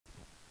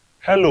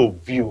Hello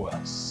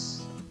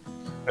viewers.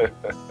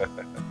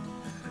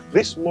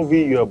 This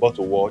movie you're about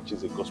to watch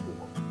is a gospel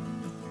movie.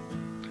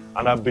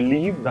 And I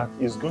believe that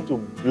it's going to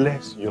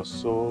bless your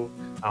soul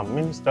and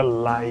minister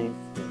life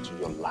into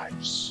your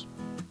lives.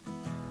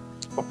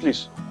 But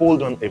please,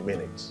 hold on a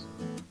minute.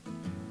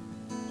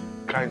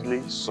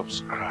 Kindly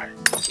subscribe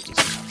to this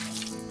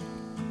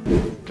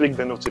channel. Click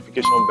the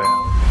notification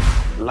bell,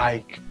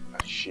 like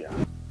and share.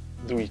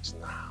 Do it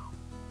now.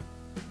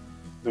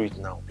 Do it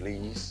now,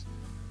 please.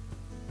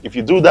 If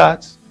you do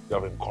that, you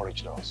have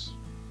encouraged us.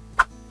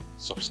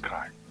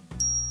 Subscribe,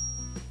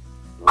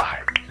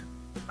 like,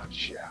 and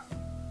share.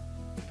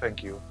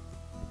 Thank you.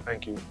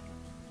 Thank you.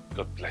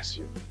 God bless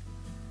you.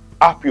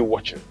 Happy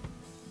watching.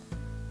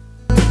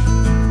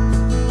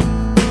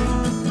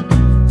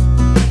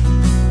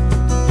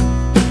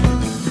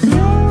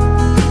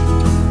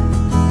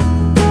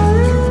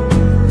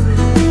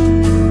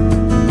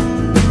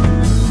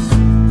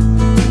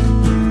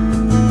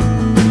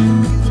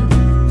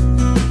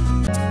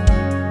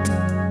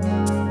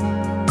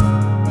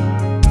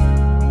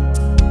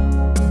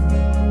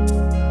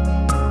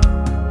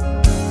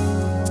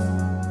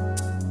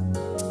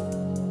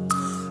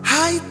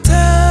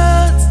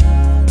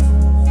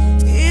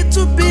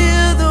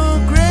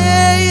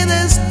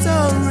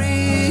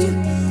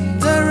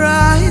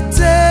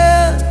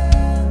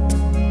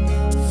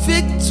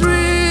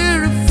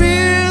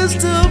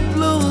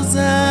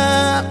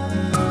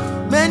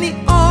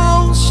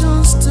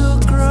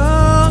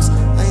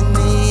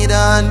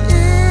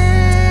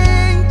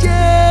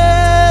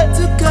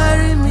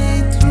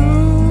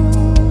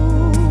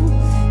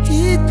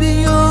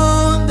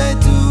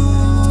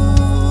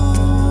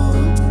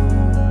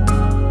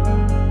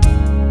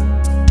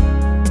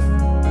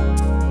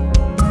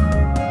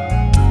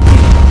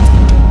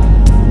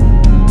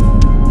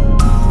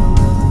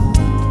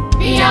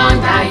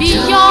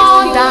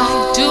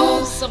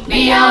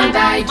 Beyond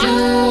I do,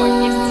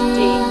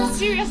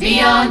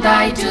 beyond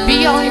I do,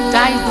 beyond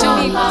I do,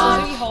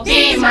 Lord,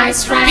 be my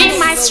strength, be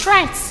my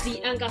strength.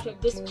 The anger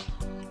of this.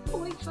 Oh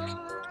my God,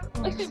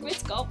 my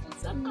favorite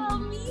couples are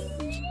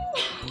coming.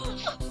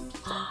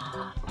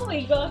 Oh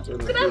my God.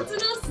 Good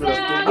afternoon,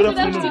 sir. Good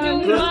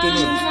afternoon.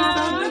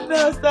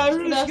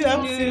 Good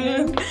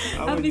afternoon.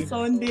 Happy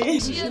Sunday.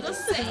 You're the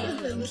same.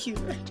 Thank you.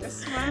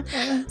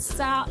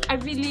 Sir, I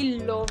really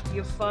love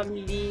your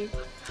family.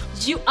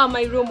 You are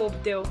my role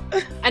model,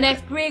 and I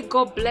pray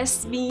God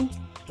bless me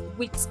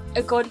with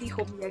a godly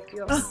home like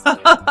yours.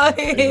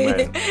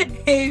 Amen.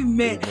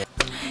 Amen.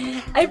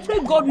 I pray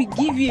God will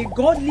give you a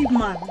godly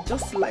man,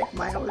 just like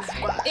my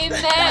husband.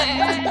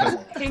 Amen.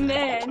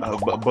 Amen.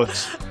 But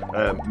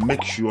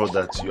make sure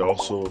that you're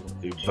also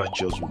a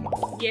virtuous woman.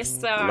 Yes,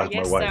 sir. Like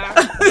yes, my wife.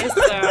 sir. Yes,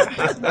 sir.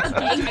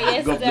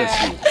 Yes, God bless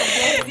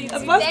you. The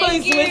pastor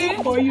is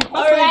waiting for you.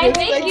 All right,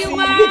 thank you,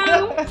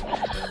 ma'am.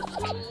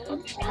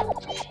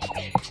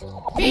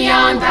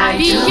 Beyond I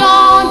do,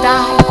 beyond I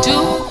do,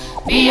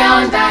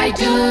 beyond I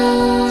do,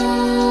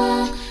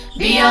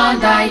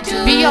 beyond I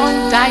do,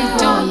 beyond I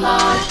do,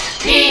 Lord,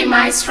 be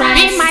my strength,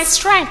 be my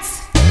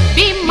strength,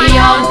 be my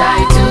beyond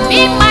I do,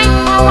 be my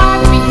power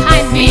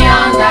behind me.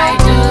 Beyond I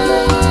do,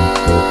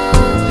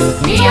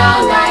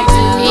 beyond I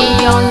do,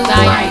 beyond I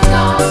do, my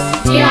God,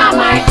 you are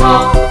my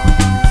hope.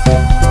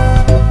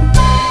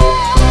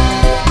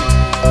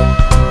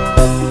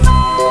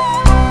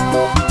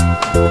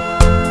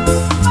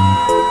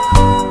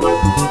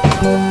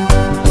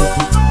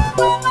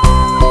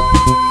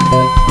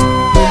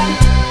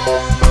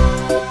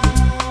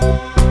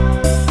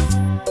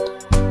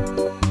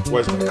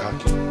 Where's my car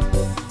key?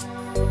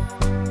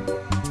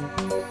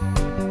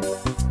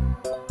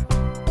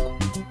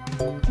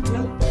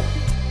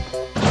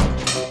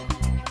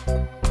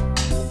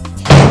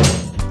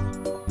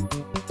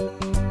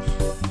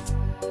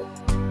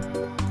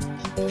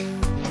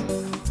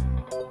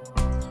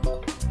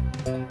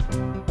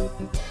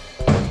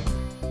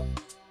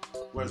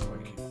 Where's my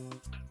key?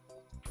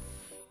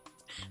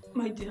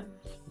 My dear,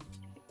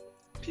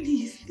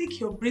 please take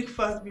your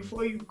breakfast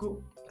before you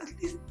go. At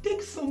least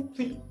take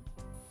something.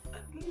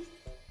 At least.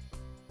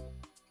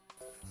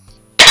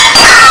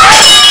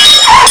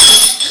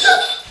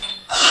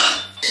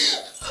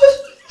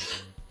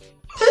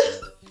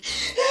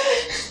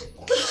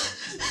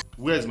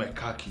 Where's my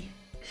car key?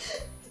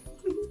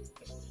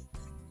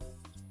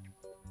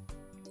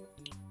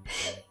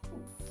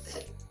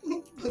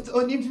 But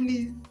honey,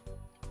 please.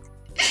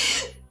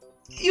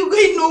 You're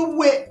going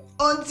nowhere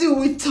until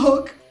we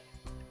talk.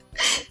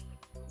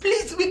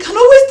 Please, we can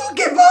always talk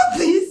about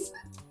this.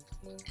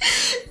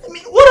 I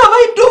mean, what have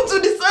I done to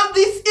deserve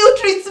this ill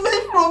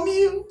treatment from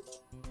you?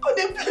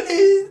 Honey,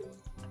 please.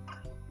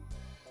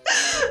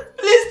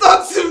 Please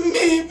talk to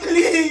me,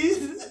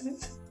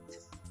 please.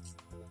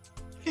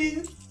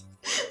 Please.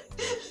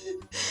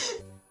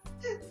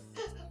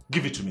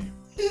 Give it to me.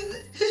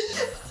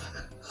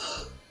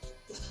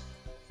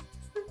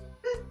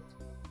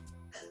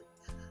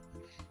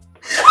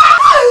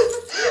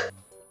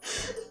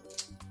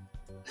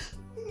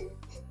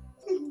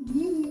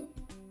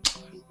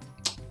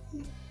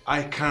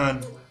 I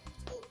can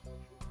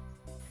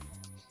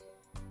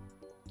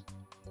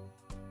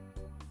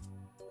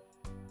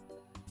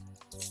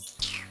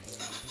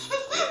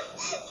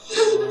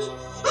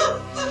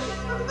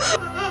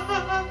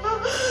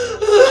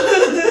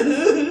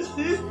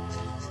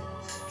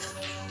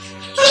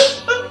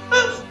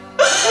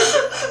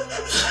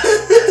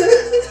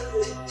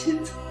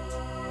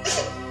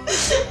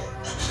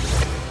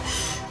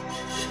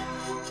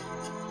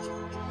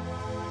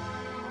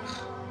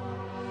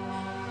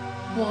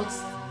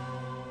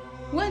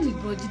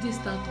did they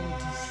start all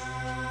this?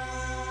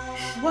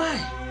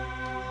 Why?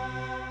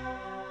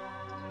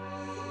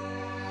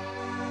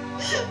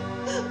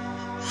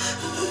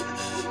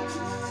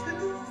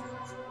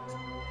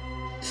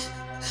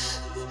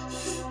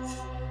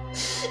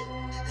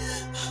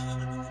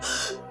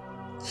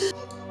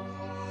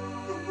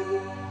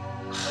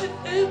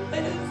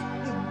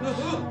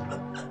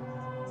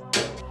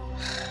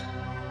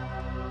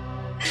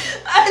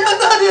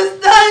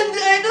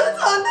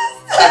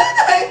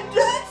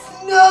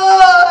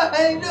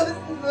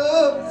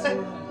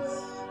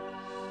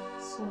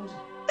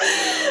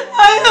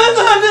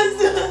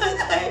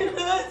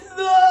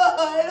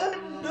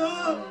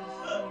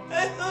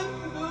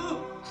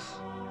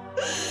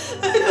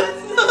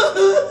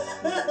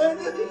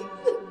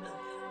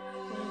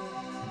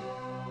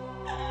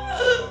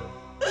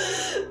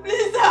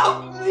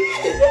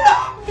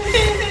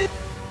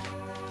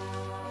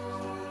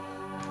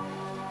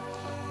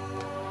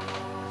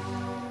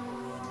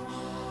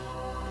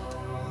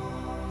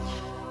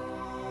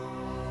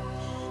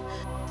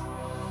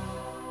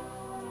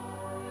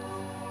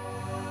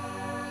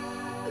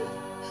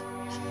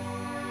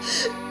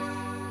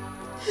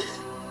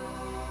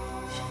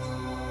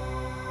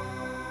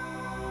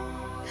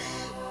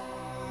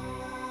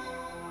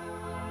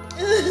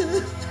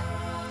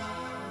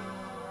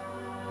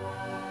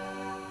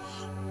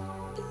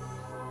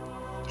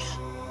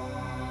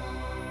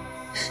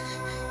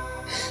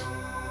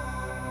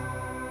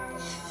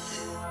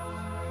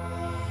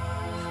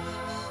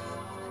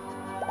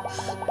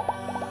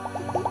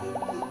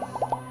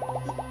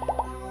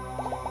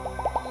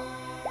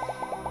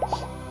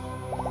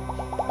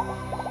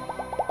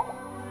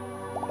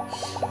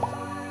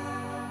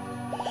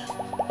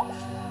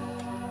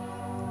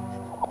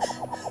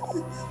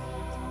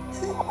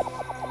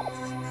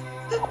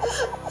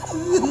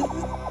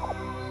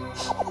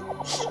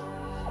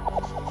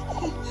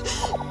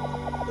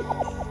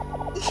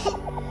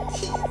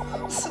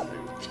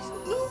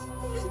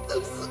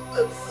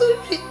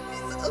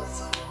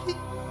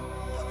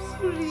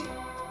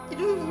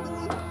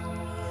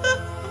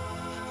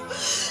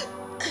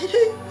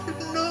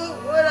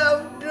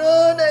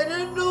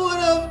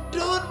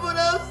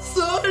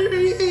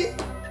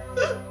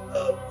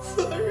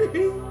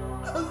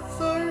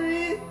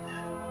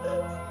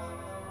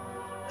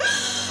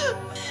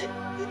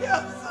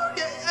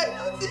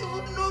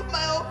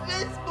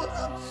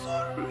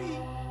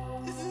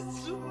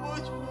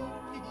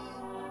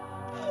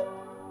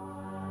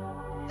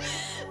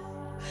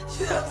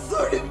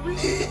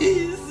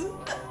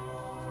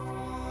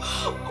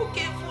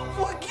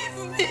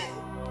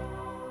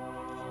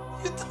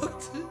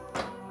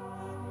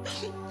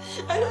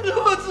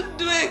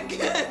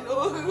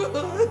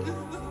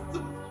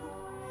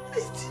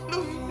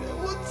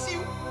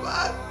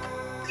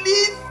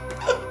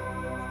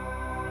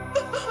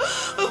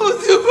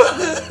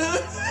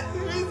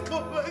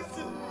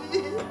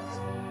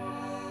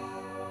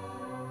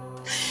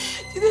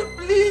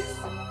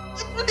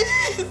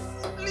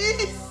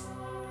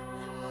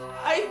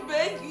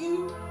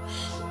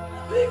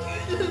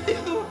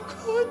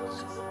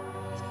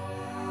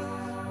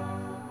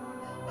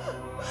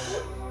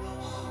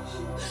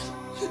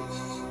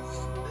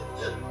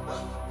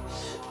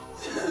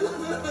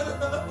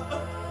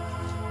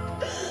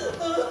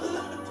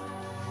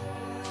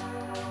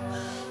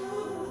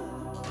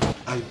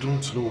 I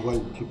don't know why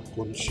you keep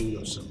punishing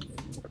yourself.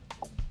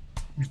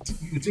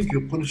 You think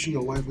you're punishing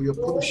your wife, but you're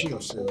punishing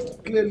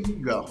yourself. Clearly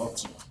you are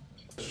hurting.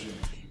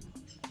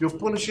 You're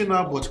punishing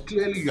her, but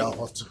clearly you are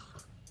hurting.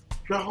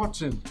 You are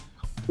hurting.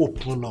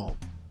 Open up.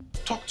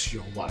 Talk to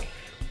your wife.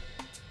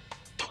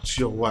 Talk to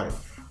your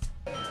wife.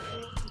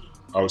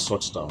 I will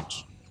sort it out.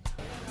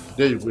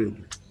 There you go.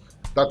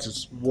 That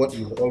is what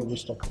you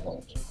always talk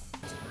about.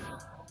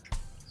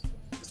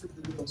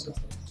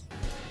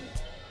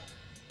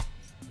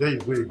 There you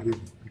go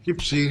again. You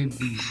keep saying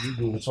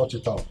you will sort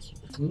it out.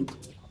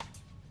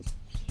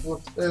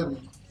 But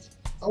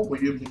how were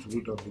you able to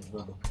do that with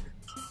that?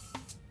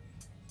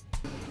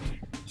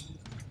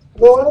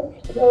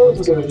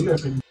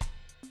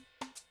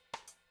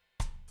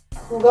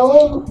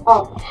 Going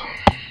up.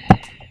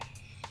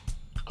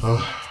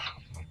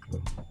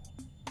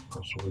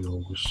 That's what you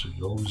always say.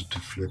 You're always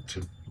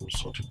deflecting. You'll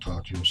sort it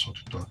out, you'll sort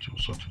it out, you'll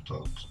sort it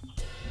out.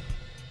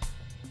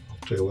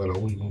 After a while, I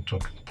won't even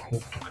talk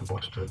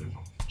about it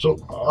anymore. So,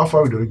 how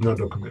far with the original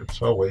documents?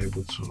 How were you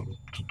able to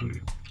do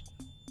it?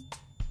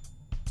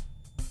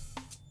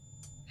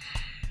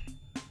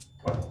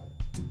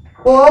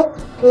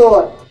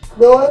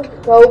 Lord,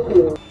 help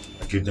you.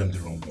 I gave them the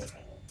wrong one.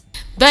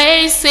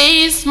 This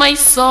is my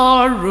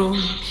sorrow,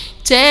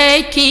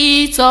 take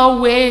it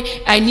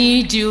away. I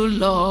need you,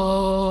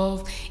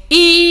 love,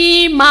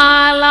 in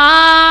my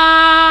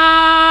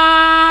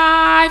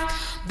life.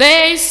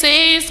 This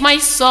is my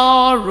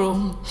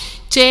sorrow,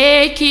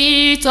 take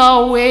it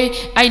away.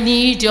 I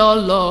need your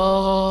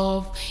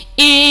love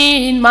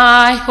in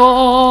my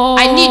home.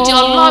 I need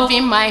your love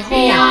in my home.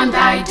 Beyond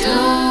I do,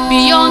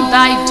 beyond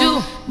I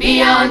do,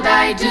 beyond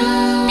I do,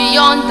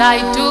 beyond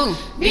I do,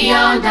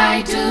 beyond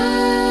I do,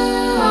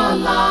 oh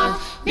Lord.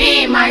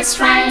 be my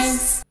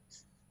strength.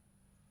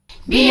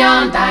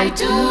 Beyond I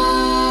do,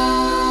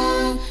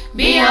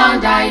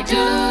 beyond I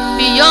do,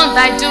 beyond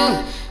I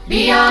do,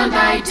 beyond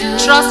I do.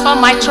 Trust for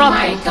my trouble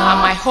and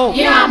my hope.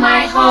 You are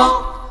my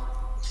hope.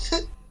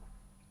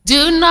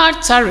 Do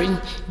not tarry,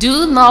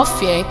 do not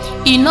fear.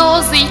 He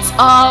knows it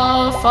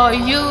all for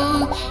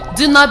you.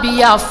 Do not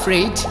be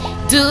afraid,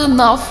 do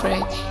not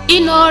fret. He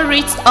knows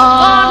it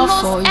all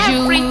for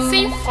you.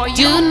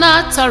 Do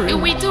not tarry,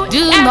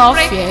 do not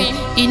fear.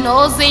 He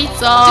knows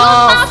it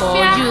all for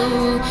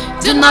you.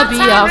 Do not be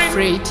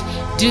afraid,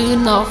 do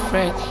not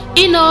fret.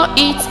 He knows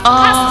it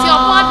all.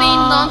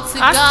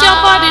 Cast your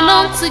body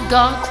unto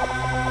God.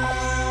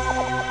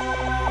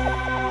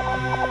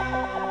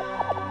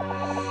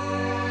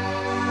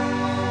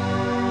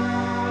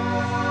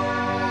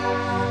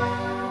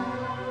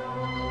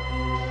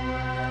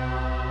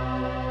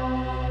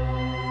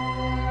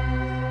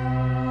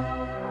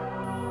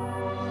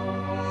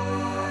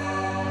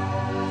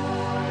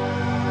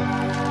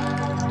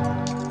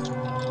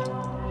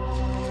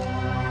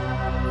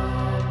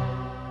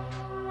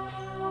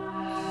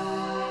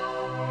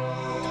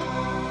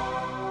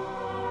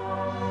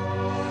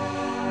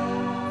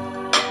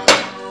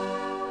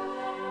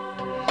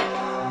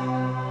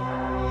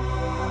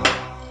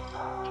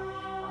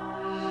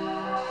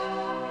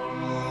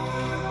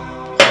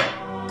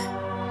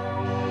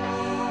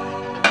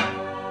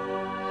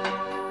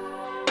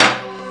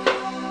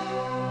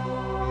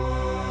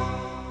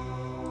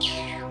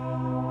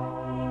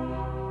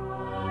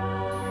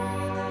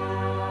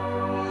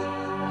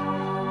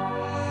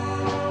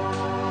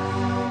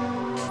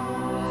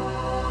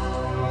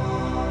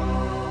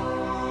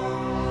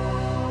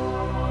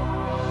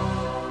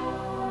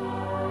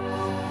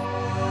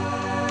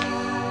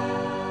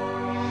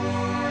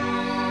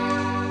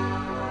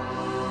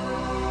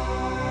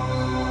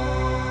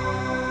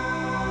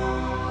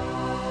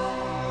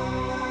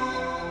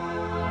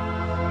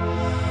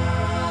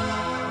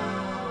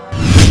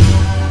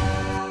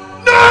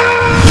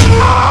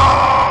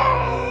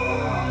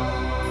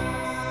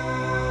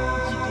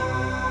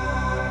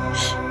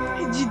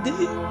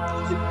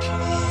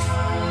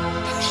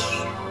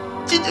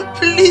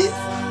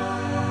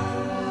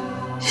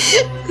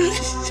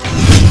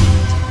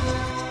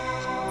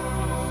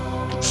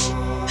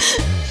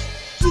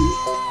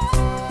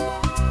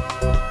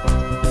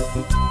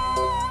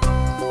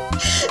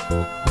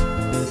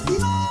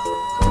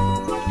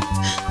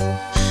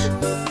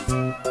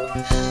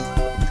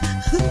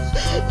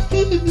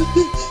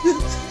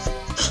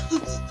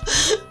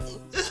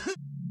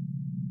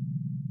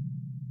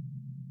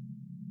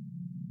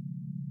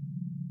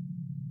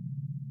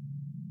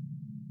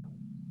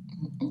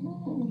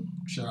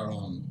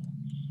 Sharon,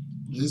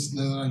 this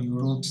letter you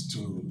wrote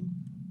to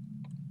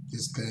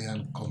this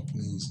Kenyan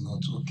company is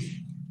not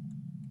okay.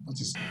 What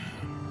is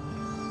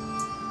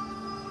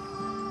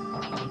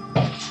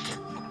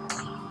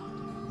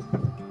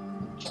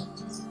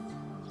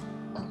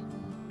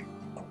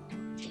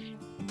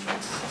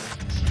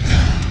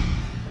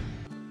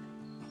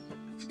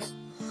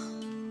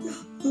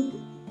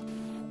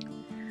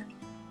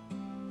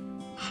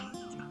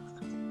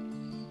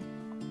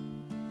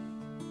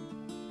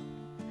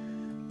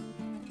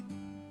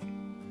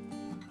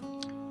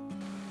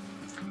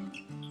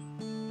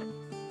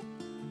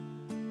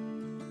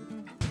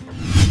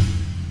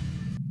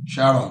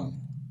Sharon?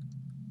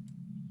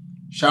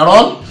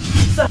 Sharon?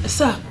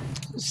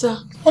 Sir.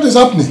 What is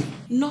happening?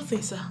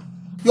 Nothing, sir.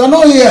 You are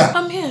not here.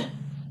 I'm here.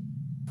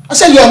 I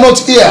said you are not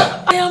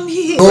here. I am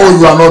here. No,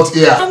 you are not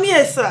here. I'm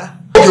here, sir.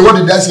 Okay, what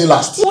did I say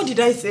last? What did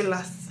I say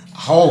last?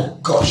 Oh,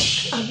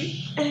 gosh.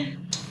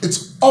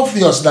 It's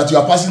obvious that you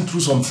are passing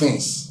through some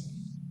things.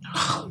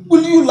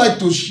 Will you like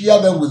to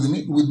share them with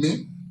me?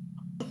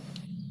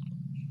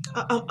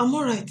 I'm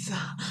alright, sir.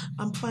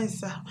 I'm fine,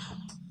 sir.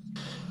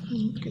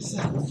 Okay,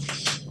 sir.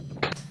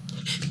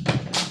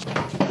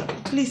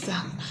 Please,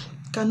 sir,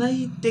 can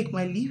I take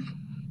my leave?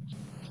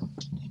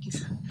 Thank you,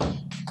 sir.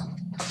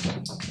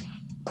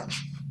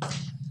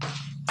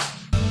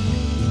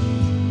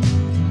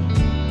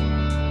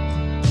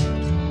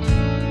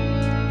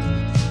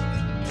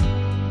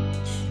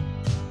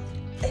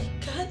 I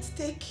can't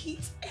take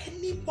it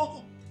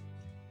anymore.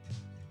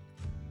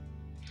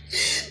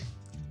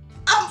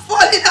 I'm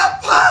falling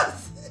apart.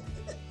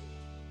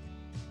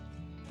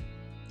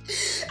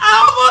 I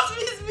almost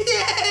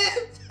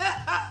misbehaved.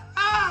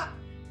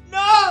 No,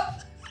 I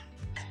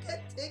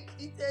can't take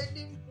it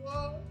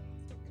anymore.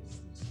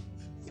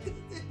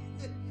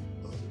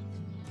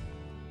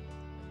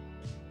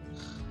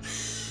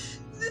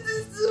 This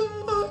is too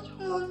much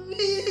for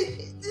me.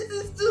 This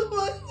is too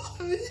much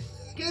for me.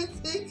 I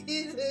can't take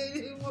it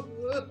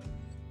anymore.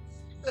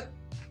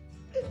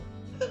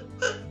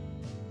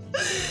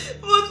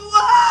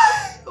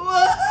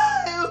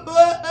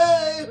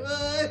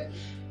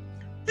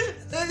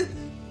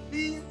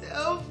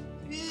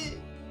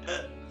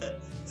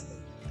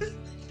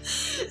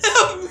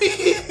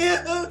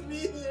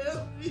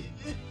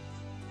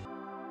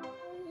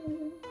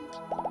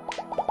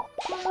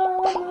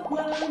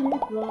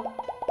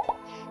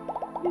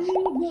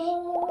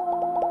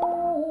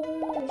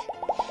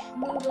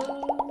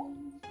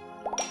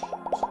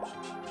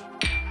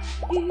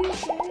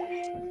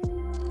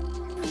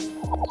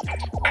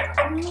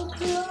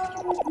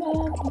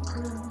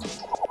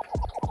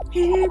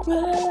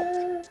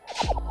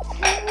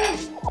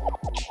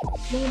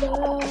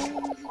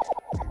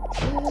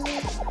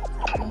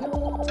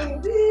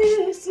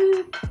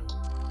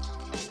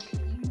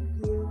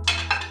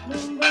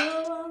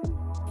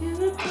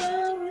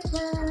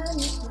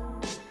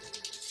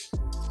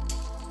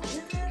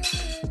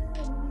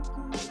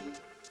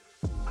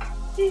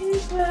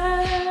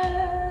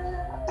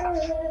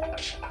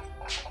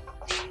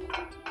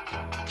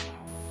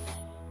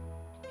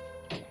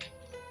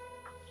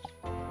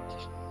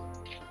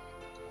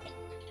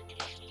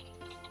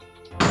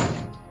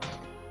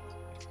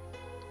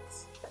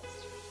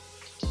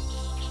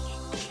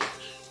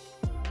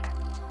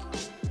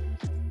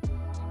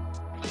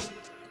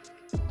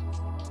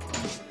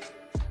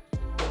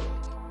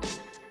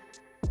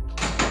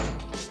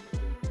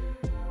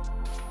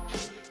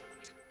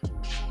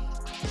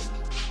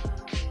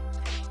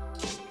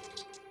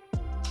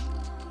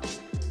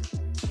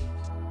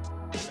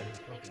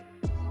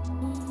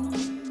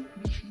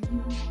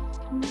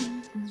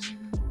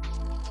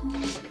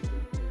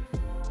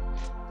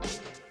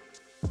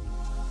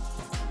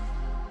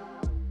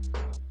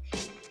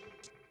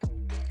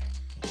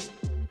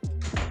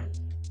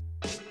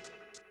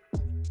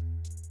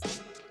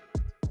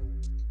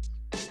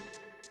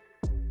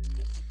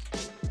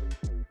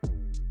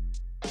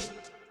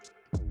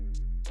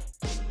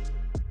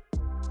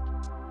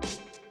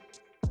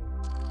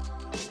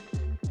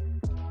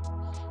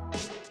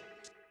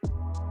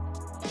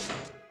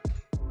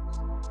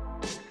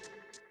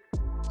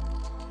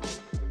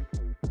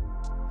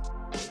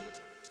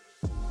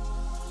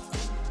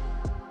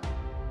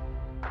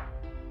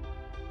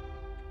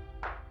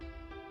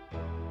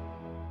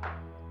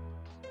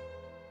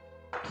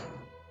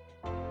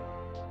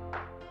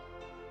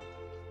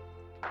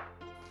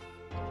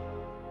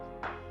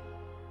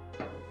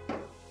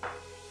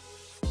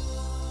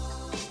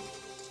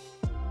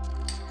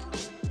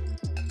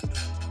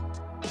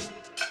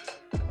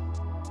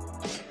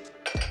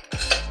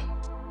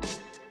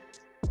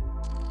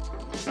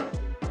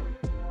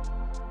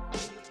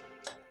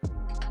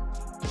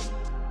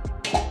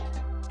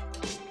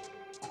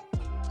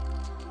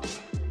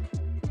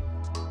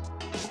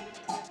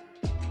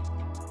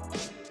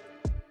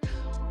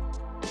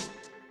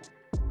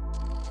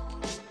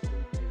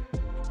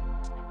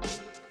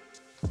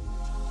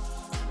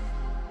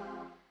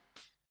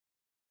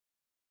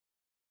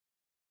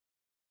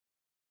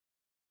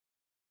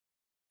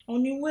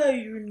 Honey, where are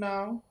you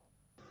now?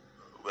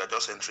 We are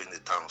just entering the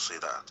town, say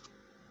that.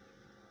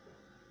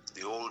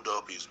 The hold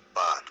up is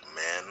bad,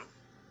 man.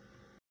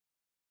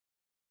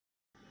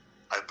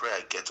 I pray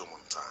I get home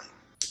on time.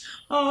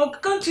 Oh,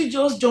 can't you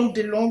just jump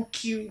the long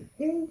queue?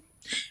 You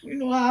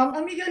know,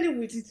 I'm eagerly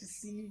waiting to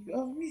see you.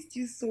 I've missed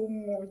you so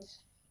much.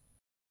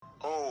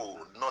 Oh,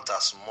 not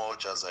as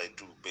much as I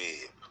do,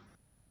 babe.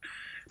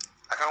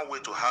 I can't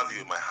wait to have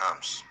you in my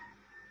arms.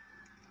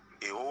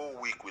 A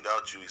whole week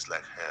without you is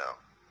like hell.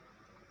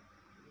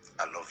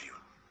 I love you.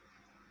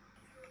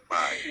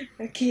 Bye.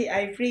 Okay,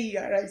 I pray you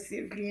arrive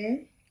safely, eh?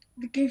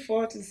 Looking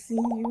forward to seeing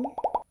you.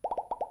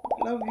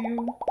 Love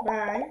you.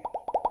 Bye.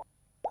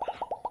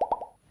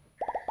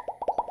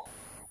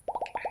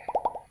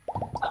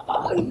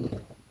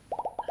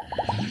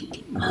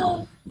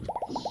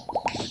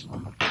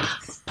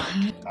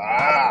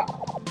 Ah!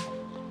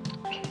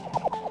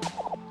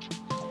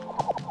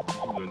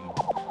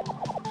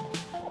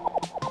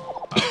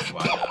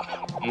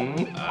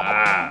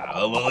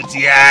 Ọmọ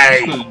tí a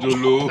rí.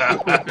 Jolo.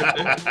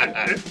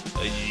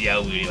 Ìyá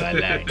wèrè wà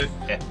láì.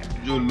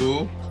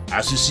 Jolo.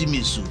 As you see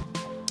me so,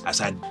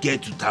 as I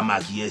get to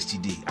Tamak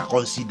yesterday, I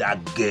can't see that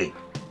girl.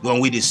 The one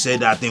way they said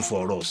that thing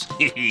for us.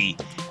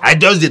 I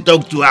just dey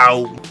talk to her.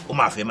 Ó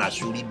máa fẹ́ máa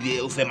sórí bí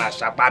ó fẹ́ máa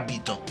sapá bí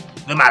tán.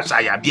 Ó fẹ́ máa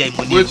ṣàyà bí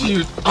ẹ̀mọ́ ní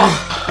ìlú.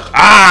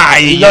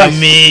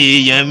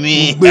 Èèyàn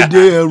mi.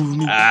 Gbèdé ẹrù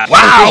ni.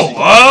 Wow!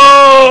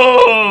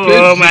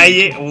 Oh my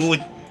ye.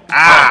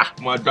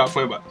 Mo dá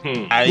fún ẹ bá.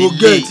 Mo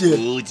gé tiẹ̀.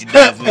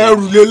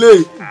 Ẹrù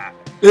lélẹ̀.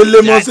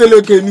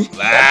 Elémọ́sẹ́lẹ̀kẹ̀ ni.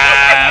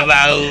 Bàbá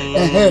o.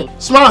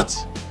 Smart.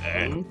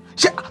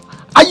 Ṣé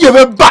ayé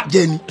fẹ́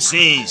bàjẹ́ ni?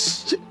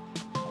 Sis.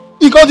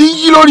 Nǹkan ti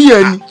yí lórí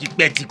ẹ̀ ni.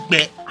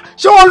 Tipẹ́tipẹ́.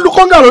 Ṣé wọ́n lu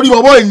kọ́ńgà lórí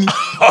bọ̀bọ́ yìí ni?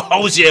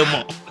 Ó ṣe é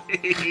mọ̀.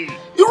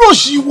 Irú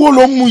òṣì wo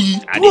ló mú yìí?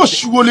 Irú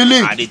òṣì wo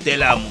lélẹ̀? I dey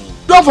tell am o.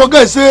 Don't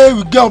forget say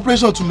we get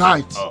operation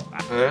tonight.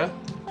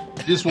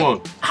 This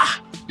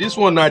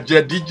one na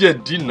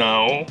jedi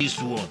now. This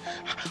one.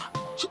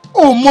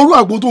 Oh, moru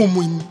agbo tó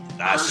mú yìí.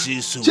 That's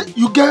it so.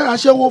 You get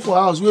aṣẹ́wó for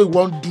house wey you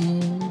wan do.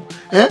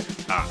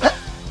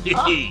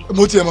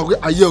 Mo tiẹ̀ mọ̀ pé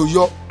ayé ò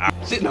yọ.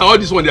 See, now all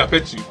this one dey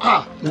affect you.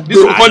 Mo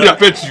This one come dey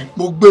affect you.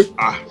 Mo gbé.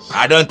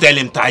 I don't tell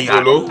him tire.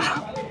 Hello?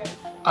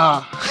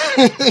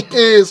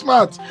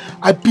 Smart.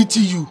 I pity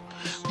you.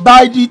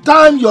 By the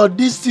time you're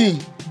this thing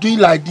doing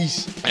like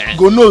this,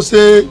 go know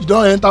say you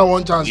don't enter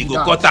one chance. You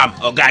go cut am.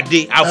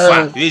 Ogade,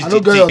 Alpha. I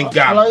don't get your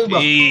gam.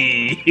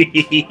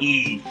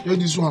 Hear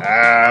this one.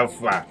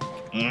 Alpha.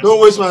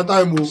 Don't waste my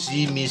time, oh.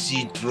 See me,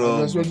 see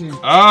trouble.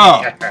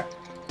 Ah!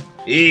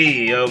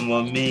 Hey,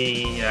 ọmọ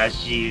mi,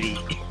 àṣírí.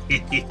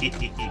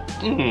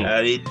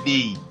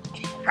 Àrèdè.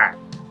 Ha.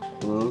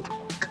 Oh.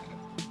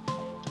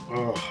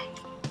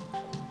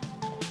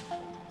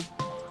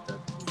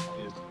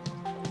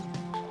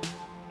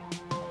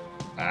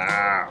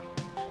 Ah.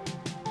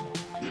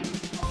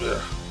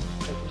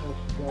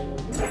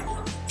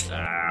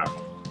 Ah.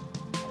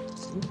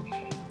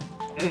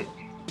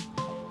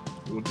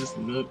 With this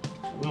nut.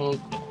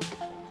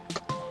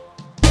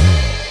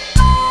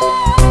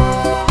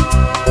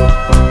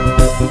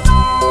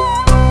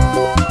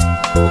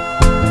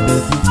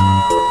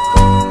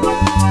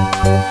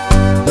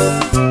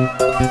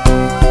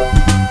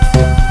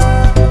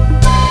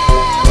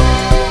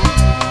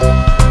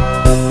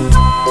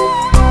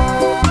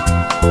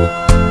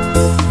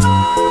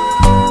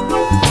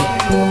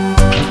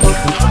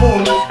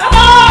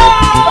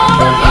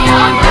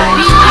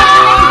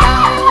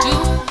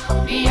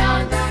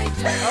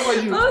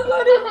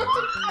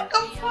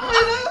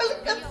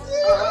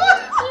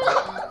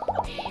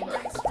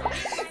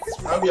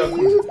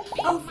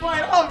 I'm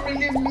fine. I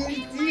really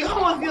missed you. How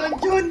was your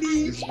journey?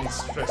 It's been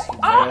stressful,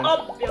 man.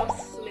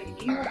 Obviously.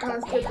 You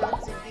can't say that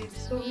today.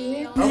 So, I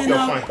hope you're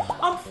fine.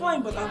 I'm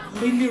fine, but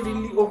I've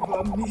really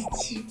over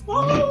missed you. Me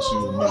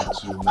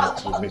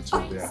too,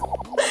 yeah.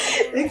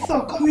 Thanks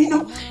for coming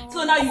up.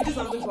 So now you do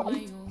something for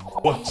me.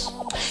 What?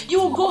 You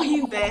will go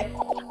in there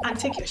and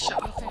take your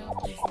shower.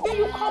 Then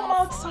you come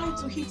outside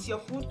to eat your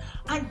food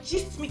and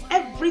gist me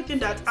everything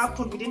that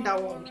happened within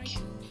that 1 week.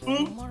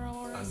 And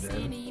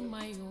then,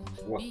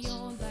 what?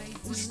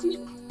 We sleep.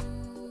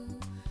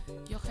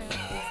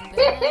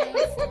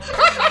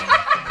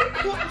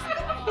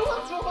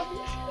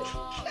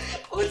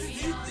 What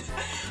is it?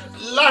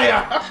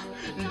 Liar!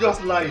 You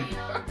just lied.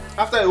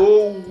 After a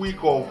whole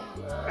week of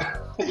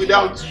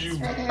without you.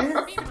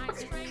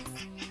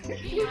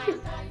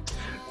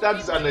 That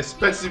is an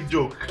expensive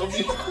joke.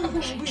 Wait.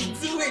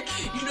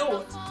 You know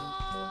what?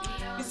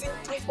 You see,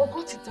 I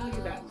forgot to tell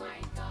you that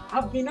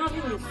I've been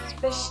having a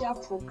special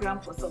program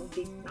for some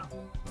days now.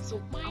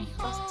 So I'm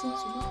fasting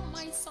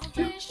tonight.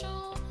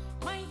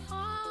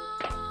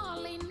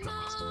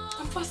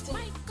 I'm fasting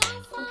tonight.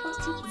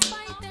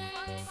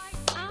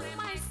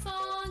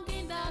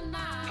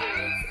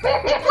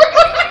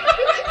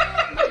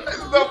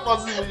 It's not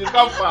possible, you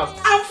can't fast.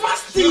 I'm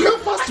fasting. You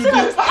can't fast today.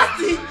 I'm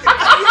fasting.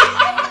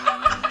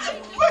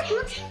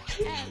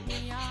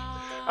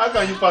 How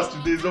can you fast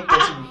today? It's not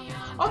possible.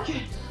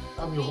 Okay.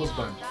 I'm your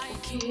husband.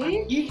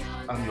 Okay. If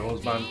I'm your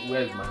husband,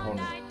 where is my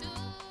honor?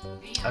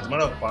 As a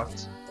matter of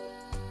fact,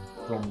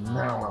 from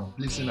now I'm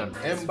placing an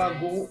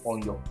embargo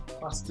on your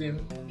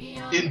fasting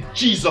in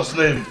Jesus'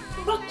 name.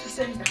 Not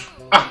December.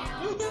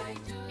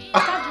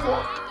 Can't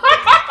work.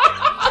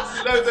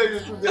 Let me tell you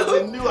the truth, there's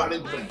a new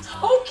arrangement.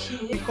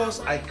 Okay.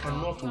 Because I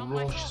cannot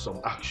rush some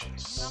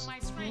actions.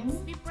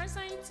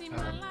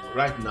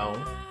 Right now,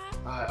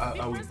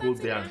 I will go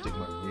there and take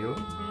my meal.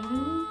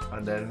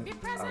 And then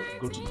I'll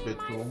go to the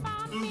bedroom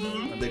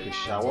and take a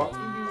shower.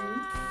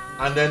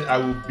 And then I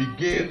will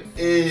begin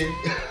a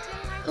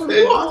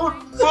movie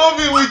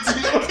with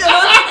you.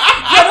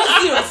 You're not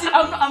serious. See,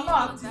 I'm not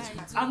acting.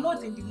 I'm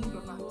not in the mood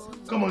of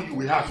acting. Come on, you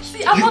will have.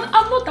 See, I'm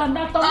not an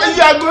actor. And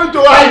you are going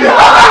to hide.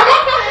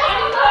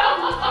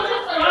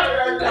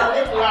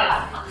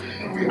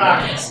 We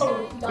act.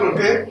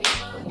 Okay?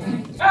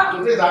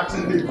 Today's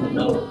acting day.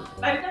 No.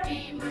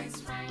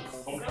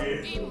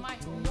 Okay.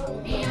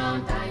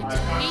 Beyond I do,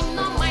 in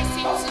all my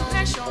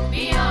situation,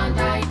 beyond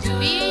I do,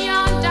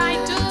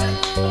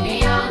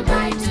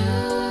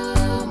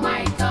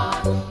 my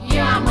God, you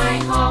are my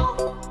hope.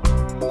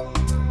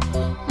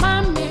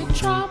 Man made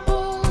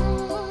trouble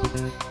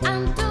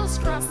and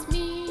distress me.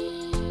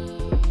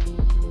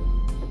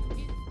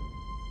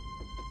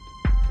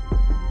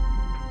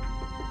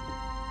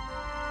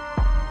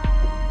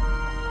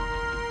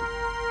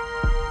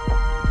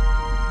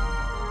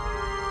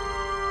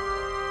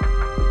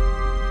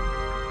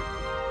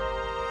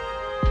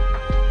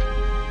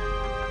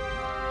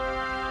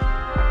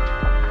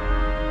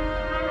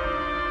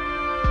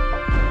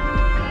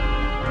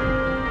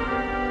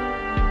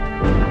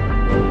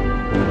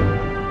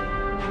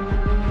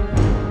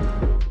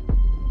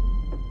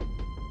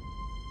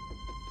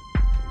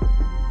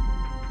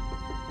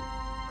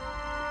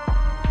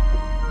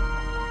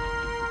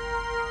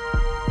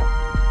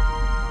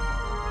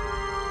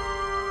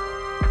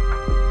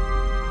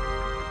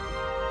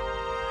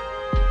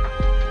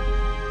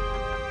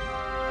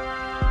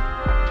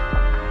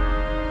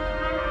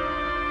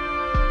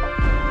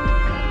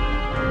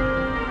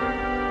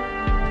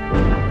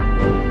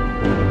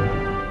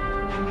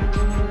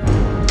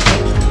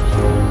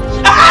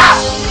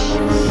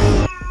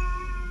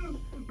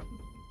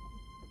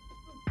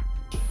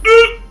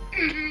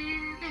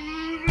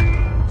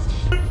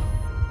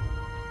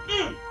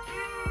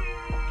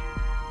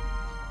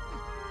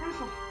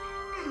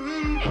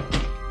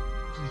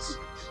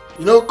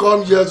 You don't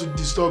come here to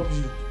disturb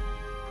you.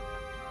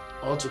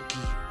 I want to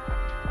kill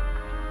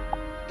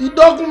you. The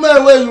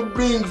document where you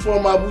bring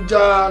from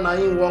Abuja, na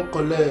him won't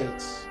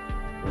collect.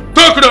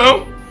 Talk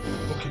now!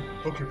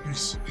 Okay,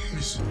 please.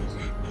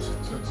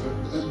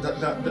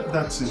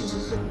 That's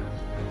it.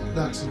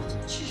 That's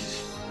it.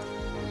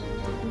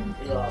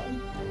 Yeah.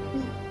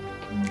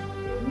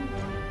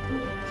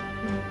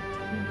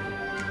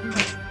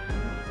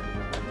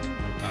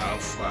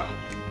 Alpha.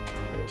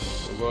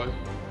 Oh boy.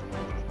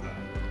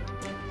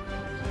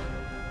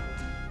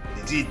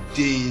 Is it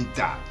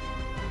danger?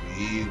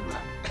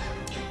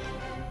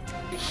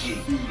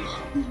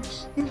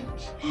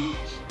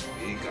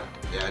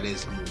 Yeah,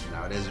 let's move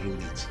now. Let's roll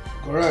it.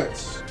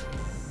 Correct.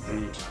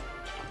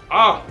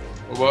 Oh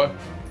boy.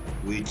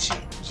 Wait.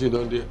 She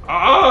done there.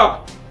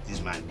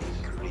 This man is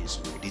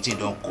crazy. The thing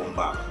don't come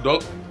back.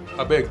 Don't.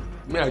 I beg.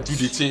 May I do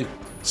the thing?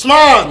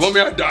 Smart. You want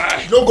me to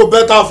die? No go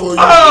better for you.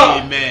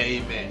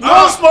 Amen.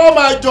 No small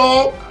my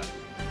job.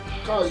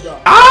 Calm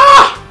down.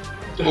 Oh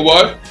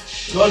boy.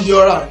 Don't do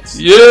alright.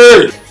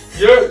 Yeah.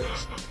 You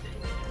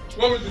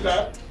want me to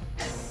die?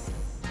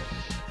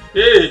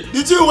 Hey.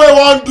 The thing we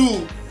want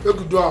do, make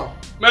you do am.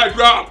 May I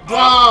drop? Do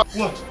am.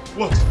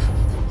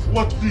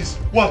 What, please?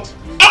 What?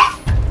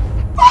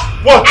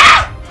 What?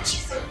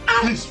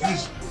 Please.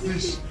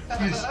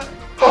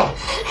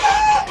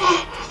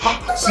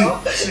 See.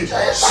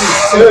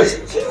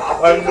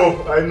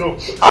 I know.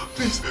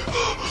 Please.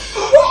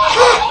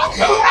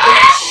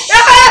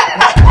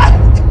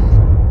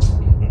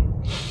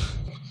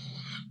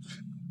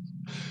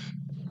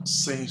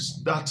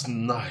 Since that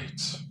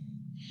night,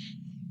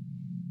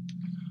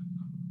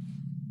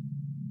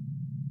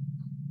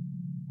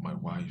 my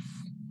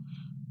wife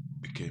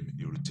became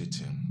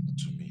irritating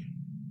to me.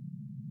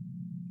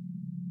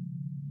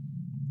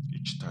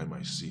 Each time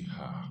I see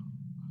her,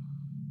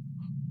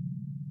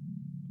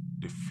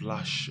 the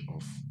flash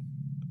of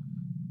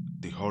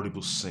the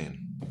horrible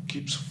scene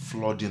keeps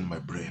flooding my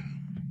brain.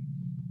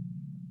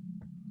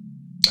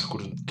 I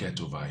couldn't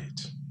get over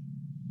it.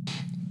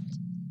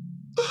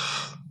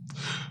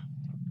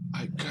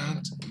 I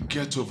can't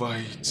get over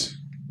it.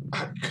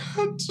 I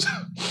can't.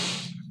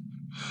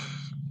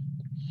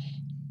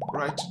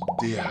 Right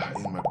there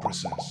in my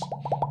presence,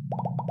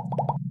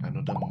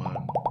 another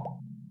man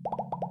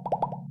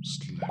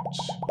slept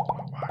with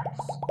my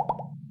wife.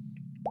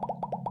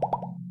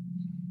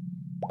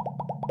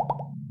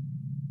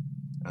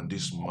 And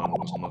this man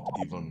was not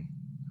even.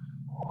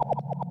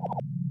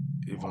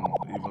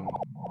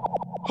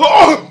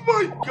 Oh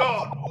my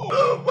God!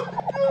 Oh my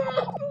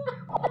God!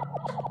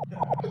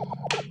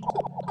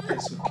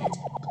 It's okay.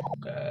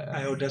 I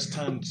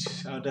understand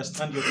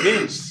your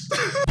pains.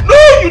 No,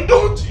 you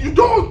don't.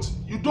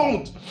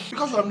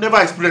 Because you have never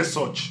experienced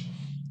such.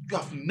 You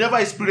have never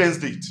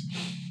experienced it.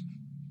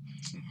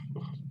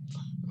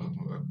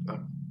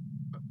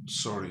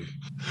 Sorry.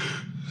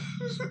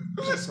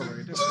 That's all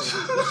right.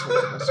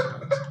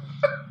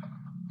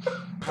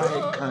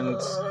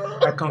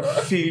 I can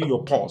feel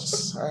your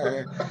pulse.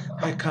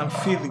 I can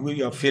feel the way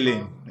you are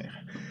feeling.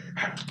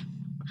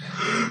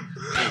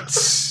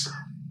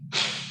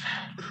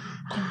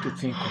 Come to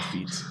think of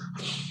it,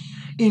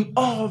 in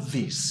all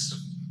this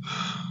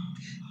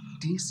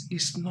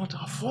is not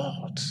our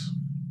fault.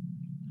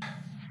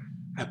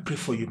 I pray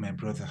for you, my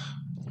brother,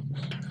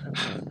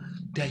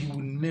 that you will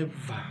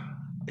never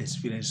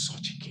experience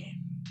such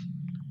again.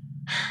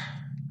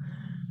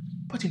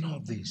 But in all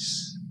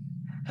this,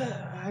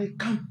 I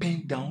can't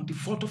paint down the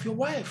fault of your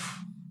wife.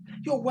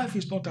 Your wife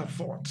is not at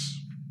fault.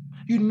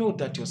 You know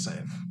that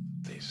yourself.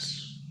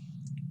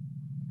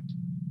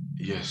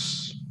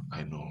 Yes,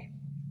 I know.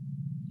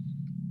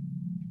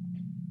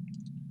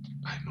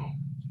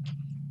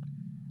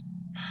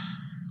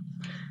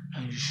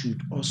 And you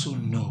should also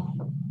know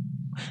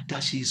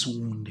that she is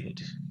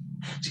wounded.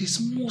 She's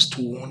most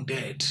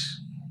wounded.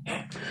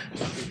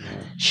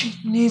 She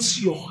needs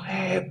your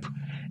help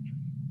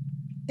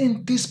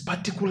in this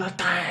particular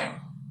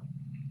time.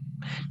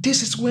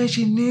 This is when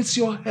she needs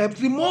your help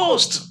the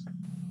most.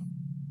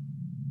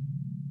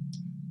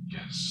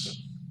 Yes,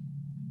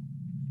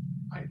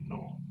 I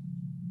know.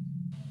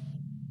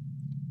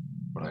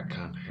 But I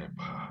can't help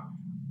her.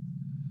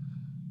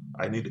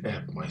 I need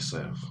help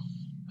myself.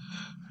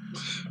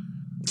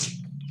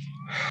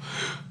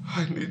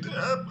 I need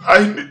help.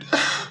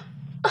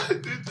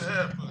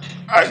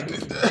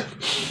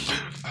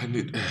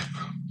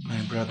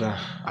 My brother,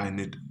 I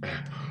need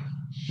help.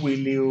 Will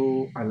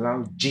you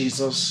allow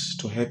Jesus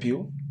to help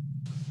you?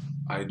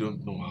 I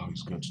don't know how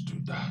he's going to do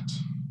that.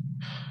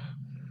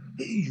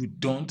 You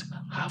don't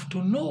have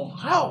to know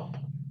how.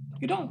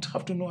 You don't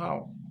have to know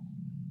how.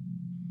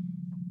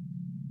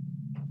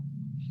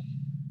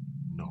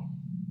 No.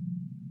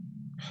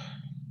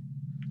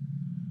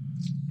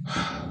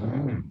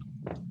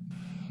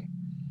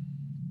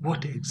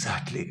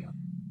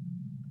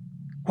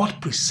 What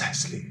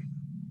precisely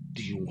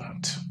do you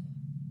want?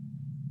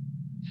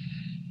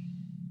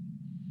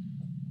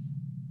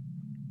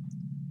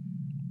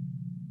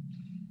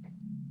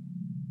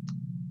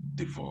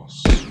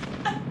 Divorce.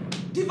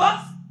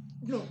 Divorce?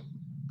 No.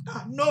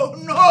 No.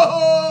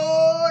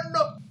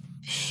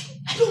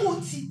 I don't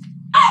want it.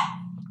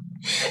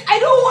 I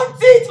don't want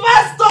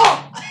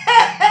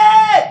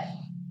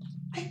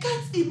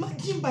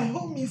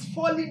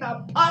falling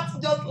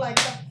apart just like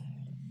that.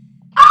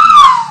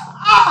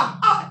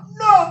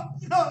 No.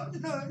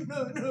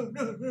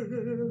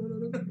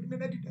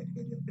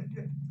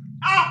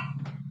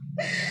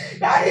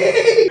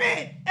 Daddy,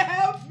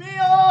 help me,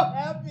 oh,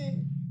 help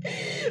me.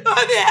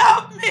 Mommy,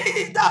 help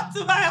me. Talk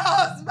to my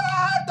husband.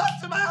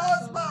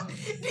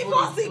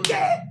 Divorce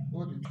again.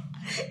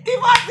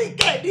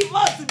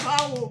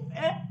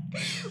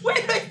 Where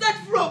do I start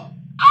from?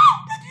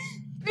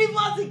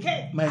 Divorce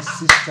again. My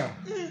sister,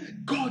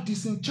 God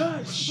is in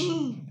charge.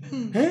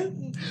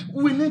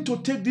 We need to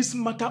take this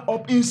matter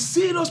up in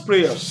serious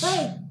prayers.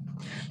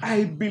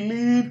 I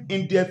believe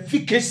in the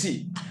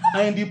efficacy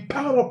and the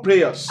power of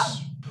prayers.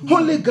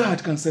 Only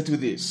God can settle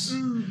this.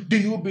 Do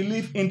you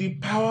believe in the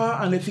power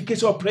and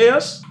efficacy of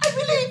prayers?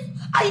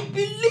 I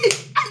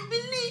believe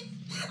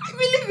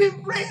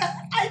in prayer.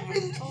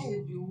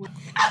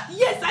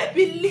 Yes, I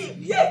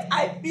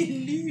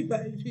believe.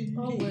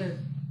 Oh, well.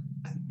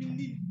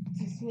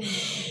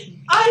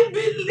 I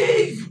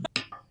believe.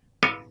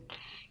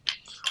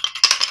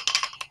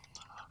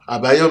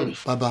 Àbáyọ̀mí.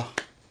 Bàbá.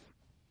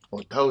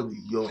 Ọ̀tá ò ní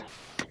yọ.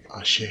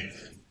 Àṣẹ.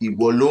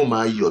 Ìwọ ló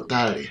máa yọ̀tá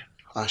rẹ̀.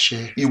 Àṣẹ.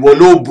 Ìwọ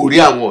ló borí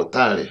àwọn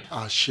ọ̀tá rẹ̀.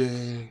 Àṣẹ.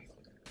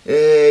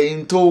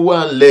 In tó wà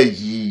ńlẹ̀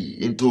yìí,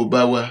 in tó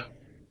bá wá,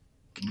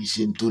 kì í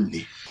ṣe in tó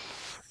le.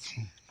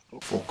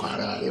 Fọkàn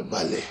ara rẹ̀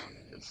balẹ̀.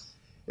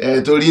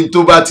 Torí in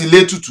tó bá ti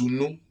lé tutù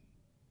nú,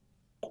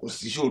 kò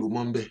sí ṣòro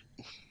mọ́ ńbẹ̀.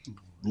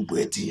 Gbogbo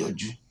ẹ̀ ti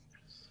yanjú.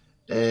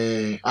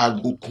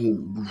 Aago kan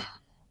òru,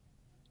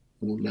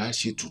 òun là á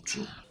ṣe tutù.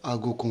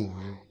 Aago kan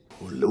òru.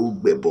 Òun ló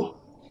gbẹ̀bọ̀.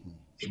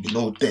 Èmi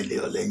náà tẹ̀lé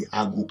ọ lẹ́yìn.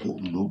 Aago kan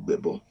òru ló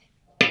gbẹ̀bọ̀.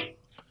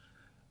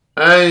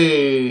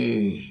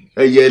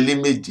 Ẹyẹlé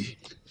méje.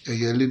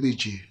 Ẹyẹlé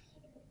méje.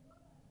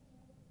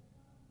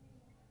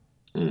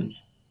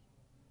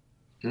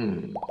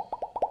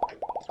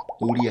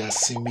 Orí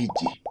asín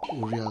méje.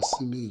 Orí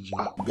asín méje.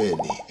 Bẹ́ẹ̀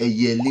ni,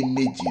 ẹyẹlé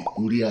méje,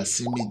 orí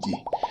asín méje.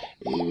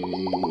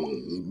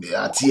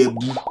 Àti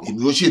ẹbu.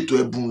 Èmi ó ṣètò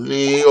ẹbu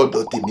ní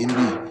ọ̀dọ̀ tèmi ń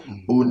bì.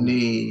 Ó ní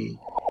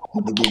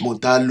gbogbo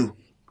tá lò.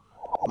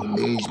 Ó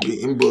ní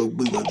ń bọ̀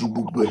gbìyànjú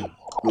gbogbo ẹ̀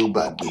ló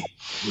bá gbé.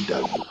 Ó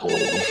dàgbò kan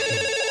ọ̀rọ̀.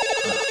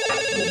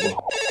 Mo bọ̀.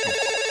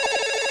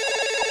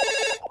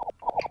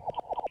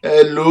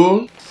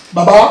 Hello.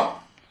 Bàbá,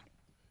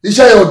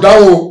 iṣẹ́ yẹn ò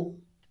dáwọ́ o.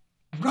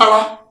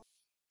 Rárá.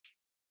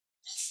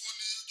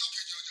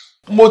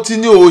 Mo ti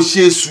ní o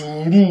ṣe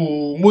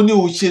sùúrù. Mo ní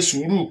o ṣe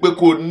sùúrù pé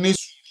kò ní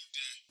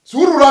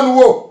sùúrù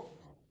ranuwo.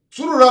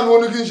 Sùúrù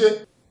ranuwo ni kí n ṣe.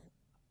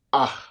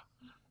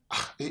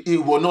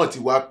 Ìwọ náà ti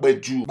wá pẹ́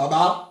jù.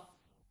 Bàbá,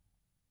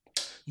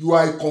 you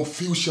are a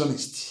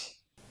Confucianist.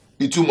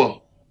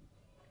 Ìtumọ̀.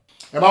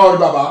 Ẹ má wọrí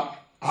bàbá.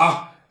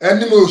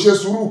 Ẹni mo ṣe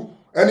sùúrù,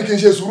 ẹni kí n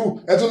ṣe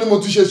sùúrù, ẹ tún ní mo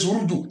ti ṣe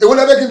sùúrù jù. Èwo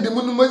lẹ́fẹ̀ẹ́ kí n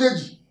dìmú nínú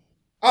méjèèjì.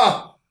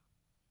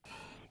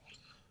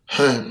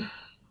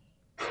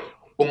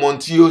 Ọmọ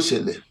tí yóò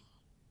ṣẹlẹ̀,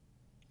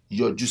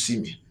 yọjú sí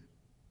mi.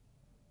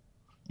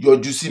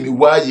 Yọjú sí mi,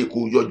 wáyé kò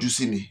yọjú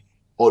sí mi.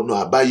 Ọ̀nà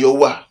àbáyọ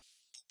wà.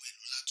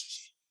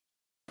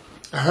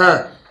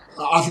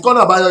 Àfikún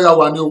náà àbáyọ ya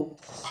wà ní o.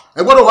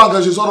 Ẹ gbọ́dọ̀ wá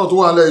nǹkan ṣe sọ́nà tó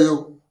wà lẹ́yìn o.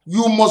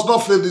 You must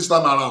not fail this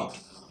time around.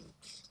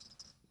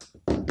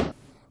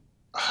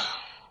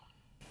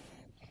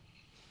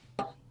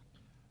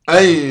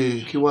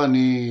 Kí wá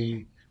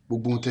ní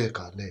gbogbo ohun tẹ́ ẹ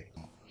kà lẹ̀?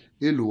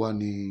 Èló wá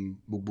ní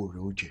gbogbo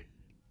rẹ̀ ó jẹ?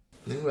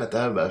 Nígbà tá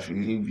a bá fi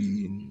rí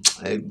bí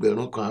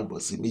 1,000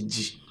 sí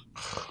 2,000,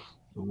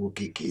 owó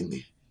kékeré ni.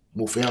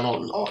 Mo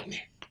fẹ́ràn lọ ni.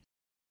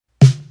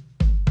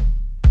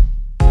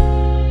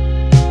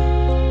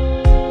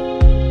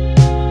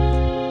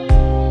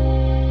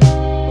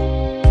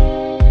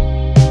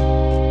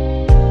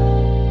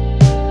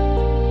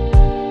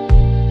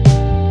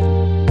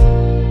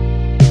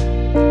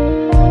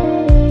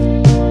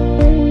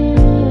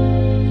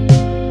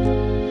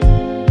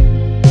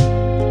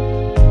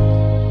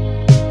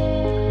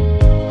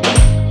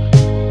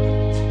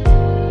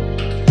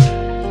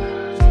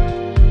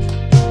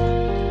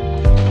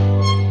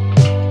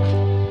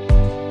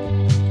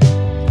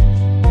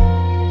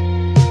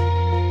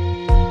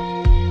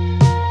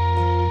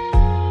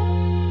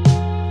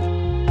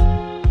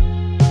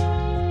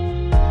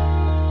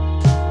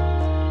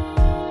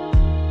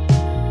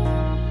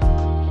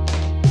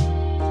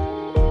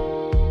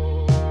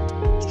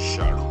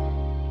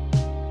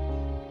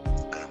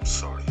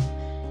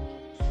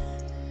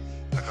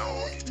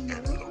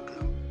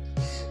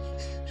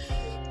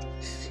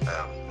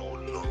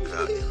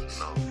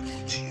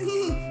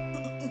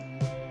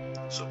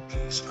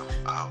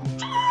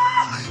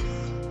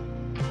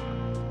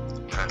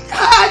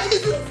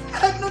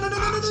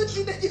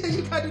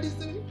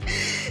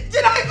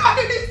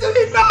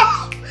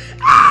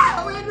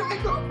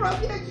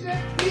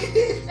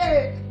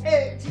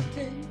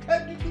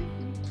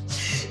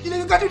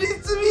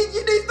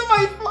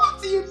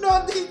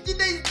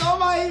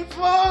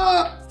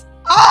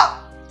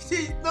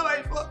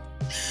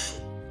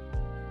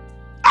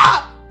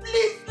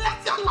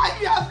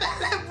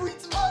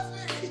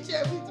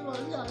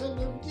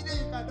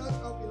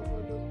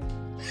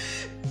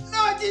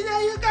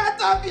 You can't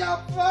off your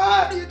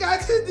phone. You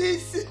got to do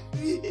this.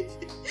 Please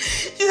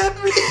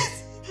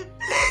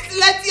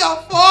let your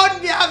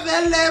phone be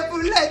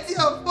available. Let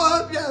your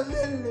phone be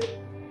available.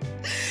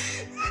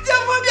 Let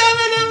your phone be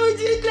available,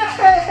 Gina.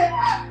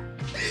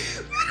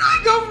 Where do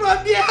I go from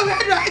here?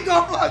 Where do I go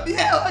from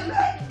here? What do I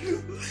do?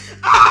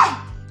 Ah!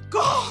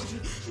 God!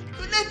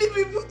 Let me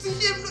be put to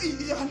shame. No.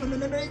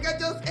 You can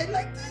just end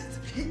like this,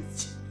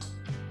 please.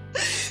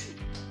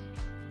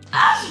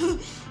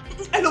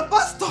 Hello,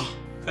 Pastor.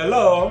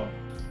 Hello?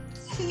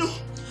 No.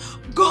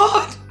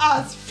 God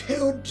has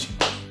failed you.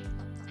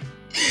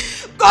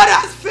 God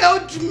has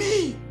failed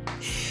me.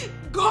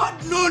 God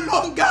no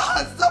longer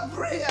answers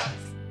prayers.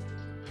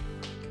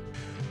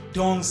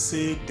 Don't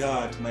say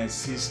that, my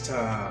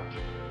sister.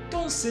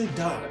 Don't say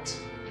that.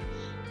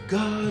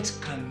 God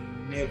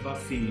can never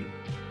fail.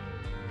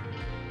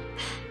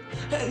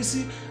 You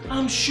see,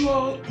 I'm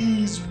sure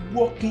He's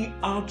working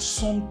out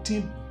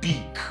something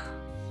big.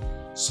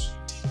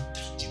 Something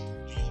beautiful.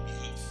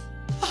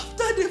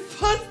 After the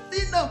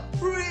fasting and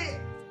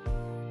prayer.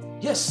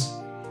 Yes,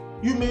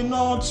 you may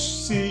not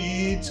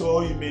see it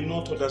or you may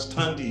not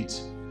understand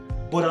it,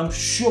 but I'm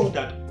sure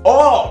that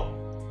all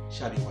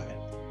shall be well.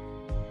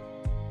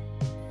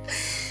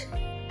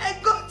 I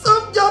got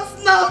up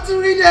just now to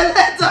read a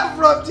letter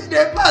from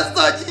Jide.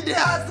 Pastor Jide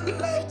has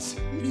left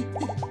me.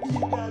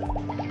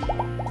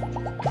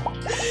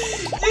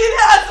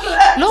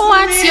 Low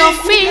at your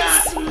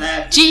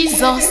feet,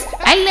 Jesus,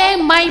 I lay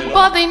my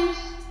burden.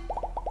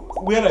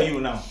 Where are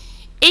you now?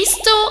 It's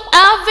too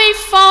heavy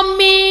for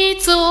me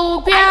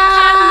to bear. I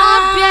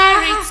cannot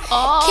bear it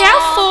all.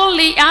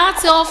 Carefully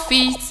at your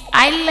feet,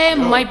 I lay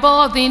my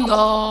burden,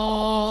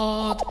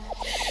 Lord.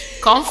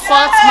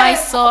 Comfort my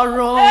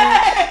sorrow,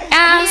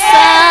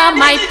 answer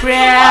my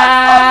prayer.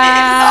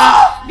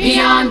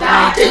 Beyond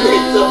I do,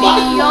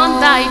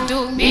 beyond I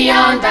do,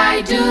 beyond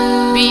I do,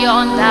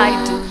 beyond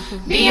I do,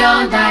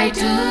 beyond I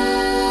do,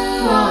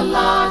 oh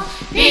Lord,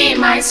 be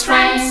my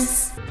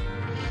strength.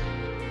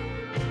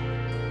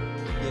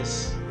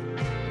 Yes,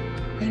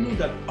 I know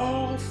that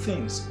all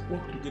things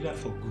work together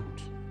for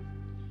good,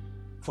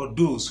 for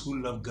those who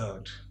love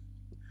God,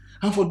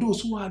 and for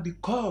those who are the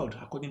called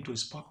according to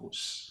His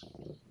purpose.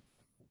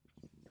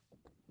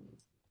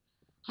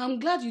 I'm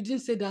glad you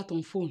didn't say that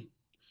on phone,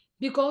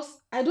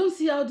 because I don't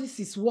see how this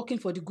is working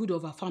for the good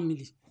of our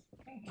family.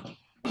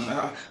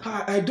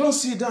 I don't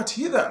see that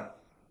either.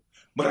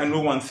 But I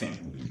know one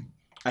thing.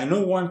 I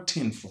know one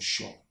thing for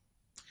sure.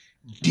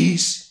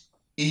 This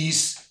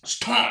is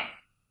storm.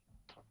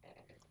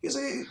 You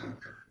see,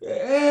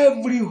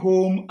 every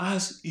home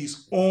has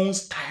its own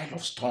style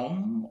of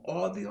storm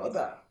or the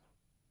other.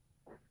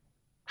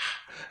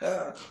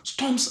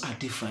 Storms are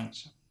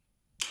different.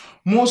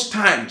 Most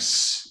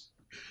times,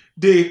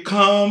 they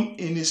come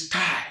in a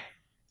style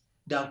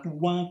that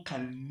one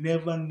can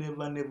never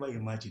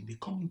imagine. They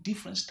come in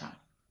different style.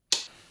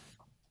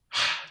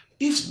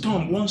 If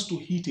storm wants to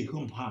hit a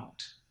home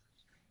hard,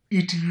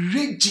 it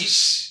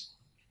rages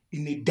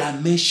in a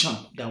dimension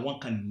that one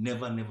can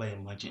never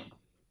imagine.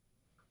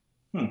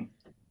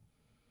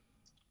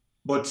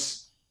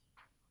 But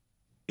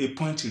a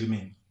point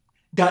remains,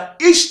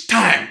 that each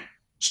time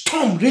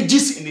storm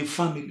rages in a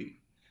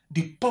family,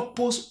 the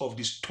purpose of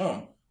the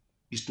storm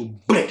is to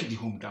break the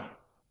home down.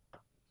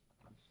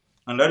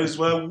 And that is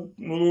why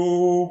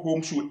no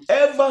home should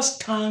ever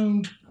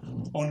stand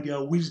on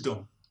their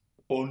wisdom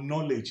or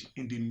knowledge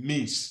in the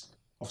midst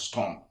of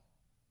storm.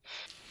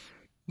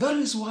 That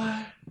is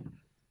why,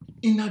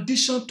 in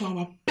addition to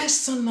our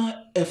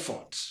personal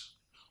effort,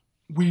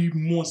 we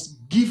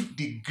must give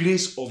the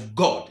grace of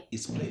God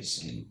its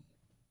place.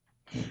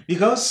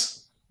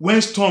 Because when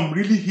storm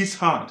really hits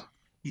hard,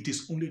 it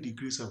is only the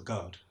grace of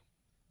God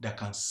that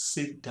can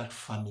save that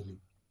family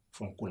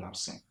from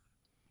collapsing.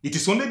 It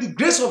is only the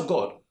grace of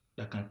God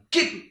that can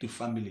keep the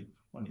family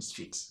on its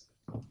feet.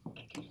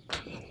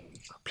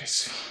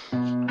 Please.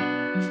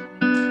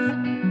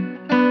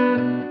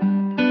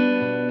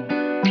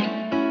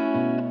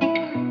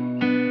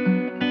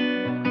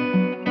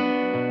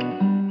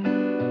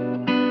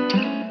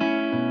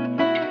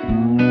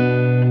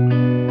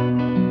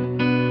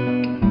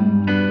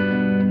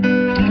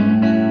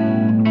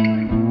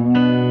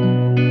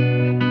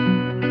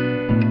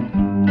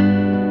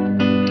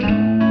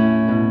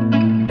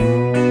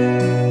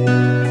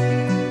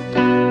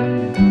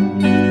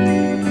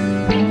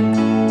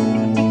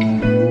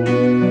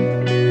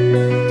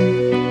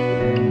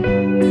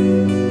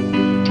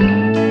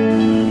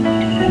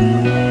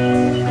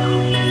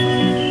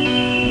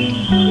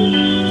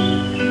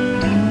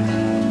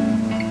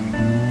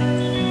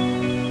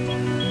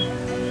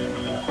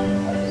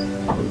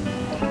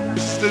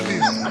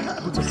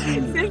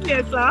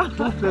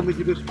 Don't tell me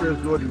you just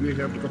stressed all the way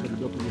here because of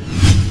the document.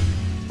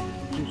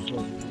 I'm so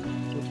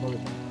sorry.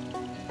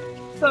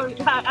 Sorry,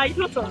 I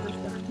don't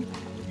understand.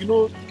 You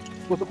know, you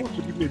were supposed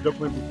to give me a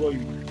document before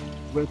you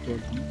went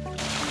on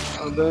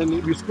leave. And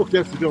then we spoke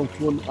yesterday on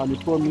phone and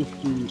he promised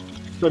to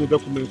send the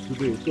documents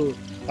today. So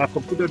I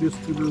completed this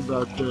to you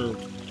that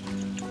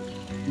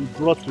you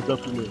brought the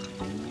document.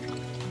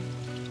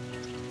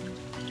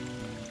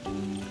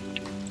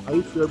 Are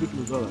you sure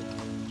everything is alright?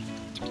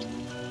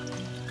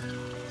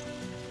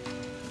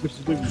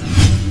 Mrs. Davis.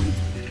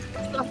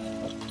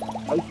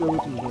 Are you sure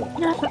everything is alright?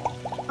 Yes,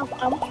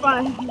 I'm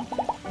fine.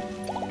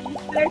 You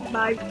said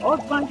my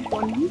husband is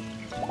on you.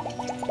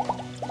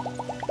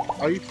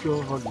 Are you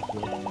sure how you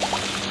feel?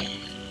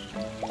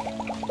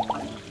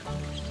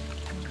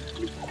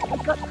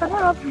 Can I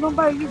have the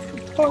number I used to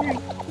call you?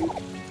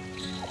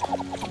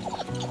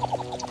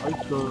 Are you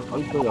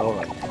sure you're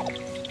alright?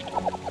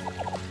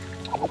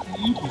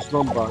 Use this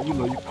number, you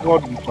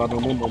called with an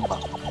unknown number.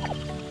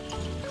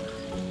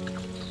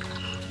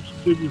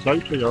 Davis, are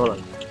you sure you're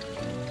alright?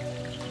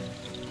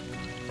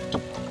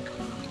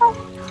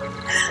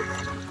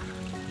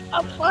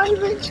 I'm fine,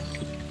 Rich.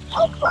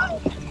 I'm fine.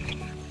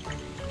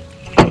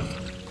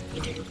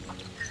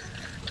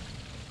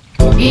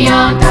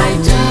 Beyond I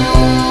do,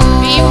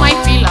 be my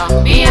pillar.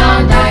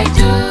 Beyond I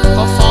do,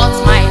 comfort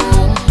my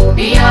home.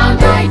 Beyond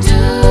I do,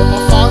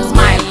 comfort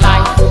my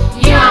life.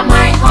 You are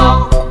my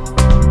hope.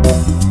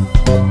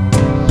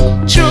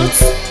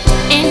 Truth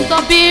in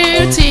the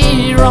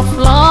beauty of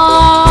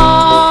love.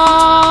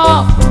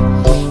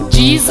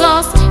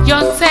 Jesus,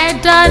 your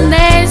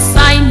tenderness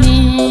I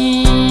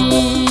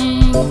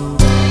need.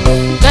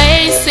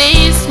 This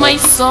is my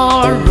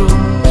sorrow.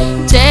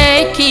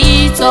 Take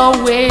it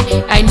away,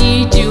 I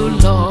need you,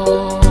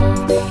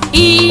 Lord,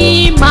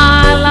 in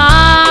my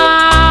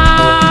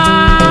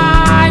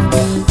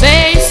life.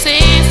 This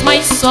is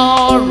my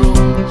sorrow.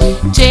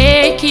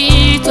 Take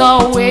it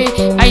away,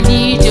 I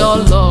need your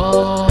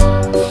love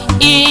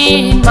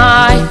in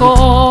my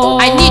home.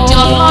 I need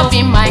your love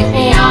in my home.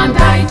 Beyond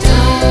I do,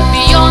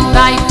 beyond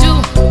I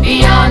do,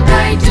 beyond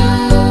I do,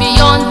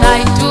 beyond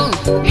I do,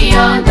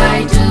 beyond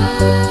I do.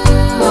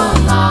 Oh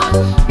Lord,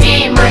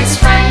 be my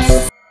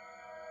strength.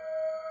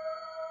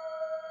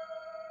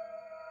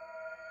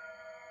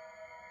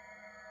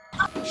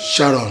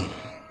 Sharon,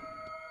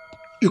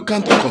 you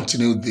can't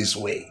continue this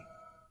way.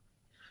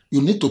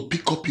 You need to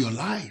pick up your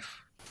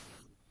life.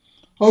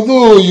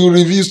 Although you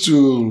refuse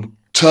to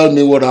tell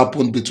me what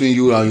happened between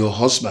you and your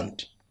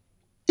husband,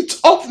 it's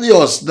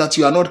obvious that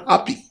you are not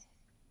happy.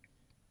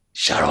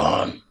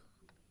 Sharon,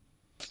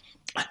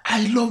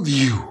 I love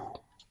you.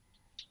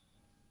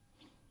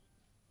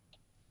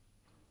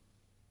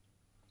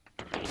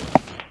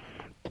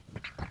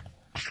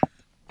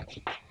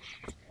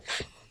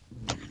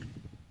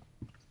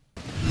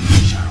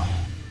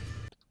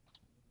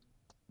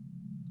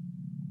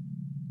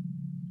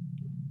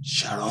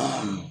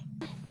 Sharon,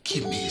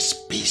 give me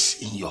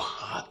space in your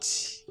heart.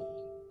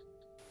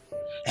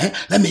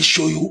 Let me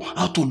show you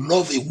how to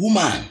love a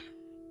woman.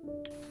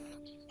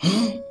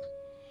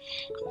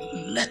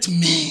 Let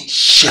me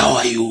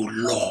shower you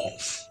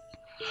love.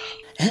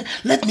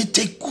 Let me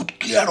take good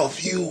care of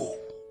you.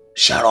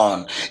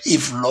 Sharon,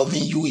 if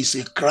loving you is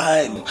a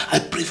crime, I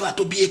prefer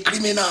to be a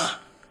criminal.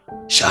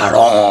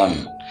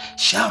 Sharon,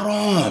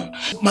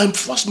 my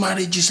first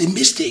marriage is a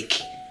mistake.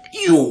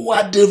 You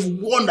are the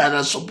one that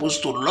I'm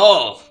supposed to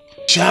love.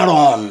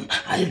 Sharon,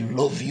 I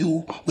love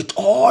you with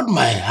all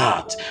my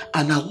heart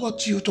and I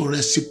want you to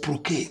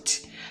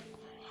reciprocate.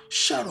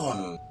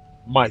 Sharon.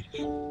 Mike,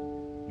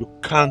 you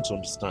can't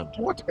understand.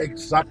 What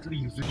exactly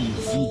is it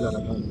that I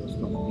can't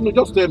understand?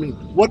 Just tell me,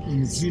 what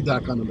is it that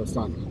I can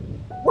understand?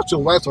 What's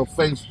your wife's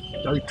offense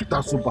that you treat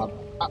her so bad?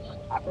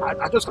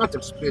 I just can't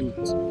explain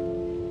it.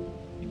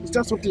 Is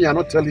there something you're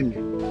not telling me?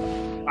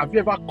 Have you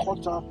ever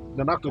caught her in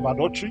an act of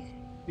adultery?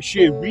 Is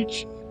she a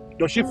witch?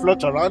 Does she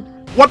flirt around?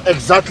 What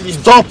exactly?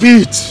 Stop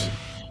it!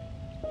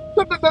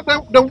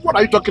 Then what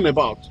are you talking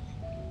about?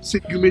 See,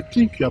 you may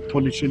think you are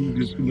punishing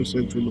this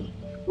innocent woman,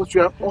 but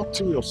you are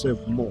hurting yourself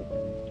more.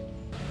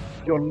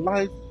 Your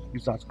life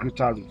is at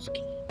greater risk.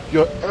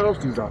 Your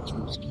health is at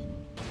risk.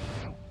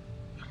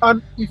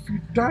 And if you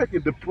die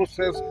in the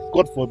process,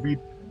 God forbid,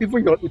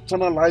 even your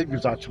eternal life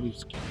is at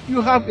risk.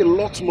 You have a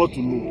lot more to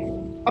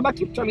lose. And I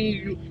keep telling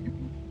you,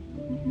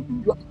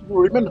 you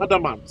remain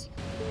adamant.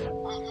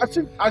 I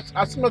still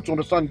not to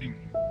understand you.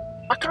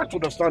 I can't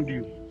understand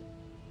you.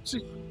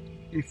 See,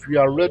 if you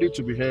are ready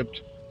to be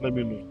helped, let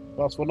me know.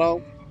 But as for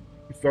now,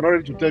 if you're not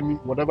ready to tell me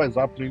whatever is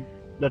happening,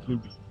 let me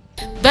be.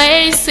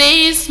 This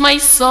is my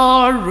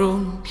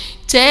sorrow.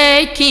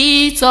 Take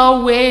it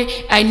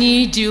away. I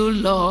need you,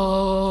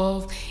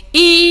 love,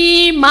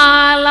 in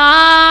my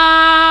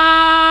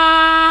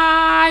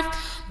life.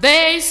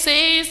 This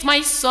is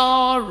my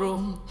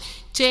sorrow.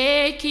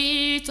 Take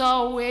it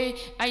away.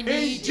 I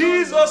need in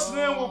Jesus'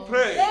 name we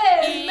pray.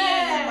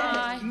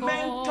 Amen.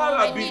 Mental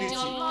ability,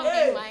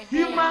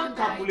 human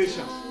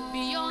calculation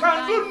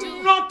can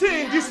do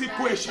nothing in this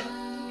equation.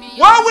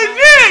 What we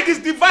need is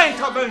divine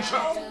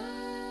intervention.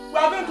 We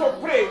are going to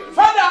pray.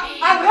 Father,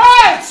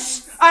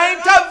 arise and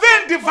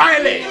intervene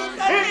divinely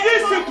in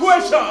this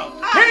situation.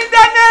 In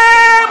the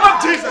name of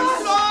Jesus.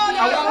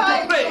 I want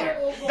to pray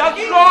that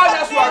Lord,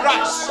 as you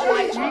arise,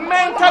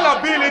 mental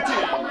ability,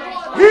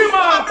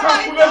 human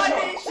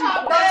calculation,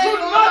 that do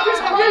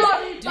nothing in this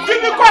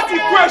difficult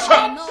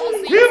equation.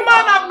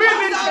 Human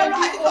ability,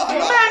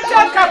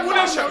 mental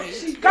calculation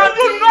can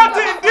do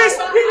nothing in this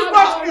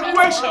difficult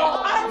equation.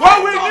 intervention.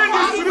 What we need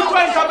is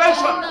spiritual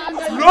intervention.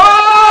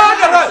 Lord,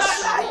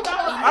 arise.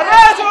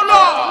 Arise, O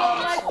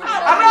Lord.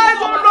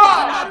 Arise, O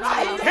Lord.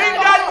 In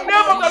the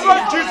name of the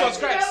Lord Jesus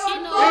Christ.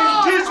 In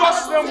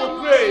Jesus' name we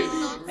pray.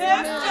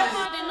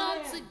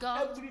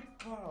 Every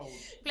cloud.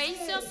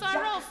 Place your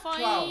sorrow for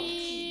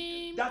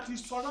him. That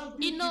is surrounding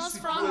He knows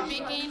from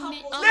beginning.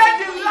 let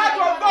the light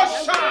of God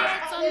shine.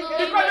 Because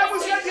the Bible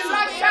says the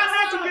light shines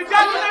into the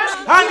darkness,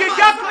 and the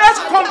darkness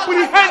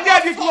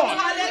comprehended it not.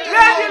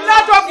 Let the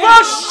light of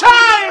God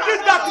shine in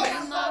this darkness.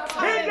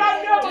 In the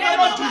name of the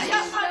Lord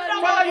Jesus.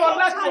 Father, your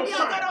light will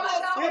shine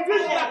in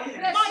this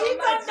darkness.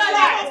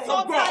 Light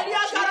of God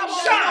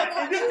shine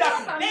in this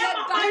darkness.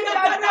 In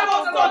the name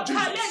of the Lord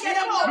Jesus.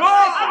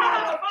 Lord,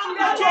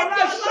 let your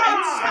light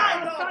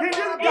shine in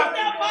this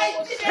darkness.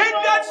 In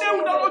the name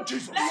of the Lord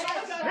Jesus. In the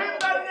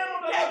name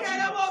of the Lord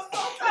Jesus.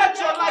 Let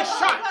your light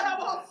shine.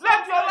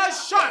 Let your light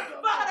shine.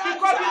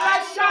 Because the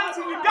light shines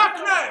in the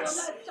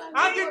darkness.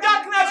 And the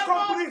darkness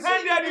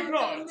comprehended it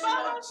not.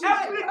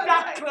 Every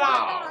dark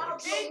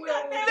cloud.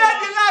 Let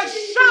the light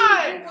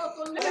shine.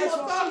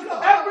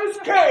 Every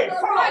scale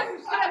fall off.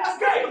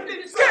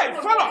 Scale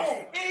fall off.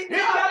 In the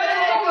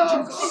name of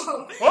Jesus.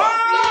 Oh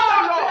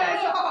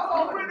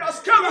Lord. Bring the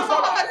scale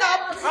fall off.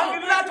 And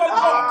the light of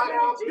God.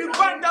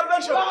 Divine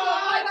intervention.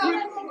 In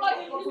the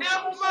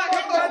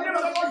name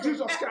of the Lord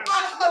Jesus Christ.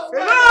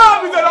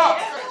 Enough is enough.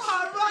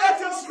 Let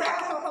him speak.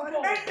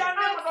 In the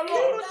name of the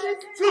Lord.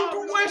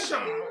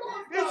 Situation.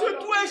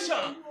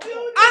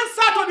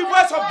 Answer to the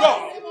voice of God.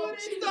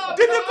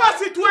 Difficult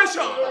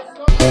situation.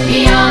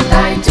 Beyond I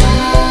do.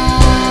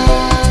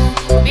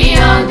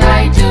 Beyond I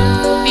do.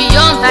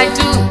 Beyond I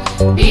do.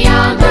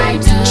 Beyond I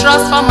do.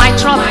 Trust for my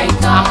trouble and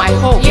my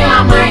hope. You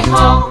are my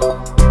hope.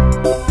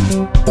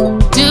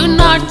 Do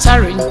not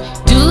tarry.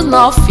 Do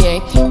not fear,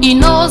 he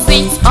knows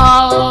it's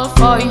all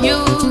for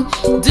you.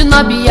 Do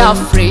not be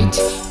afraid,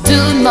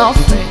 do not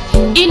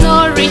fret, he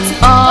knows it's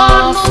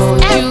all for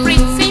you.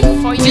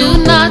 Do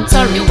not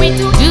tarry,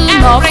 do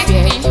not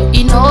fear,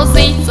 he knows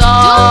it's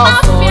all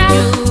for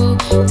you.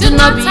 Do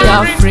not be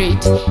afraid,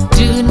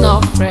 do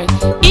not fret,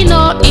 he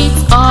knows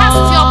it's all.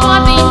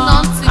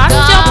 Cast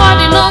your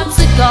body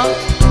unto God.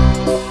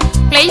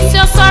 Place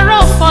your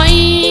sorrow for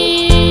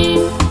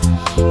him.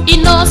 He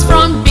knows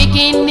from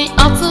beginning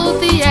until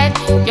the end.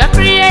 Your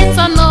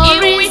creator knows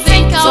reason.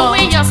 Take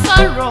away your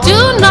sorrow.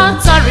 Do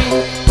not tarry,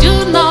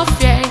 do not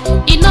fear.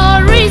 He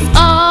knows it's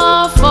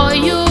all for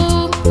you.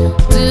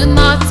 Do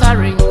not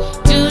tarry,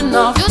 do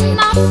not fear.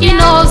 He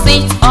knows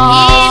it all.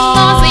 He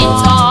knows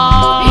it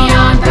all.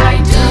 Beyond I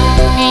do,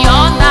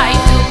 beyond I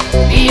do,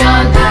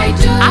 beyond I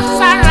do.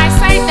 After I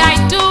said I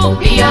do,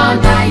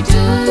 beyond I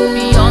do,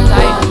 beyond I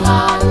do.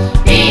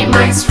 Lord, be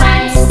my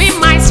strength, be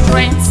my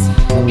strength.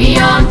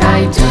 Beyond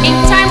I do. In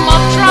time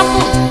of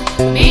trouble.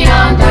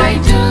 Beyond I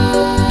do.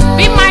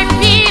 Be my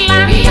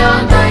pillar.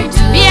 Beyond I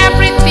do. Be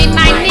everything I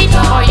need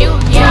for you.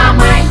 You are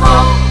my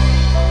hope.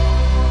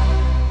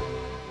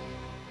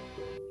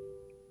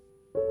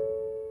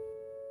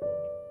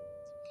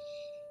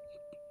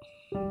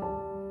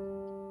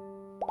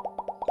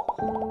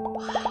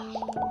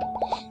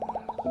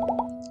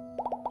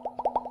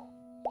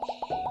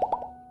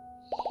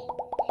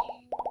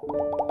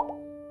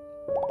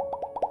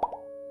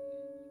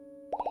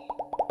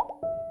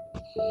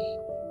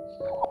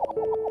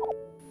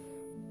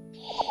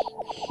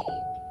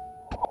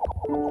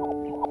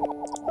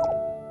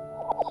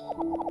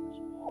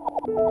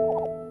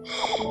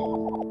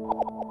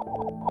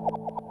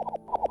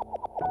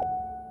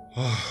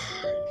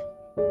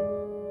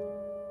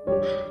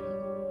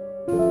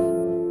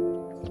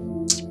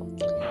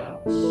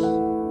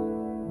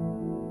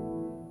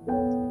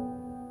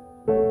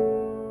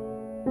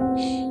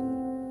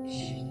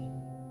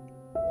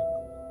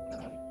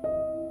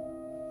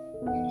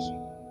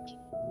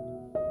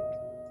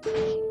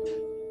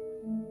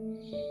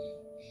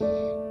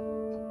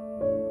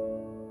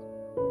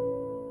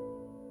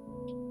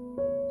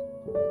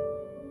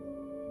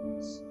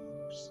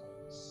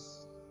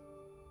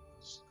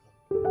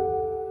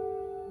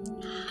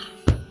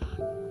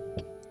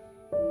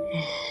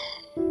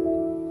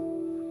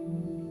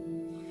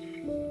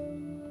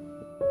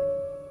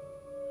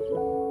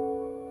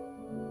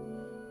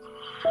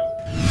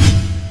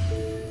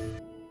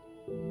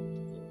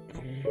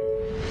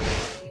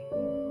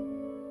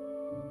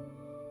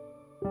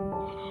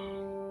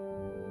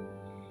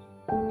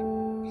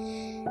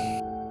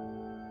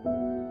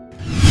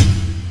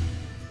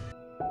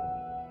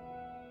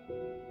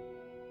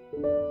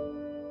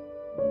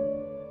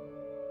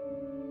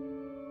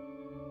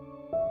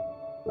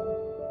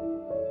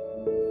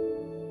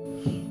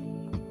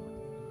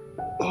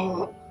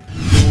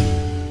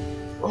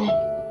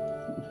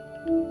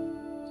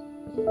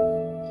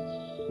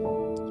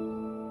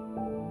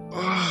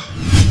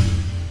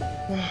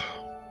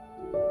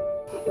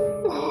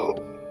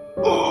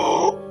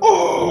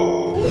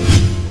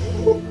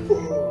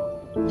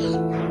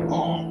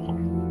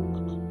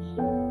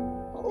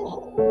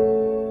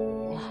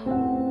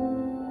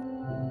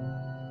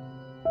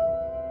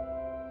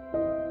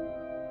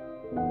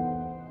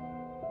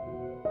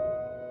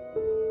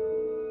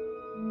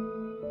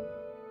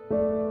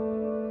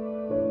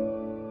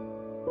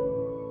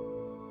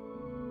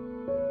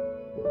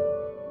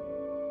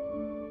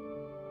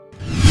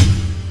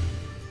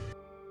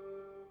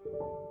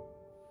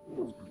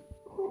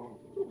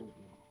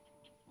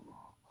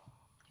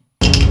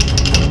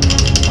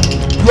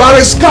 You are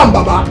a scam,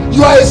 Baba.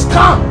 You are a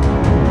scam.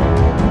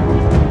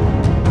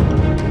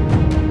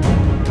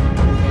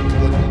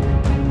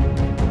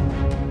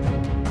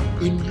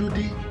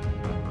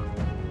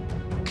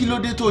 Kí ló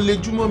dé tó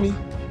lejú mọ́ mi?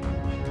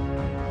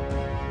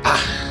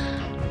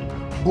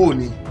 Bó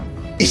ni?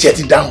 Iṣẹ́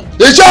ti dáhùn.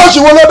 Iṣẹ́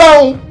òṣìwò ló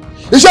dáhùn.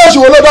 Iṣẹ́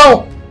òṣìwò ló dáhùn.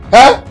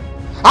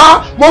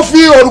 Mo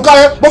fi òrùka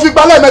yẹn, mo fi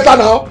gbalẹ̀ mẹ́ta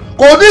náà.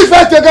 Kò ní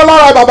ìfẹ́ kankan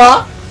lára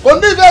bàbá. Kò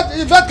ní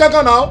ìfẹ́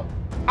kankan náà.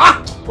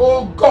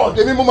 Oh God,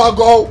 èmi mo máa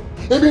gọ̀ ọ́.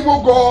 Èmi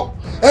mo gọ̀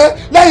ọ́.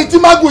 Lẹ́yìn tí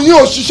mágùn yín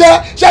ò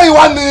ṣiṣẹ́, ṣẹ́yìn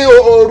wá ní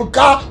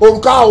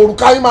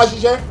òrùka yín máa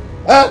ṣiṣẹ́.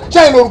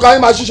 Ṣẹ́yìn òrùka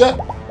yín máa ṣiṣẹ́.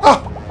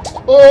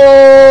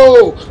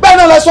 Bẹ́ẹ̀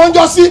náà lẹ sọ ń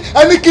jọ sí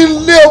ẹni kí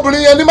n lé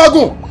obìnrin yẹn ní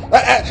mágùn.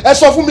 Ẹ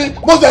sọ fún mi,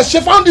 mo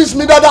ṣe foundings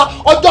mi dáadáa.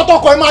 Ọjọ́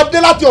tọkọ ẹ máa dé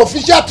láti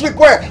official trip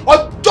ẹ̀.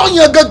 Ọjọ́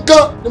yẹn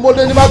gangan ni mo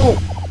dé ní mágùn.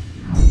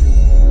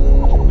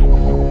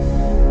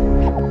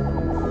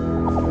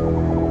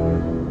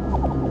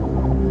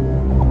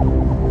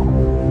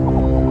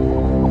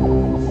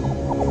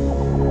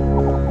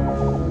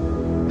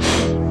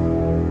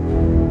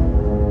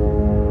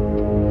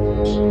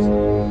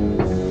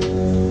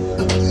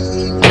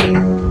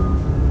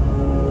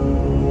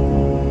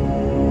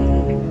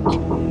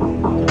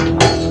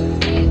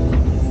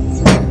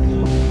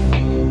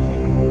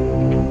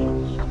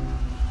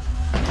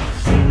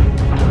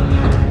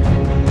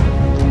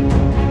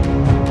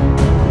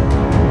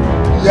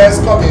 Yes,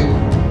 come in.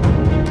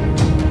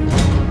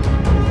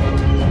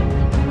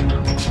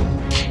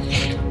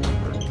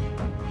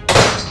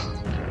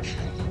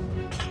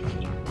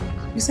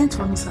 You sent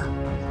for me, sir?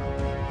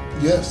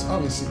 Yes,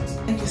 have a seat.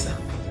 Thank you, sir.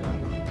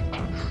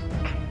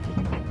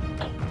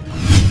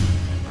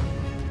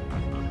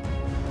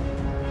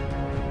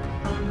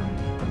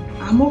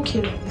 I'm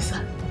okay with this,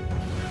 sir.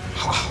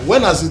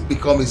 When has it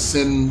become a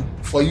sin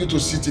for you to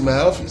sit in my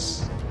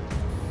office?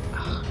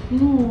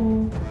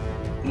 No,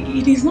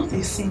 it is not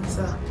a sin,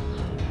 sir.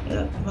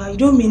 I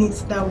don't mean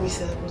it that way,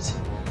 sir, but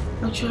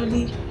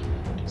actually,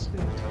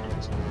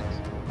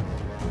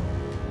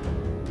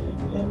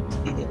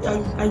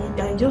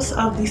 I just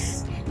have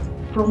this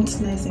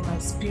promptness in my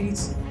spirit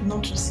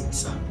not to sit,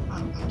 sir.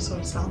 I'm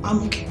sorry, sir.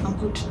 I'm okay. I'm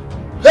good.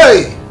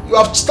 Hey, you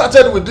have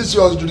started with this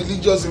your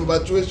religious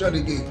infatuation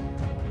again.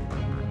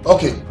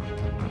 Okay.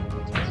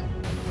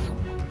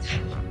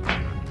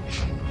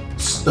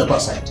 Step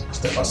aside.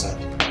 Step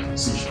aside.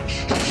 See.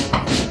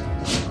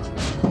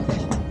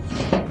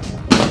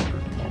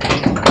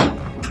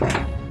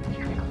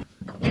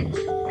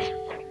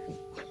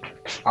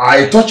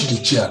 I touched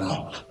the chair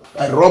now.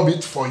 I rub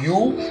it for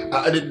you.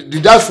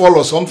 Did I fall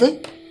or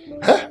something?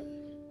 Huh?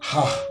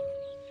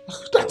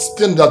 That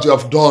thing that you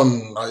have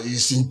done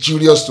is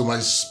injurious to my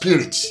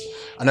spirit,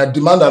 and I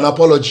demand an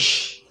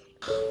apology.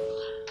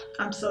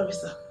 I'm sorry,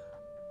 sir.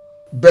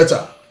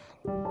 Better.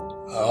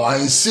 I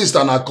insist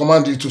and I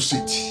command you to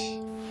sit.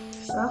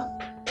 Sir?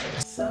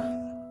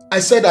 Sir? I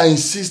said I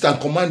insist and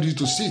command you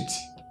to sit.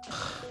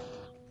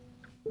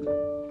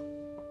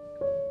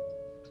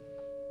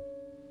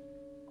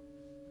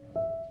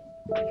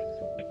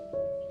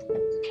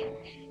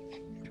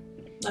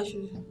 I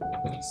should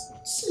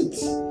sit.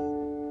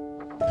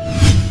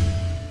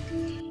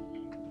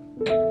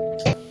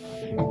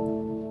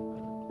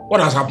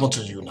 What has happened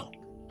to you now?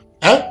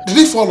 Huh? Did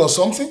it fall or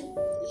something?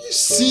 You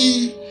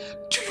see,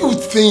 do you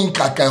think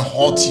I can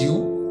hurt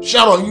you?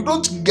 Sharon, you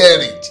don't get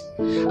it.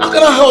 How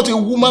can I hurt a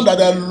woman that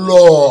I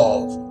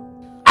love?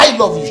 I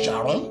love you,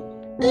 Sharon.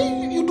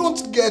 You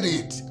don't get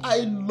it. I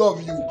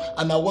love you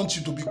and I want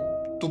you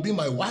to be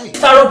my wife.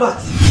 Sir Robert,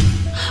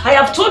 I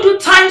have told you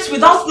times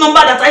without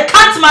number that I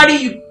can't marry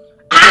you.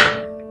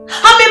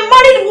 I'm a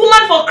married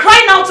woman, for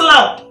crying out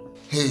loud.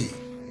 Hey,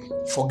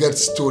 forget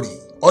story.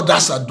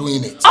 Others are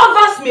doing it.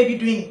 Others may be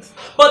doing it,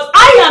 but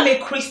I am a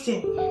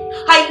Christian.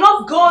 I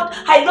love God,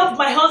 I love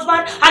my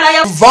husband, and I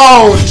have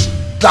vowed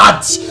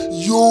that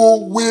you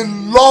will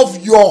love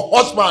your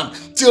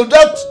husband till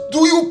death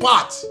do you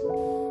part.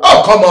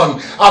 Oh, come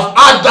on. I've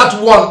had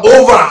that one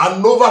over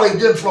and over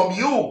again from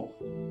you.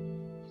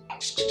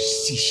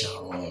 See,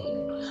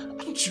 Sharon,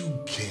 don't you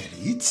get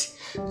it?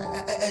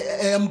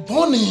 I am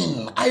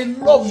burning. I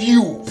love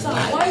you. Sir,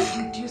 why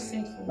did you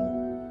send for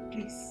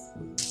me? Please.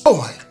 Oh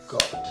my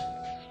God.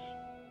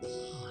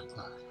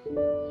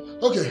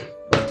 Okay.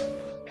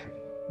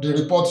 The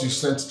report you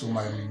sent to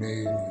my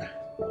mail,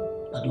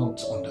 I don't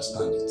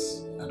understand it.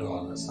 I don't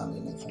understand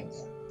anything.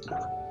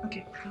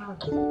 Okay,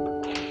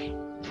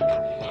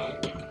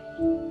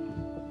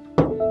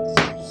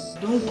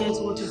 don't get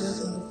what you don't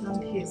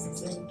understand here,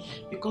 sister,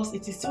 because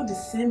it is still the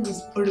same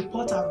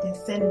report I've been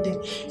sending.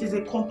 It is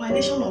a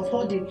compilation of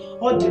all the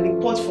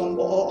reports from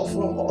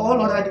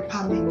all other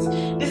departments.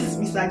 This is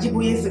Mr.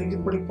 Ajiboye's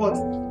report,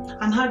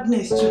 and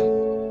Agnes too.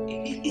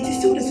 It is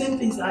still the same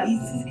thing, sir.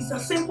 It's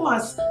as simple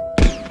as.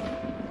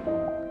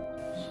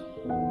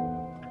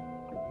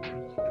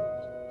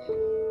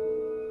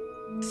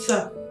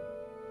 Sir,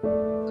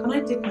 can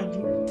I take my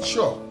leave?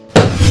 Sure.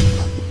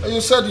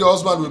 You said your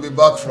husband will be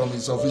back from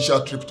his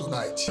official trip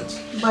tonight.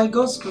 By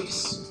God's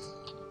grace.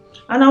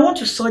 And I want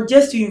to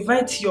suggest you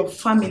invite your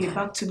family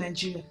back to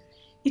Nigeria.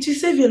 It will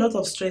save you a lot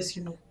of stress,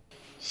 you know.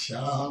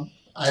 Sham,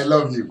 I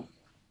love you.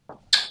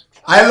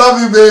 I love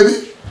you,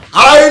 baby.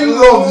 I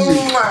love you.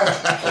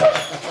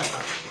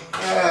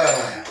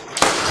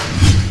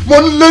 Mo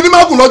lè ní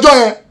mágùn lọ́jọ́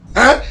yẹn.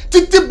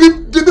 Títí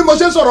bí mo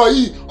ṣe ń sọ̀rọ̀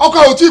yìí, ọkọ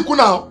ò tí ì kú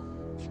náà.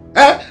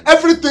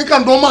 Everything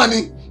can do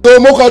money.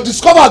 Mo kàn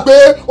discover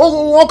pé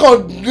wọ́n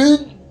kàn ní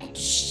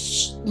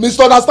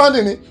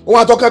misunderstanding ni. Òun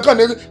àtọkẹ́ kàn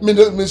ní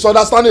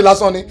misunderstanding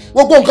lásán ni.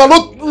 Gbogbo nǹkan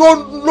ló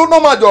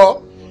normal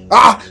jọ.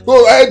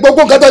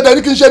 Gbogbo nǹkan tẹ̀lé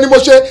ní kí n ṣe ni mo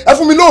ṣe. Ẹ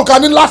fún mi lóòka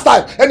ní last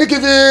time. Ẹ ní kí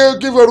n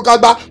fi òrùka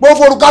gbá. Mo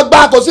forùka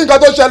gbá kò sí nǹkan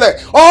tó ṣẹlẹ̀.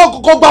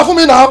 Kò gbà fún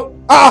mi náà.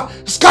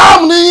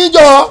 Scam ni yín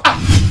jọ.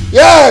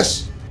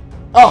 Yes.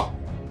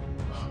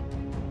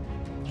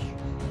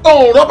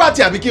 Ohun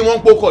Rọ́bàtì àbí kí wọ́n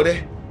ń pokọ̀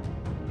rẹ̀.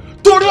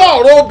 Torí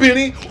ọ̀rọ̀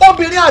obìnrin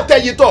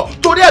àtẹ̀yìntọ̀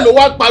torí ẹ̀ ló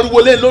wá pariwo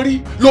lé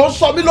lórí. Ló ń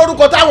sọ mí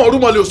lórúkọ táwọn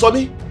orúmọ lè sọ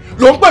mí.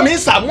 Ló ń pè mí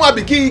Sàámú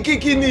àbí kí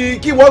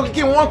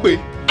wọ́n pè.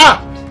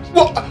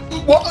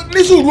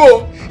 Ní sùúrù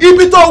o.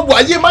 Ibi tó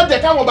wáyé má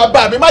jẹ́ káwọn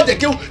bàbá mi má jẹ́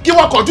kí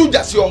wọ́n kọjú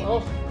ìjà sí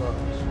ọ.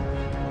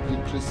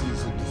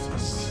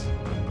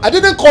 I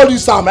didn't call you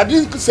Sam. I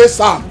didn't say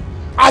Sam.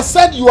 I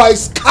said you are a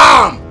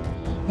scam.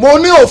 Mo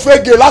ní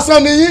òfegè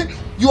lásán ni yín.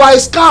 You are a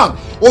scam.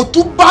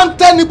 Òtún bá ń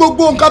tẹ́ ní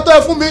gbogbo nǹkan tó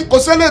ẹ fún mi. Kò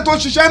sẹ́lẹ̀ tó ń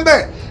ṣiṣẹ́ ń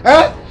bẹ̀.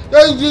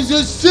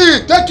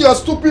 See, take your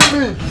stupid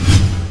thing.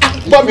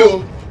 Gbọ́ mi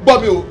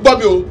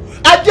o.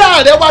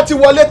 Ajá rẹ̀ wá ti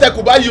wọlé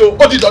tẹkù báyìí o.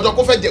 Ó di dandan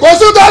kó fẹ́ jẹ. Kò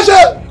sí tó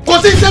ṣe.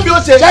 Kò sí iṣẹ́ bí ó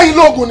ṣe. Ṣẹ́yìn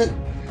lóògùn ni.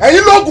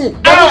 Ẹ̀yin lóògùn.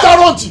 Ẹ̀yin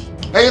sáròǹtì.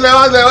 Ẹ̀yin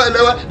lẹ́wà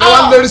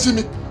lérí sí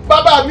mi.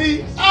 Bàbá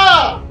mi.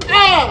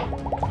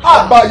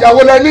 Bàbá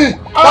ìyàwó lẹ́ni.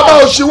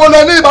 Bàbá òṣìwò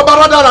lẹ́ni. Bàbá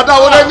rádaràdà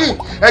wo lẹ́ni.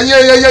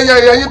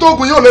 Ẹ̀yin tó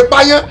oògùn yóò lè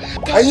pa yẹn.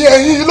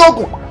 Ẹ̀yin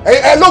lóògùn.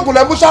 Lóògùn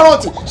lẹ mú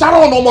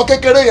Sharon ọmọ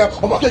kékeré yẹn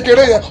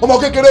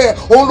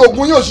òun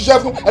lóògùn yóò ṣiṣẹ́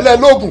fún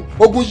lóògùn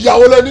oògùn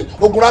ìyàwó lẹ́ni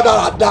oògùn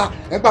rádaràda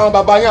nípa àwọn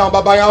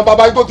bàbá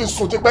yẹn tó ti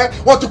sùn tipẹ́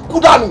wọ́n ti kú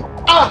dànù.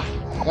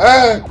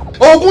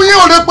 Oògùn yìí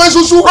ò lè pe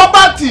ṣuṣu.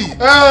 Rọ́bàtì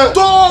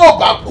tó o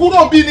bá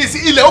kúrò bí ní sí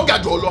ilẹ̀ ó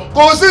gàjọ lọ.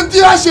 Kò sí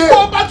tí a ṣe.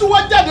 Tó o bá tún wá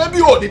jáde bí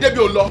òní débi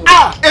ò lọ.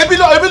 Ebi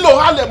ló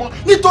hálẹ̀ mọ́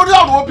nítorí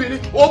ọ̀rọ̀ obìnrin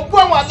ò ń bú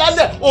àwọn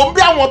alálẹ̀ ò ń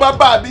bí àwọn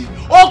bàbá mi.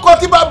 Ọkọ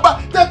tí bàbá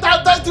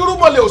tí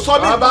rúmọlẹ̀ ò sọ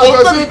mí. Bàbá kò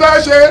sí tẹ́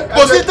ṣe.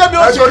 Kò sí tẹ́bi ó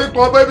ṣe. Ẹ torí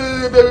kan pé bí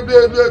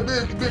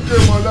kí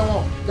wọn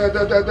lẹ́wọ̀n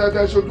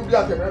tẹ ṣojú bí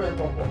àtẹ̀rẹ́rẹ́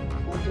kọ̀ọ̀kan.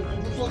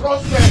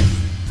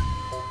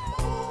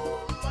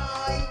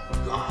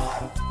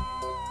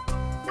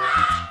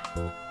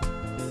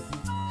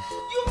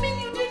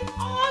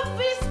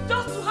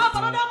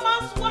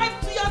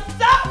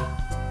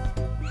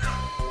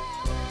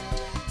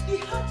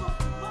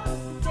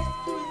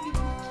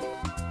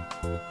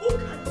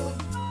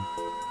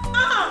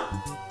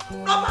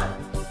 Robert,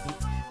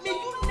 may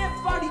you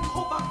never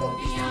recover from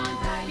this.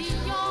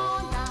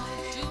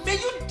 May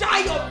you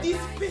die of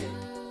this pain.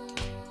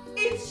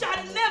 It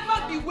shall never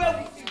be well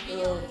with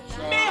you.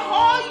 May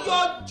all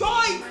your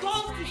joy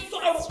turn to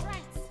sorrow.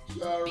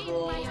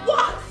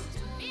 What?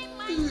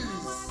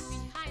 Please.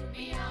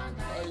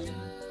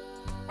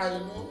 I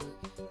know.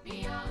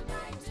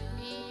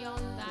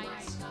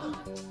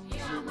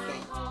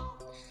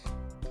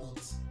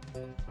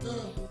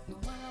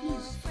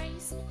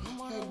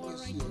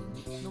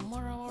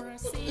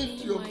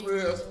 Take your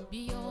prayers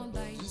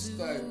this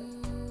time.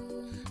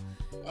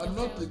 I'm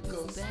not the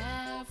cause.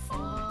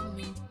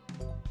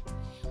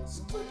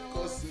 Stop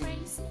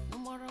cursing.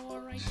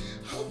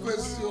 Have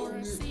mercy on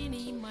me.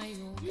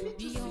 You need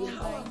to see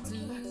how I'm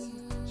doing.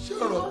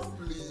 Shut up,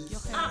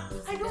 please. I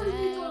don't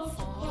really know how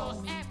to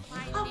curse.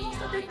 I've not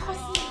started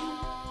cursing you.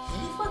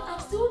 In fact, I'm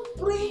still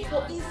praying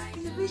for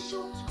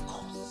inspiration to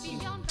curse you.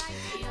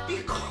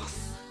 Because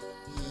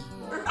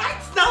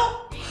right now,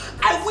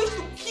 I wish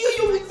to kill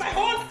you with my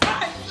own hand.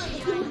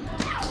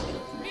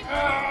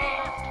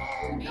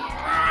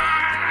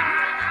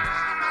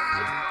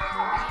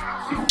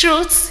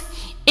 Truth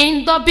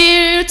in the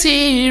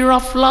beauty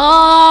of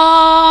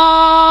love.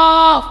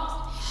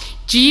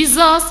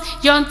 Jesus,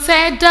 your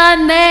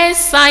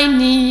tenderness I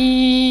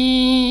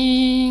need.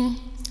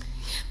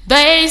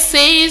 This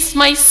is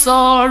my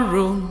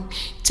sorrow.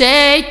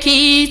 Take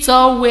it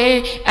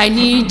away. I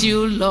need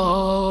you,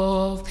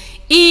 love,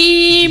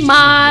 in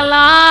my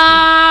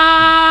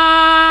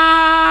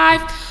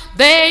life.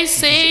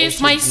 This is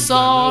my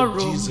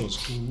sorrow.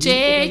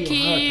 Take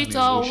it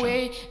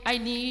away. I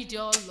need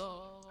your love.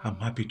 I'm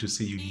happy to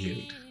see you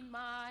healed.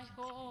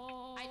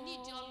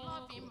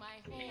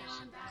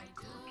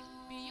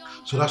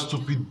 So that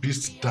stupid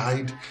beast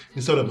died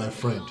instead of my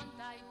friend.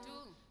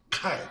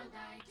 Kai.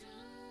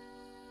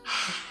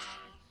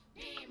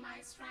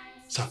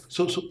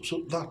 So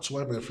that's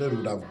why my friend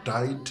would have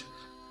died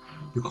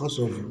because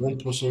of one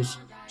person's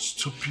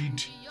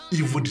stupid,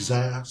 evil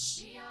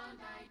desires.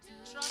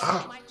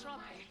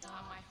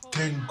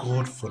 Thank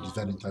God for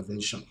divine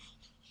intervention.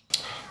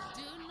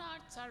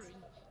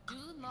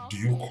 Do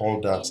you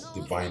call that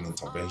divine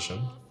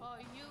intervention?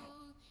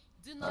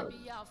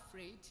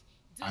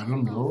 I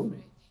don't know.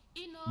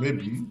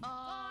 Maybe.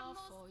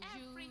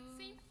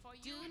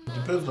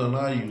 Depends on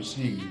how you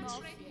see it.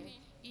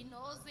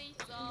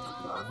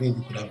 I mean,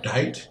 you could have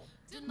died.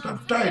 You could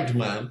have died,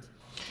 man.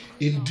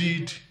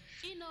 Indeed,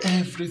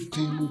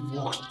 everything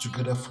works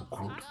together for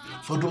good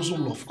for those who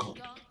love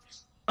God.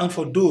 And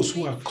for those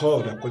who are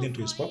called according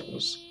to his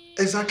purpose.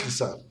 Exactly,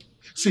 sir.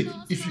 See,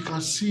 if you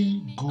can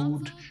see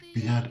good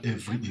behind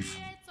every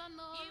evil,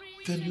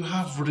 then you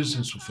have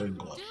reasons to thank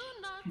God.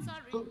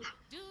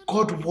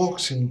 God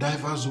works in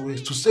diverse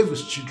ways to save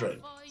his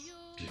children.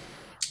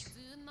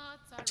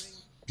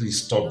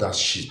 Please stop that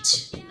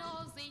shit.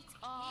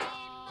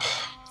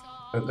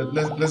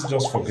 Let's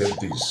just forget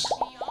this.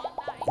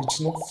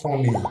 It's not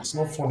funny. It's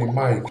not funny,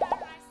 Mike.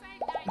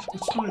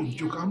 It's not a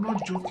joke. I'm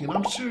not joking.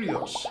 I'm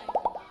serious.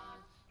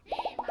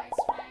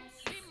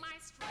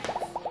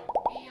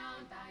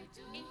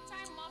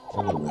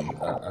 Anyway,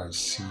 I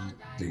see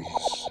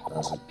this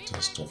as a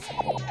test of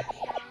love.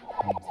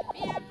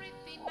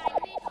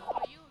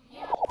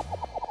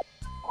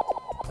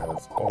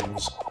 I've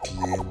always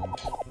claimed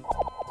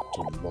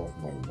to love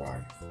my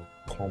wife,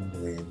 come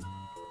rain,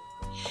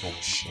 come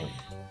shine,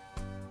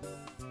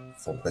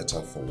 for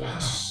better, for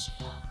worse.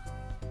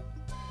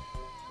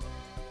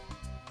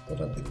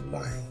 But I've been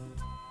lying.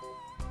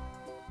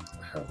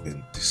 I have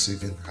been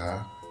deceiving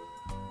her,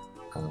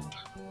 and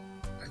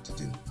I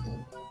didn't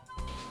know.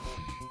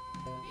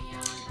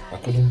 I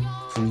couldn't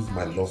prove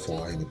my love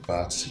for her in a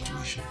bad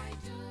situation.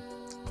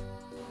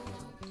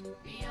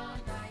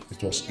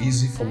 It was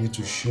easy for me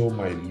to show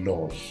my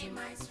love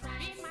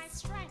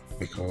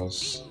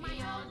because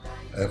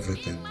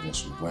everything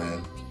was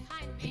well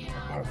in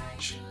our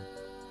marriage.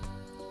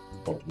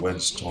 But when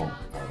storm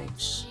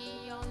arose,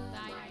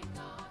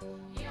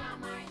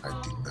 I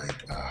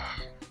denied her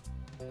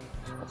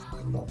of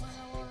my love.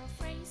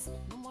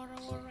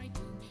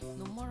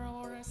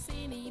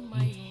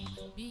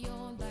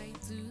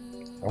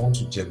 I want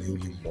to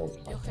genuinely love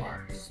my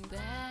wife.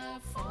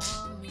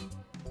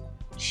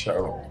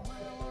 Sharon,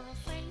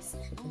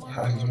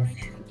 I love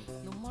you.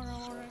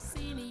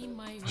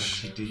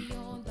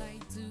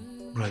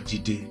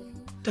 Brajide,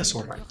 that's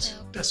alright.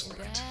 That's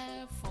alright.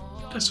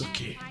 That's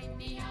okay.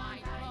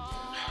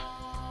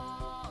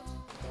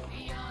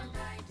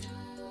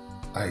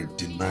 I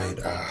denied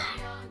her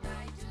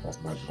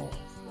of my love.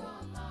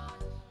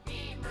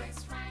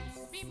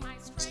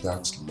 Is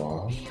that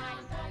love?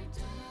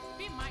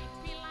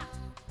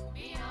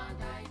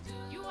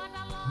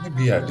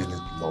 Maybe I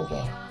didn't love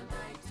her.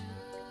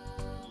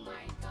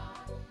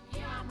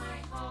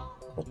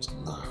 But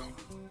now,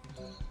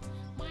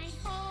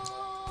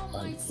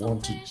 I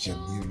want to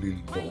genuinely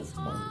love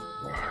my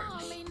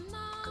wife.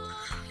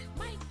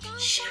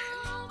 Sharon,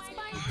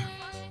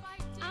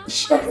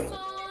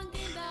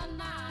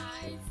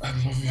 I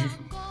love you.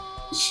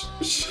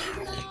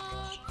 Sharon,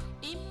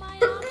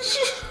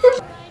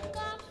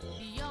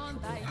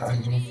 I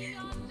love you.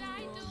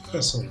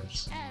 That's alright.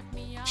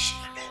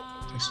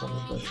 That's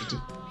alright. What you do?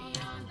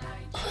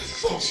 I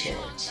love you.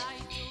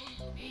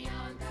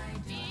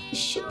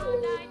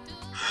 Sharon.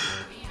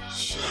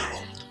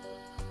 Sharon.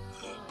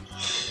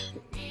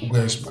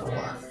 Where's my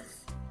wife?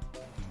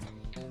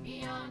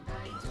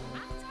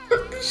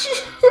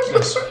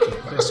 That's okay.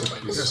 That's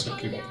okay. That's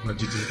okay.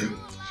 Brajide.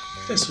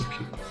 That's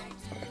okay.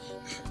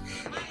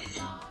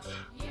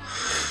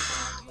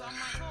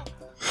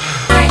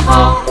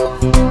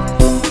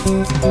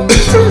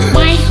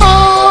 My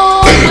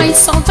hope, my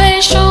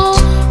salvation,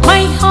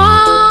 my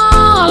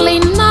all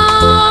in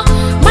all,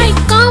 my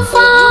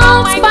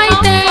comfort by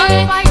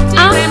day,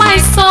 and my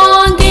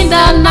song in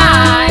the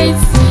night.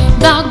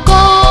 The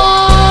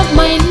God,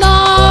 my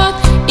Lord,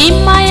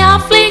 in my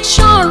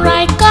affliction,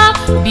 right God,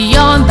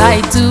 beyond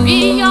I do,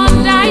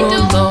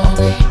 Lord,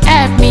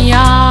 help me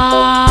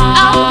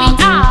out,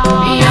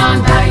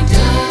 beyond I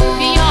do.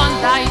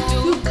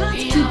 You can't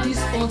keep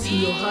this onto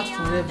your heart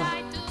forever.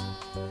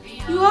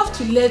 You have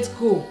to let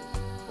go.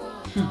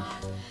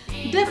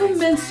 Devil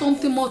meant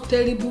something more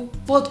terrible,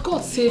 but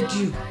God saved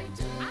you.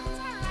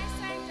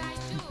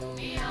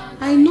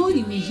 I know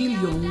he will heal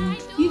your wound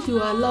if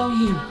you allow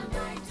him.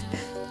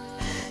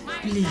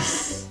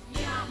 Please,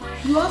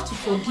 you have to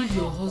forgive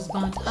your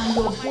husband and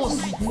your boss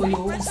for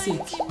your own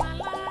sake.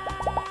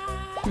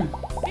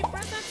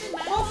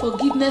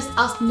 Unforgiveness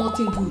has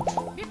nothing good.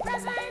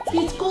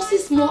 It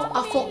causes more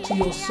havoc to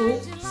your soul,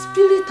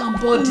 spirit and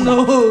body.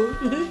 No.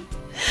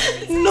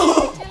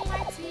 No.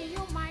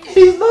 It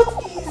is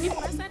not easy.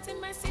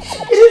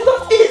 It is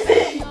not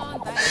easy.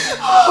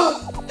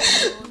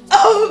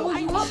 But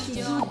you have to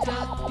do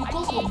that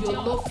because of your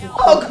love for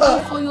God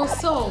and for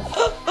yourself.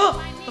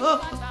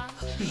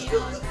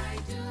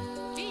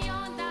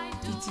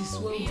 It is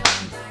well with you.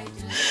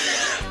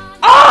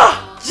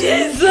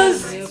 Jesus,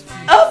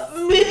 help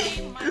me,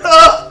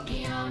 Lord.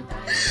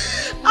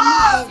 The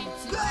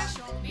grace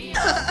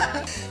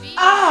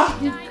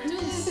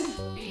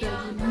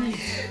that you need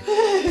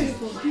to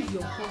forgive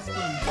your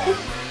husband,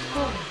 God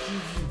will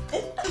give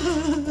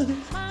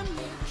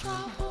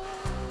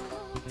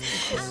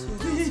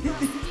you.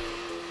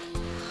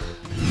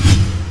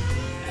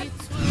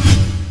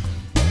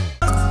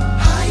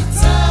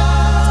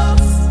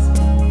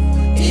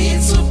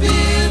 It to be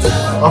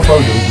How far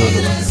did you go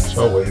the business?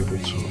 How were you able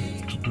to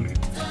do it?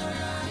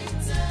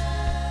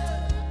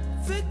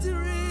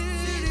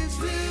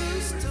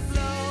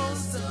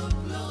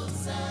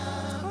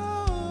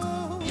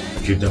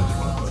 Give them the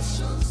numbers.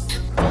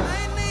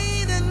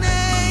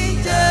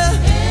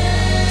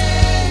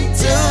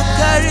 To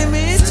carry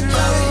me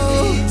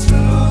through,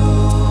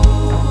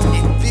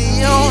 it's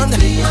beyond I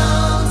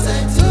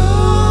do.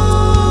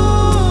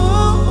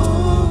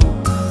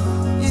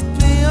 It's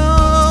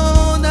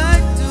beyond I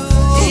do.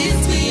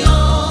 It's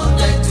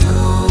beyond I do.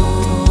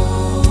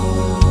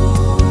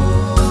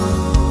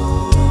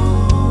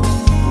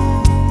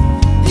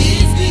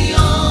 It's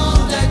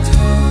beyond I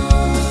do.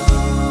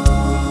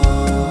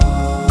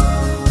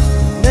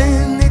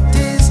 Many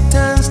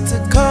distance to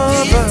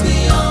cover. It's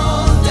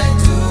beyond I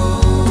do.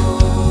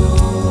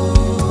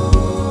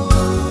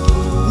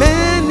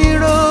 Many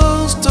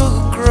roads to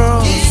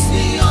cross. It's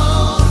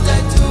beyond I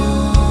do.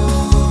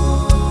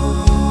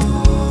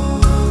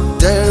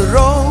 The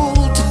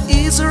road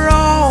is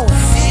rough.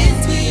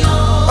 It's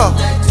beyond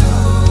I do.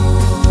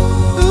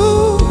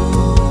 Ooh.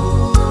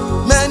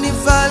 Many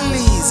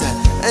valleys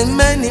and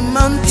many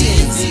mountains.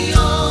 It's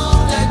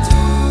beyond I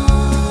do.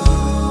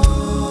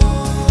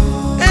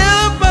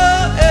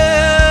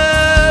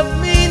 Help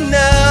me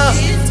now.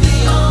 It's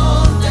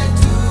beyond I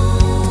do.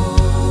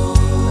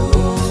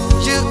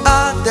 You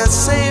are the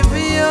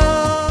savior.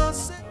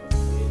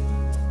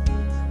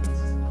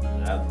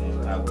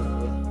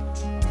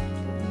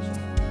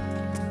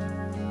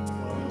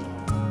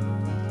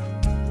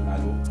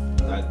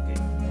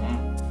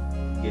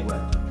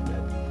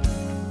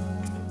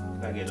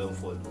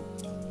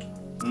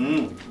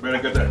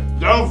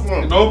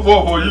 Don't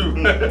fall for you.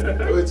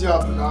 Wait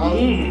up now.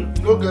 You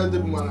don't get the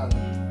man.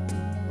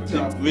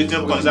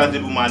 Waiting concern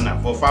table manner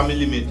for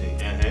family meeting.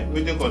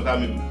 Waiting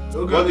concern me.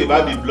 What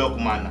about the block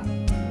manner?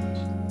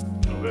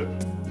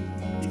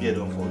 You get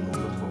don't follow.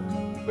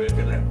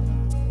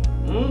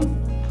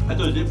 I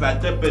told you if I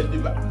tell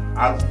person, I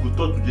could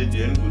talk to the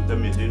end, could tell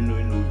me, say, no,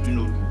 you know, do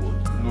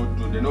what? No,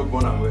 do they're not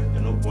born away.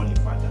 They're not born in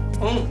father.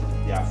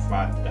 Their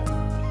father.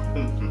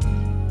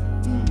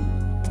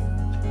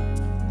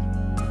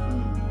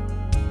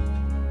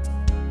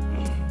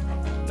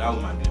 That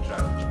woman they try.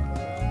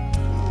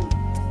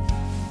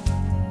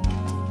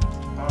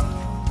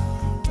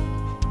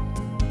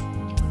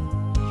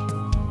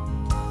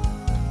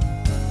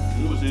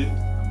 No see,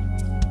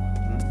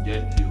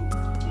 get you.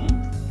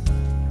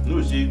 No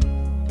see,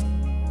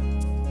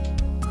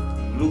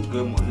 look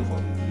get money for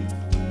the face.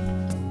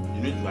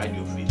 You need to hide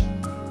your face.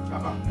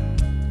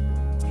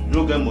 You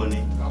don't get money,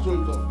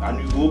 and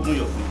you open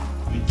your face.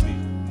 Which way?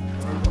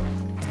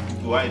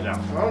 You go hide down.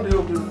 How do you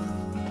open?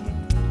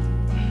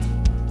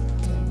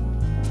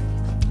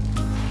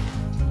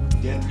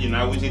 Gently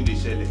now, within the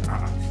cell.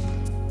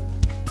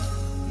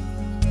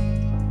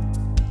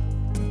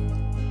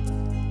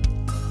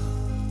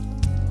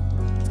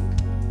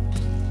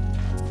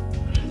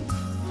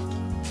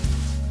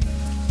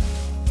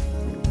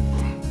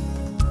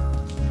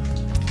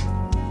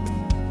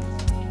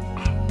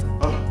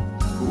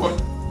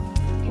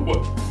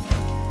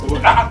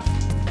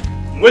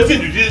 What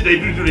did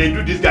they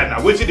do this guy now?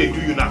 What did they do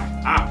you now?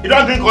 You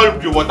don't drink all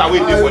the water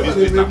waiting for this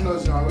place now.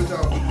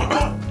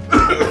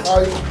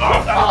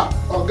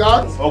 Oh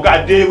God! Oh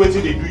God, they what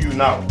did they do you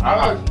now?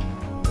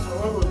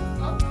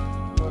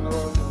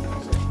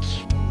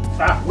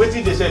 What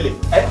did they sell it?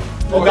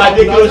 Oh God,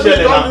 they don't sell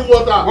it now.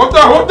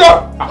 Water!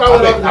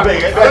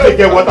 Let me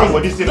get water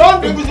for this thing.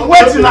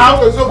 Wait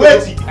now.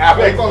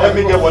 Wait. Let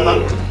me get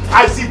water.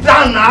 I sit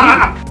down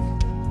now.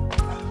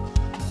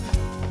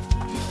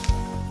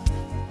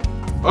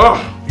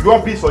 You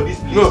want peace for this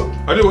place? No,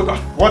 I need water.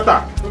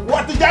 Water?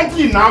 Water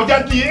gently now,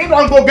 gently. You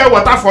don't go get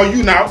water for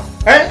you now.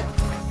 Eh?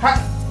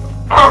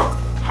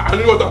 I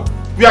need water.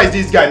 Where is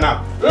this guy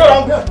now?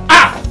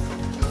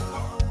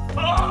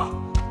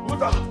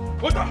 Water!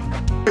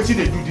 What did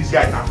they do this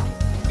guy now?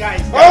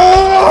 Guys, water!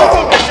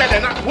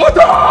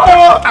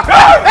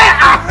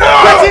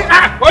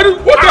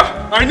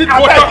 I need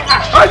water!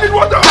 I need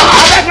water!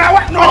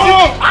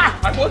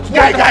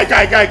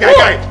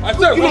 Guy.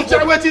 You don't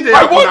tell what they do. I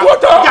want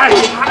water! Guy,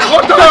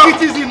 take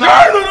it easy now.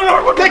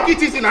 No. Take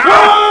it easy now.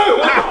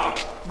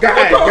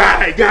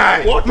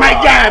 Guy. Water. My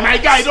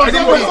guy, don't do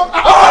this.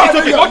 It's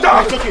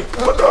okay.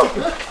 Water.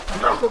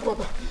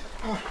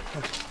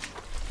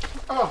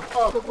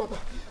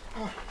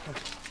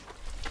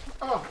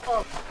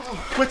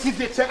 What is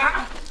it?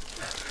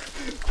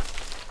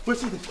 What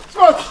is it?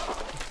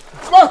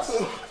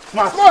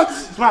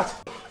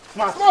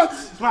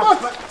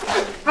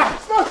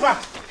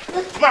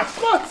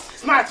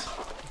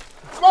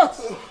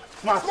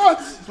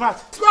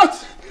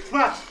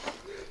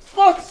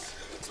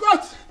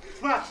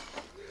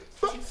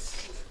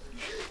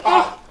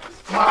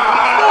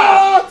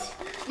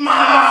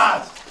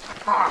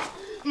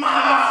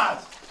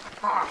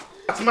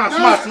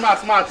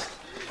 Smart.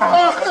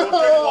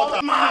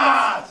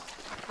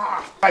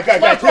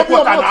 Guy, take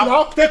water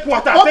now. Take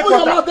water.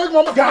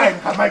 Guy,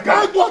 my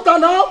guy. Take water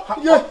now.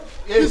 Yeah.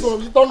 I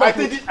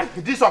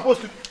think this is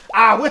supposed to.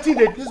 Waiting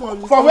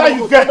the for where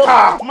you get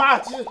her.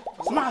 Smart,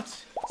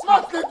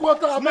 take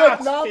water,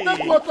 Smart. now.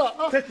 Take water.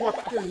 Take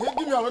water. Give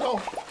me another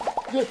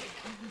one.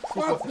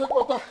 Smart, take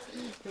water.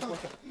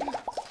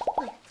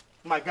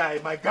 My guy.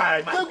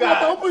 Take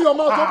water, open your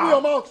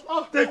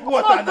mouth. Take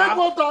water Smart, now. take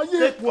water, yeah.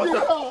 Take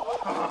water.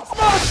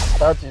 Smart.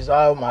 That is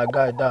how my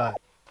guy died.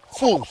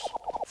 Fools.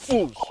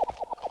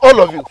 All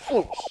of you,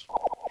 fools.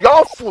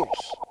 You're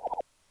fools.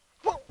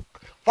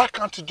 Why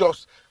can't you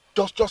just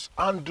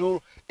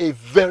handle a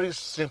very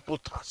simple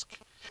task?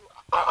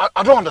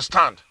 I don't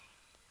understand.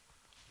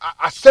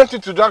 I sent you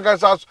to that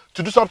guy's house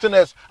to do something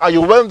else, and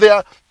you went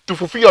there to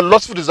fulfill your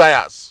lustful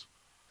desires.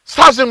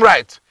 Serves him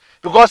right.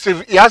 Because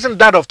if he hasn't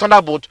died of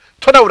thunderbolt,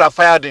 Thunder would have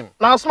fired him.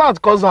 Now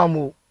Smart cause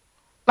am.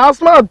 Now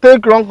Smart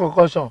take wrong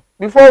concussion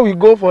before we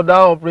go for that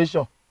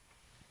operation.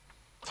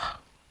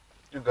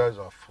 You guys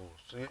are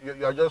fools.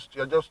 You're just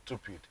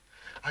stupid.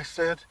 I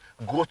said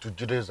go to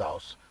Jide's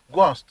house.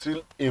 Go and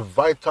steal a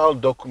vital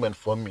document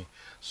for me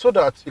so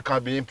that you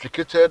can be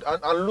implicated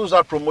and lose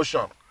that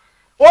promotion.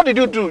 What did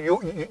you do?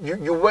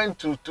 You went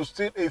to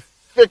steal a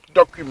fake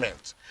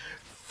document.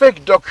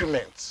 Fake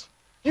documents.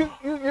 You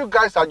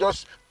guys are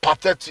just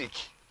pathetic.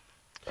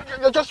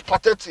 You're just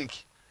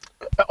pathetic.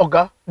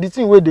 Oga, the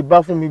thing where they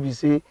baffle me be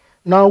say,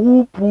 now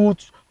who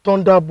put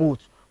thunderbolt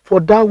for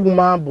that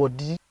woman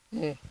body?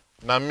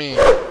 Na me.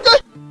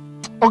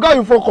 Oga,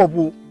 you fuck up.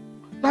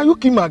 Now you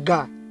kill my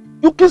guy.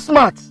 You kill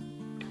Smart.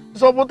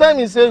 So for time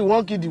he say you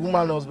won't kill the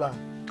woman husband.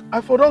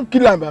 I for don't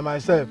kill him by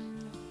myself.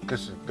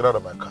 Kissy, get out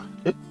of my car.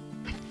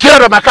 Get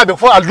out of my car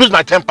before I lose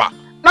my temper.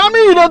 Now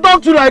me you don't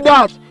talk to you like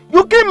that.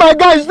 You kill my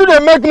guy, you still dey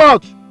make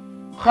mouth.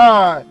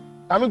 Hi,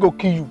 now me go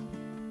kill you.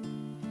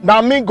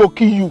 Now me go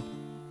kill you.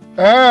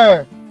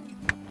 Eh.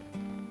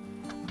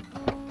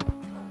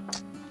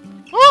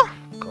 Oh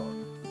God.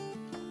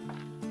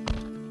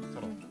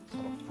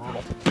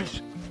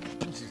 Rubbish.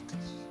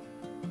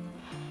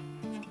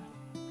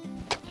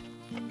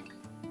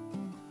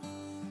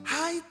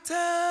 I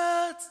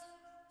thought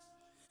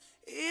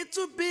it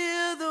would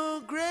be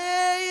the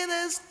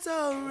greatest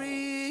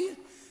story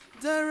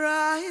that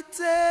I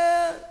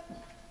tell.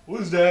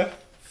 Who's there?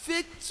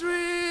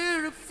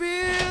 Victory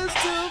refused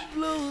to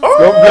bloom. God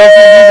bless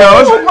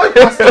you, Jesus. My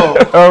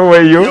pastor. How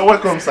are you? You're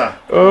welcome, sir.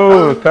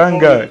 Oh,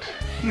 thank God.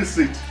 Please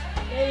sit.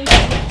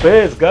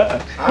 Praise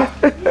God.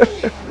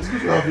 It's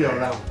good to have you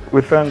around.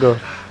 We thank God.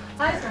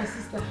 How's my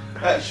sister?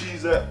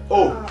 She's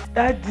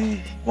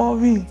Daddy,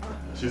 mommy.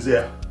 She's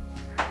here.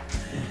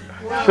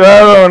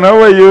 Sharon, how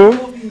are you?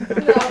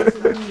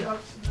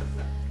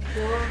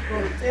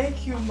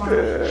 Thank you, ma.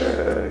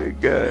 Good.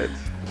 Good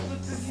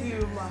to see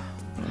you, ma.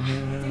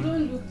 You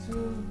don't look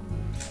too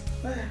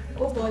good.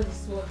 Hope all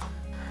is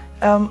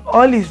well.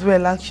 All is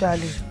well,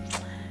 actually.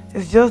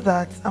 It's just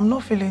that I'm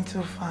not feeling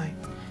too fine.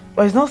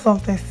 But it's not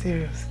something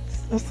serious.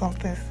 It's not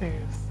something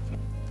serious.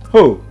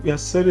 Oh, we are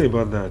sorry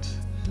about that.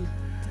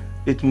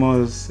 It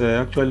must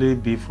actually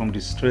be from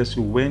the stress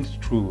you went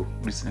through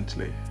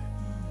recently.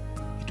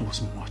 It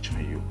was much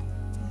on you.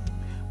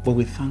 But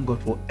we thank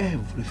God for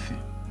everything.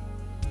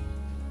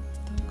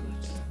 Thank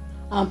God.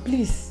 And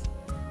please,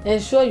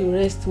 ensure you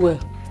rest well.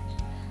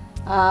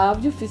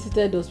 Have you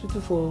visited the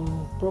hospital for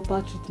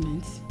proper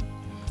treatment?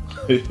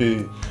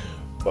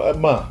 But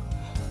Ma,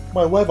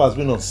 my wife has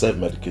been on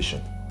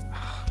self-medication.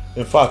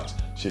 In fact,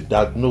 she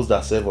diagnosed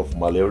herself of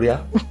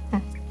malaria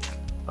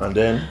and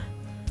then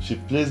she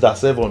placed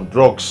herself on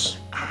drugs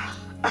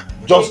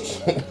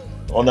just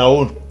on her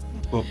own.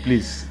 But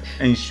please,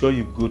 ensure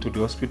you go to the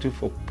hospital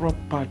for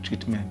proper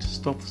treatment.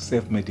 Stop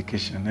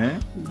self-medication, eh?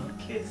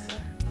 Okay, sir.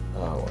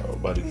 Well,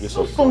 by the grace It's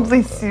of not God,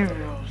 something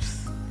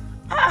serious.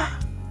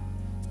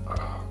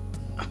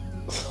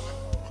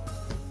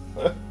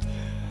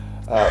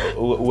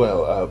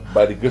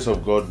 by the grace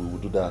of God, we will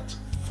do that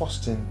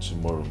first thing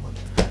tomorrow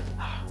morning.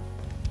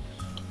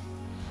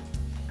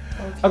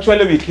 Okay.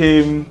 Actually, we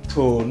came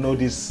to know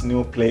this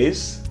new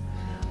place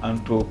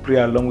and to pray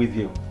along with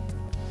you.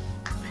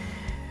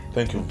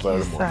 Thank you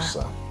very much,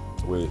 sir.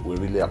 We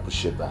really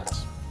appreciate that.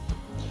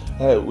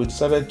 We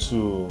decided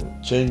to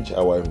change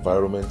our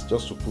environment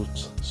just to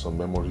put some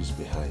memories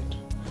behind.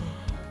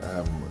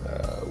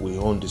 We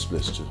own this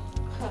place too.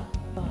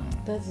 Oh,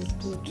 that is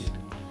good.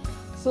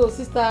 So,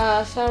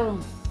 Sister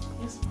Sharon,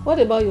 what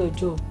about your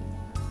job?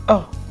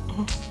 Oh,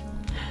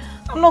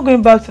 I'm not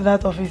going back to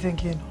that office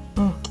again.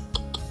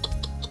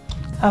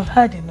 I've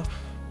had enough.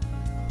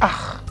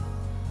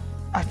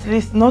 At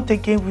least not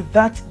again with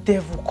that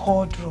devil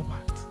called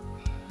Robert.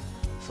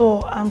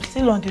 So I'm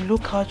still on the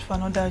lookout for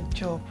another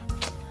job.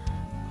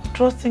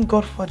 Trusting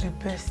God for the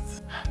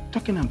best.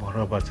 Talking about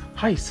Robert,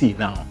 how is he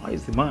now? How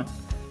is the man?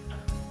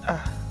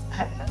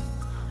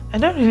 I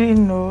don't really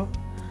know,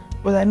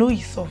 but I know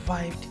he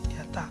survived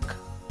the attack.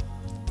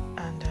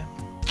 And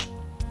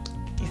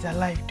he's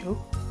alive though.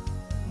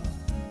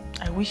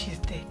 I wish he's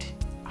dead.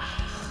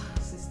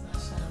 Sister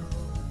Sharon.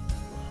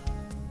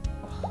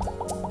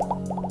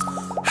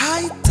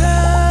 I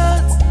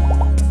thought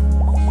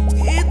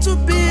it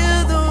would be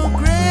the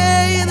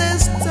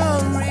greatest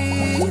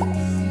story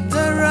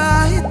that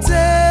I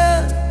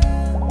tell.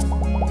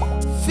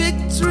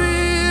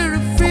 Victory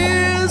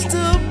refuses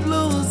to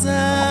close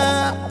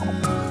up.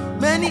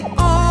 Many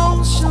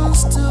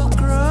oceans to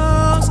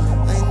cross.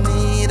 I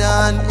need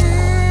an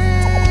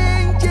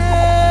angel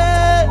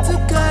to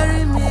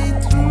carry me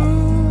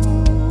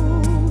through.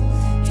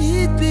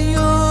 Hit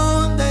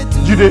beyond I do.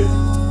 Jide,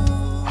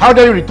 how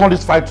dare you return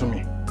this file to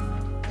me?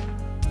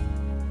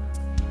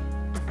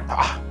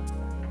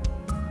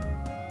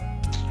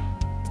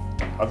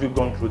 Have you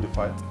gone through the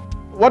file?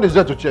 What is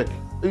there to check?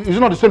 Is it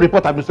not the same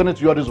report I've been sending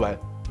to you all this while?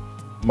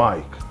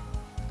 Mike,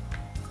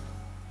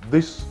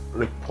 this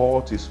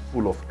report is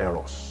full of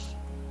errors.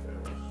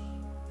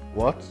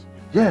 What?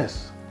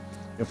 Yes.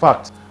 In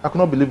fact, I could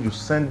not believe you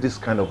sent this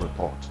kind of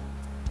report.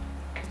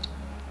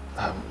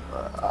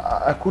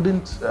 I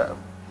couldn't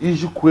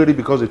issue query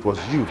because it was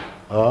you.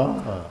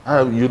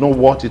 You know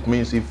what it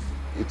means if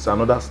it's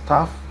another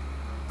staff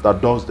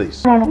that does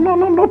this.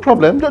 No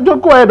problem.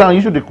 Just go ahead and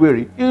issue the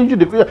query. Issue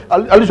the query.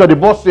 At least you're the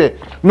boss here.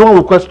 No one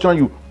will question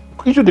you.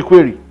 Issue the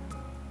query.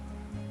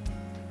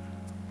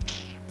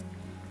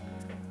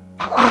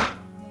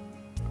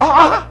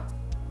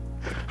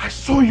 I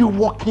saw you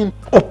walking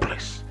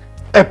hopeless,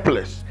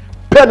 helpless,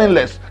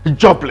 penniless,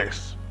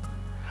 jobless.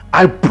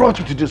 I brought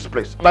you to this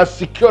place and I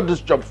secured this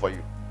job for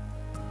you.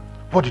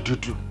 What did you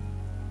do?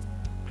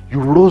 You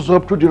rose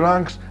up through the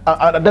ranks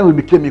and then we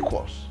became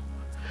equals.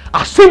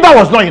 As if that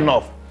was not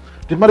enough,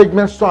 the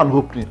management saw an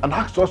opening and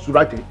asked us to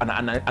write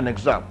an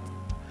exam.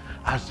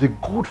 As the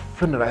good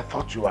friend that I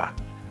thought you are,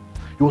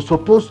 you were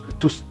supposed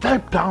to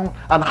step down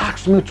and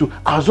ask me to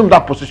assume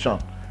that position.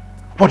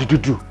 What did you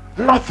do?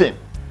 Nothing.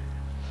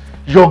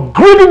 Your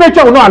greedy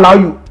nature will not allow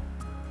you.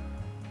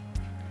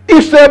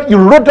 Instead, you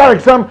wrote that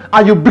exam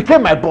and you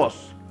became my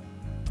boss.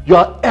 You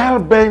are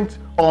hell-bent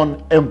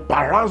on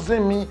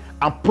embarrassing me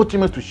and putting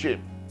me to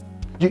shame.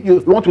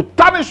 You want to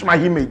tarnish my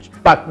image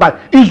by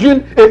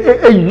issuing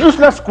a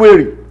useless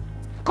query.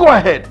 Go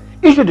ahead,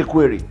 issue the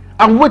query.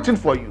 I'm waiting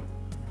for you.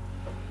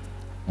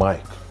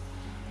 Mike,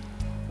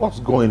 what's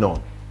going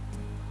on?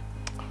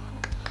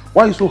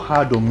 Why are you so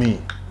hard on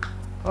me?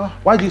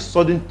 Why this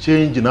sudden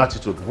change in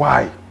attitude?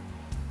 Why?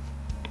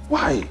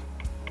 Why?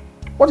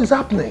 What is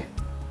happening?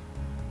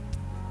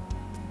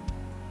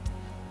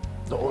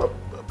 No,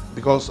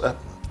 because I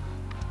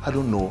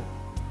don't know.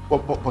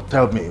 But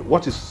tell me,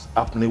 what is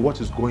happening?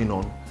 What is going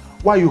on?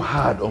 Why are you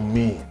hard on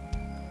me?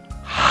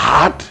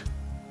 Hard?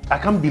 I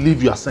can't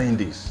believe you are saying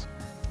this.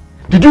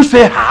 Did you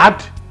say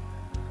hard?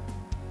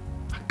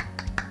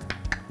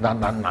 Nah.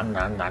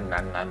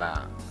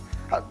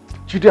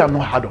 Jide, I'm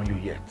not hard on you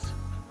yet.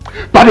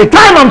 By the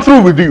time I'm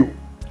through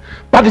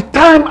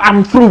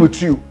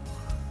with you,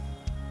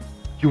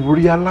 you will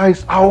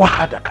realize how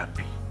hard I can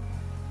be.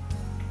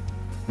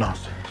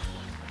 Nonsense.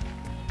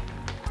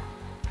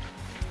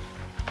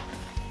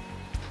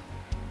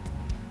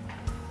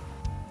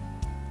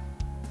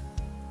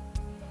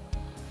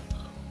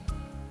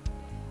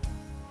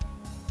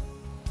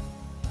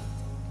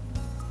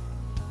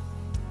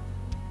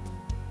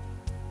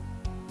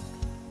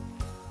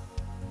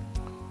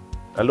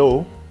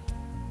 Hello?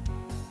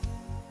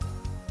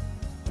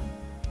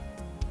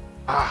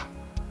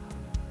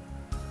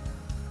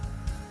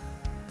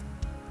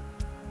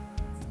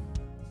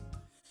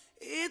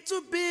 It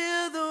will be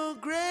the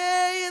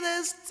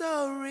greatest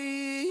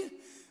story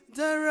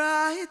that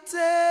I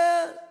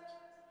tell.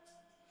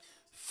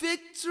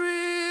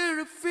 Victory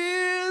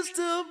refuses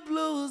to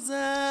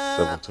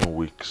blossom. 17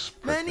 weeks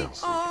Many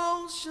pregnancy.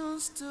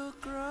 oceans to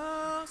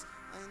cross.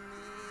 I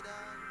need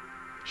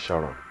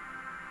Sharon,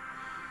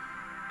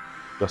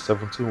 you're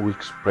 17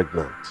 weeks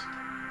pregnant.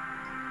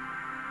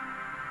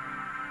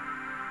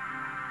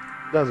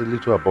 That's a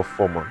little above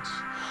 4 months.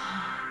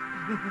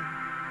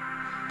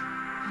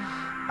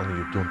 And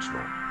you don't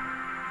know.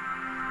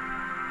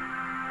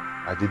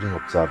 I didn't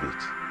observe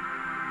it.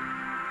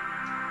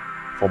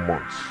 4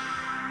 months.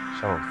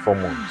 Sharon, 4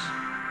 months.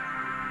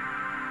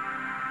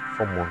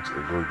 4 months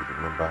ago, you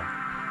remember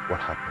what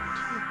happened.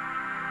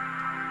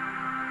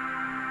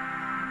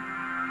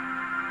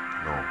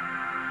 No,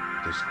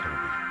 this can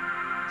be.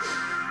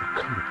 You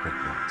can't be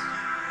pregnant.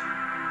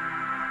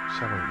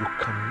 Sharon, you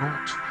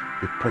cannot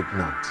be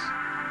pregnant.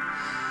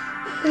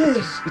 It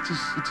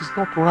is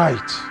not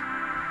right.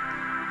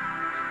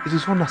 It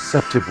is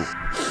unacceptable.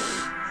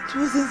 It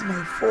wasn't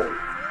my fault.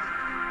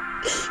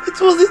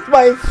 It wasn't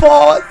my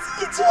fault.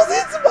 It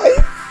wasn't my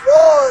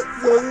fault.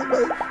 It wasn't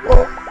my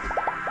fault.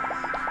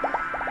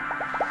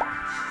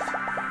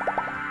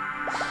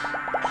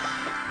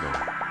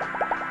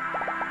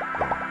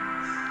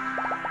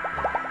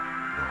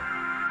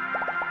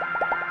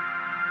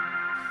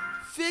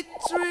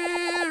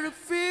 victory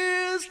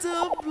refuses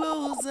to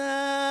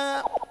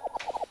blossom.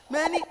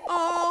 Many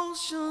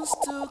oceans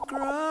to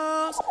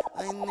cross.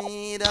 I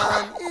need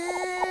an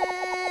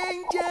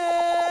angel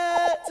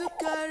to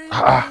carry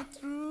me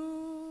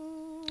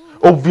through.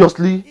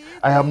 Obviously,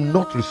 I am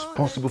not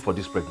responsible for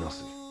this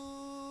pregnancy.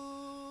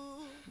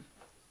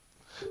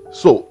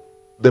 So,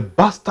 the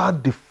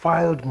bastard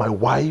defiled my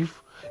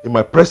wife in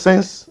my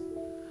presence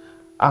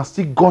and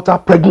still got her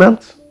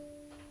pregnant?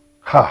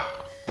 Ha.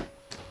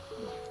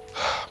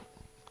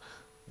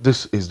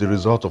 This is the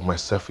result of my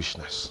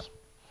selfishness.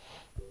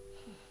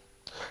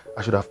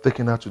 I should have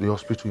taken her to the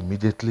hospital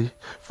immediately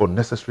for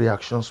necessary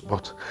actions,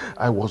 but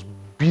I was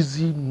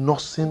busy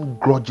nursing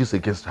grudges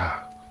against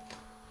her.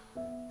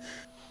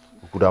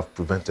 We could have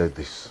prevented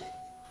this.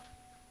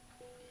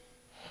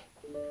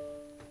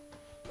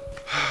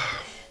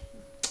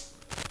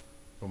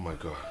 Oh my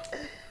God.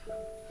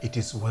 It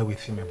is well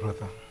with you, my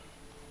brother.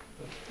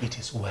 It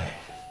is well.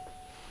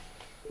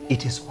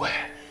 It is well.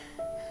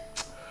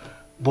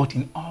 But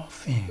in all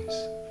things,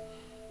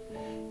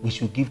 we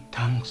should give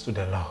thanks to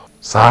the Lord.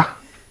 Sir?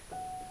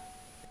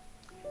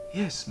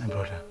 Yes, my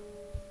brother.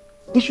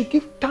 We should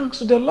give thanks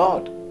to the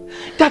Lord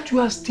that you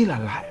are still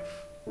alive.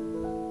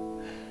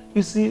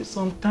 You see,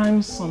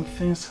 sometimes some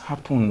things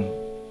happen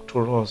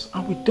to us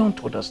and we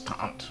don't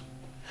understand.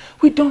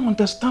 We don't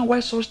understand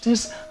why such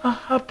things are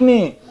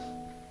happening.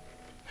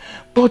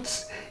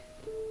 But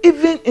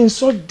even in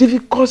such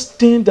difficult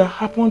things that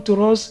happen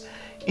to us,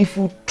 if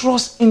we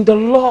trust in the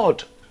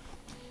Lord,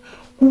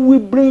 we will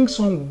bring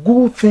some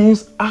good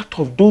things out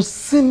of those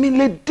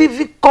seemingly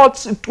difficult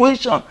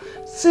situations,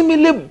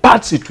 seemingly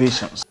bad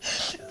situations.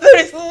 There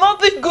is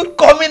nothing good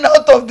coming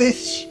out of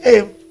this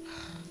shame.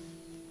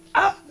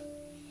 I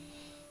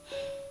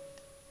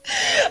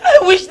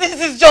wish this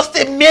is just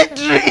a mere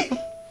dream.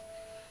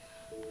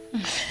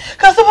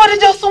 Can somebody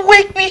just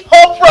wake me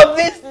up from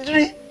this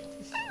dream?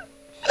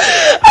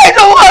 I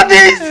don't want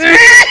this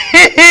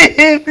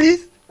dream.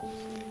 Please.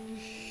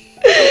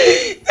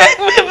 Take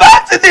me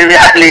back to the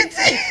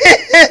reality.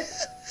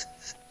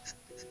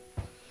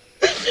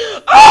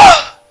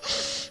 Oh!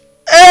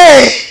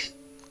 Hey!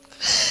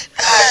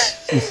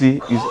 You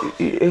see,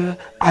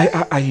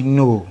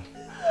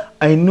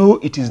 I know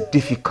it is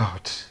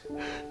difficult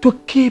to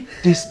keep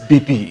this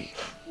baby.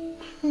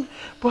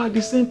 But at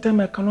the same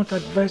time, I cannot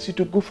advise you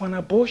to go for an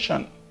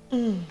abortion.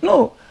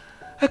 No,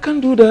 I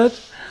can't do that.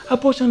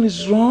 Abortion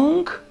is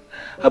wrong.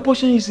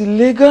 Abortion is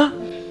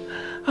illegal.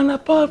 And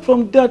apart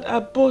from that,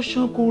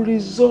 abortion could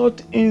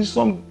result in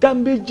some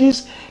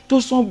damages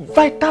to some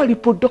vital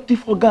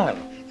reproductive organ.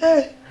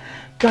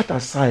 That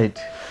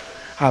aside,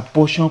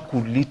 abortion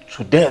could lead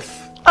to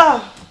death.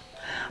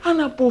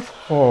 And above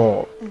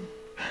all,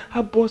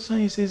 abortion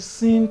is a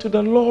sin to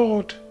the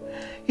Lord.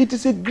 It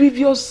is a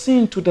grievous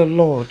sin to the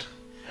Lord.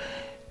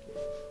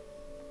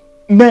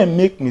 Men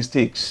make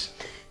mistakes,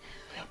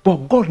 but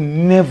God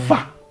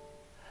never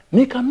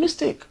make a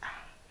mistake.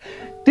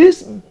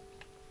 This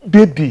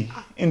baby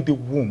in the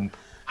womb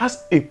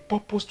has a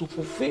purpose to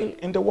fulfill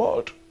in the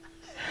world.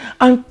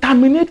 And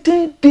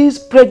terminating this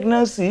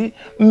pregnancy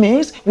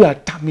means we are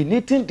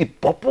terminating the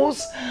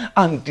purpose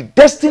and the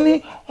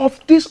destiny of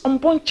this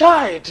unborn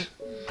child.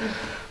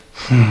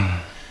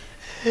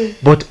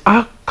 But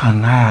how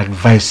can I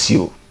advise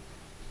you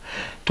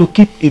to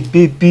keep a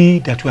baby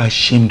that you are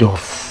ashamed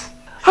of?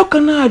 How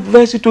can I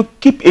advise you to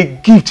keep a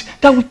gift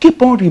that will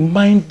keep on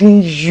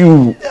reminding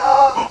you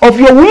of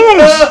your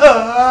wounds?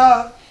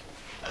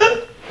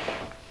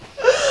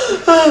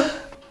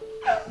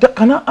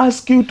 Can I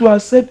ask you to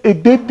accept a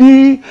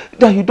baby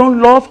that you don't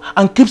love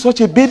and keep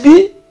such a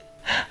baby?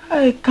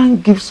 I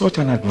can't give such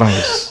an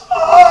advice.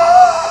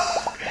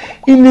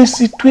 In a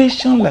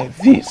situation like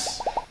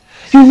this,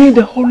 you need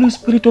the Holy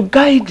Spirit to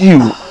guide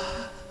you.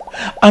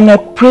 And I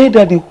pray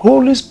that the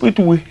Holy Spirit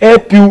will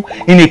help you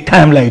in a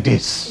time like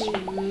this.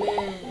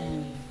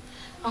 Amen.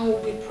 And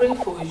we'll be praying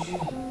for you.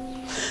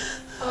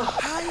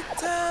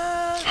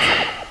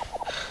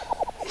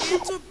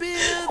 It will be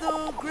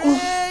the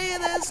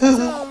greatest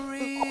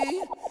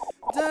story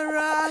that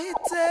I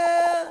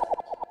tell.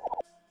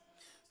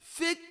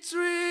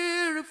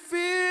 Victory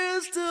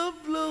refuses to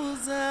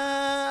blows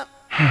up.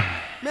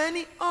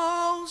 Many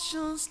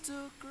oceans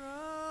to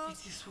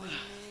cross.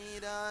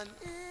 Need an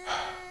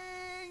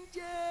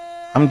angel.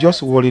 I'm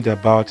just worried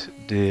about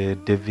the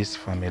Davis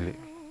family.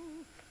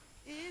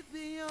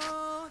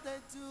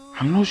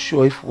 I'm not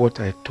sure if what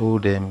I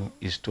told them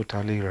is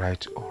totally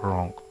right or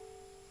wrong.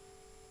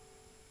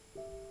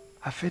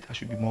 I felt I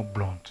should be more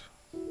blunt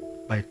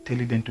by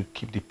telling them to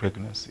keep the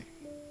pregnancy.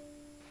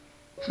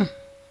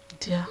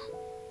 Dear,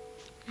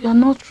 you are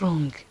not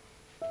wrong.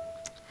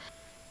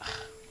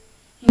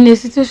 In a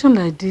situation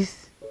like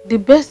this, the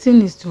best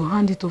thing is to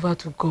hand it over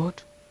to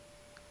God.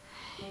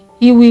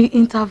 He will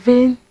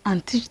intervene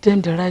and teach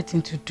them the right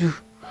thing to do,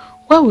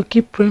 while we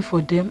keep praying for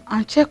them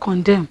and check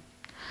on them.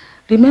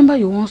 Remember,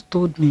 you once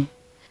told me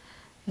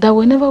that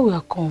whenever we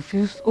are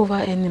confused over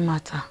any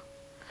matter,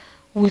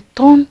 we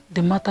turn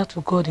the matter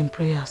to God in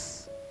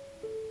prayers.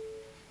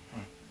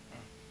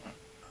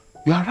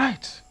 You are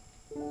right.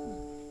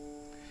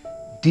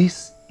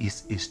 This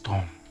is a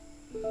storm.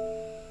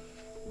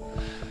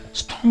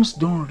 Storms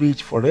don't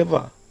rage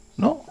forever.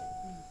 No.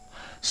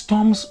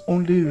 Storms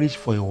only rage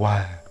for a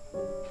while.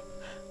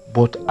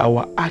 But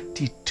our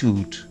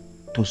attitude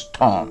to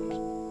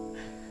storms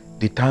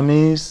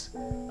determines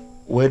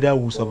whether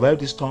we survive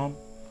the storm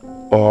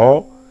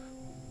or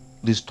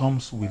the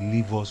storms will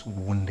leave us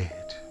wounded.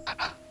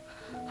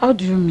 How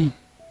do you mean?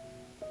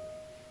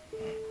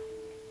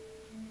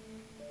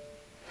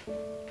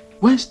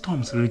 When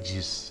storms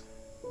rages,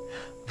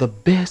 the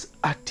best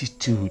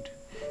attitude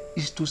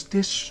is to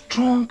stay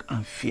strong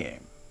and firm.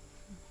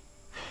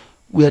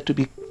 We are to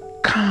be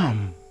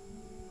calm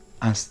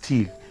and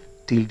still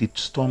till the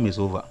storm is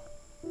over.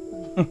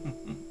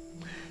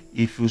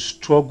 If you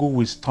struggle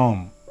with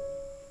storm,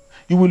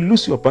 you will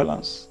lose your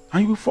balance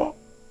and you will fall.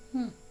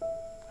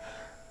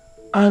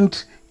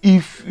 And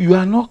if you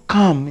are not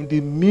calm in the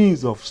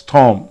midst of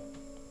storm,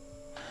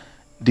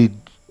 the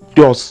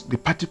dust, the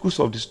particles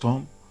of the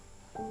storm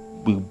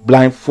will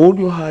blindfold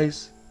your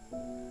eyes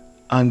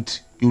and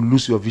you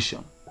lose your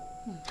vision.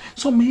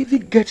 So maybe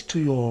get to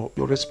your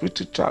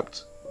respiratory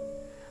tract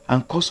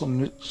and cause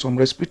some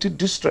respiratory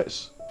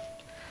distress.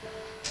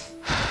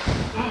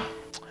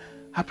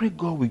 I pray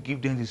God will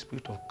give them the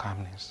spirit of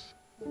calmness,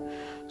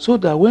 so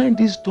that when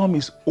this storm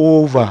is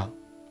over,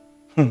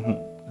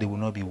 they will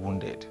not be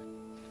wounded.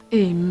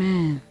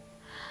 Amen.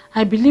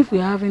 I believe we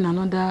are having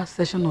another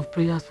session of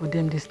prayers for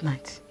them this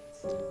night.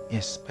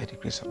 Yes, by the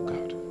grace of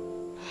God.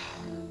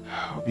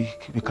 We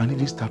can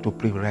even start to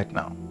pray right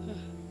now.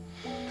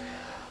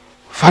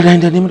 Father,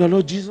 in the name of the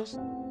Lord Jesus.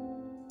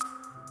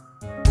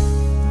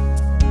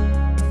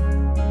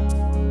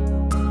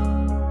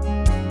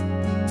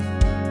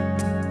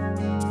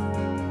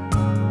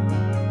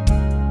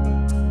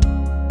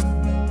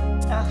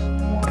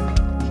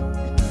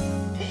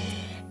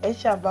 Ẹ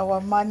ṣàbá wa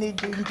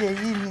manage oúnjẹ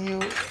yìí ni o.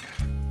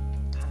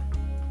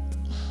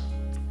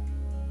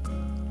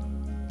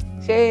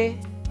 Ṣé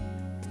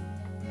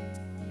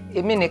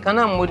èmi nìkan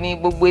náà mo ní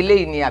gbogbo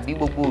eléyìí ni àbí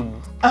gbogbo ìlú?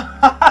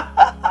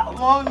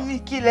 Ọmọ mi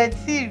kí lẹ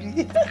tí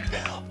rí.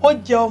 Ó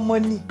jẹ ọmọ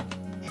ni.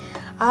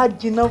 Á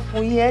jìnnà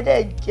fún yín, ẹ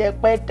dẹ̀ jẹ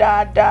pẹ́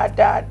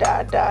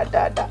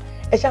dáadáa.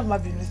 Ẹ ṣáà má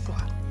bínú sí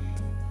wa.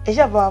 Ẹ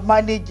ṣáà bá wa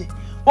manage.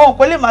 Wọn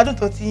kò lè má dùn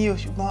tó ti yín o,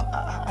 ṣùgbọ́n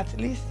at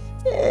least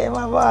ẹ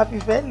má bá wa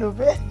fìfẹ́ lò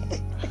bẹ́ẹ̀.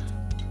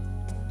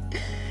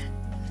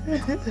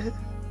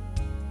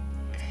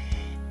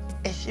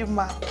 Ẹ ṣe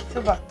máa tí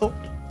ó bá tó.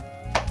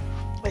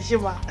 Ẹ ṣe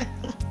máa.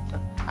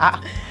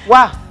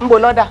 Wá, ń bo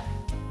lọ́dà.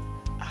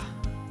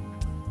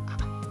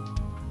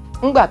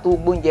 Ńgbà tó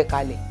gbóúnjẹ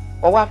kalẹ̀,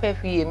 ó wá fẹ́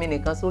fi èmi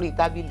nìkan sórí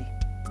tábìlì.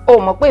 Ó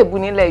mọ̀ pé èbú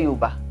nílẹ̀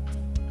Yorùbá.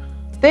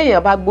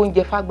 Téèyàn bá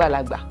gbóúnjẹ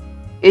fàgbàlagbà,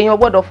 èèyàn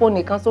gbọ́dọ̀ fún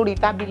nìkan sórí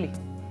tábìlì.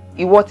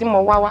 Ìwọ tí mo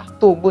wá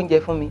tó gbóúnjẹ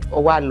fún mi, ó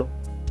wá lọ.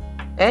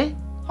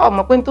 Ó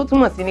mọ̀ pé tó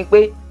túmọ̀ sí ni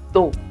pé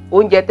tó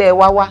oúnjẹ tẹ́ ẹ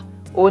wá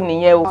ó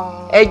nìyẹn o.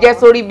 Ẹ jẹ́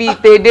sórí bíi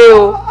tèdè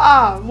o.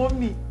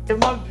 Mọ́mì, ẹ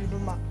má bínú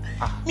mà.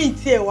 Mi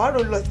ti ẹ̀ wá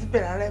rò lọ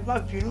síbẹ̀ rárá, ẹ má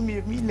bínú mi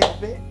ilẹ̀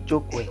bẹ́ẹ̀.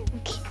 Jókòó ẹ̀.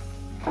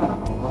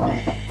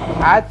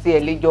 A tiẹ̀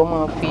lè jọ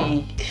máa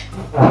fi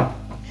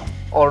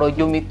ọ̀rọ̀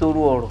jomi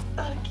toro ọ̀rọ̀.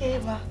 Okay,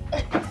 ma.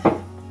 Ẹ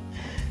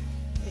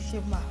ṣe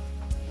mà.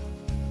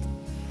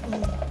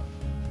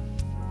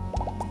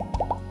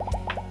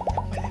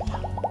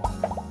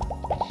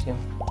 Ṣeun.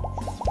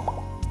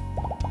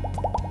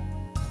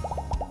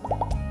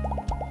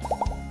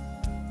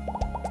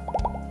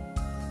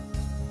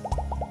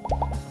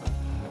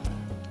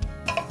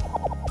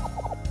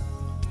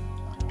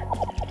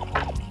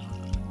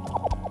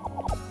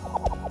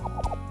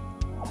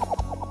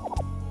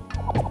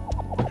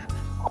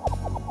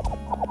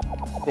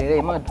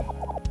 Bẹ̀rẹ̀ mọ̀ dùn.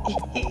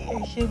 Ẹ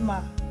ṣe mà.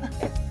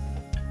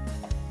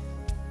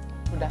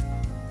 Kódà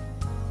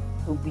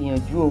ó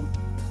gbìyànjú o.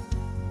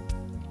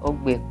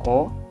 Ọgbẹ̀kọ́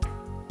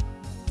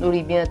lórí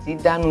bí wọ́n ti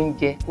dáná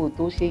oúnjẹ kó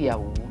tó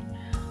ṣèyàwó.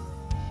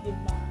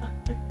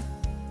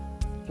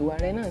 Ìwà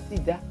rẹ náà sì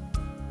dá.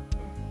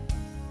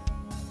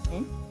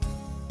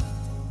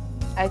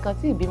 Àìkàn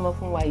tí ìbímọ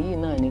fún wa yìí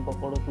náà ní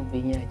kọ́kọ́rọ́ tó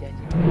gbẹ̀yìn ajá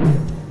jẹ.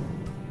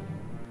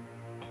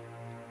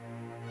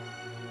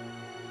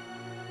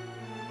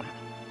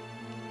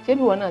 Ṣé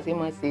bí wọn náà ṣe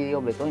máa ṣe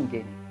ọbẹ̀ tó ń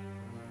jẹ ni?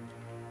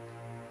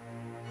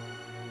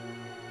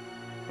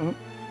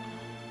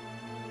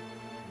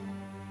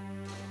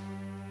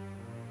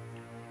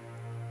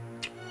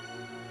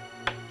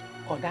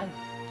 Ọ̀daràn.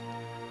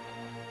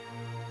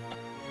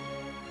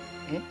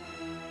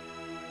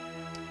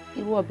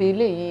 Irú ọbẹ̀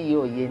eléyìí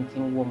ọ̀yẹ́ ti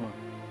ń wọ́ mọ́.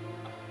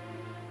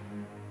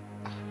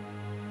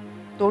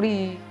 Torí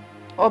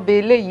ọbẹ̀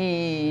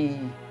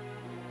eléyìí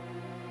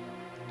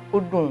ó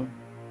dùn.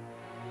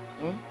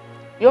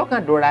 Yóò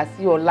kàn dọ̀ra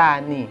sí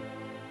ọlá ni.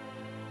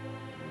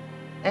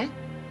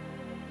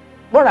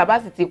 Bọ́ra bá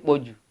sì ti pọ̀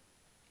jù,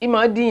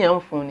 ìmọ̀ díyàn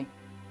ń fún ni.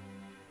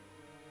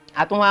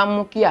 A tún wá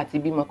mú kí àti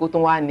bímọ kó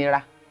tún wá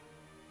nira.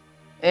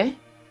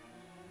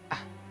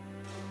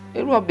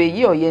 Irú ọbẹ̀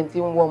yìí ọ̀yẹ́ ti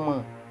ń wọ́ mọ́.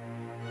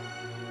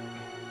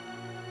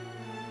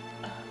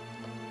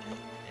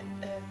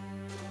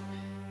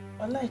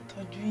 Ọlá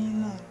ìtọ́jú yín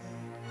náà ni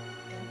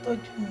ẹ̀ ń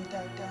tọ́jú mi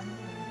dáadáa náà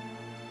ni.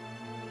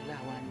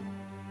 Láwa ni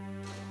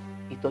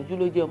ìtọ́jú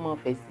ló jẹ́ ọmọ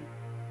ọ̀fẹ́ sí.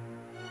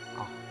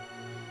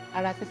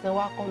 Ara sísan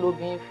wá kọ́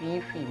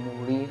lóbìnrin fi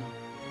ìmoore hàn.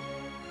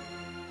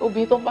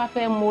 Obìnrin tó bá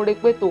fẹ́ moore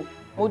pé tó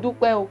mo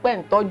dúpẹ́ o pẹ́ ń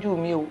tọ́jú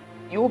mi o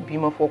yóò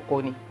bímọ fọkọ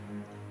ni.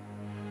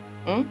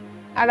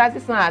 Ara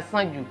sísan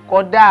àsan jù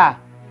kódà.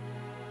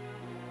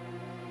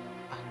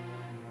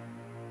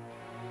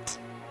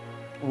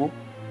 Wo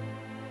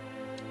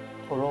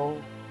ọ̀rọ̀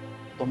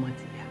tọmọ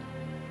tìyá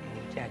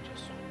ẹni jẹ́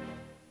àjọsọ.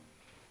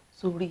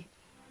 Sórí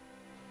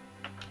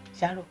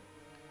Sharon,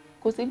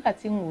 kò sígbà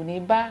tí n ò ní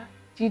bá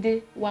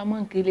Jídé wá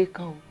mọ́ńkélé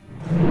kan o.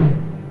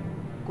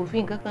 Kò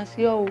fi nǹkan kan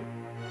sí ọ o.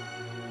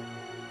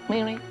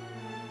 Pínrín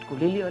kò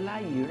lè lé ọ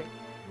láàyè rẹ̀.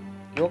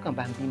 Yóò kàn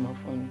bá ń bímọ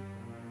fún mi.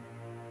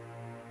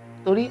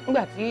 Torí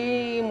nígbà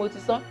tí mo ti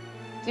sọ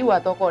tí ìwà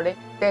tọkọ rẹ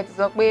tẹ́ ti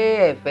sọ pé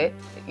ẹ fẹ́,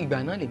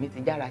 ìgbà náà lèmi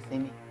ti jára sí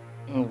mi.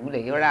 N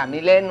wulẹ̀ yọra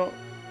mi lẹ́nu.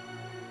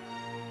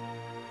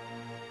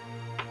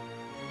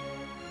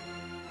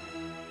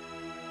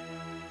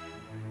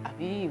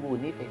 Àbí ìwọ ò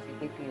nífẹ̀ẹ́ sí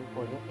pé kí ọkọ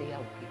rẹ fẹ́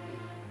yàwó kékeré?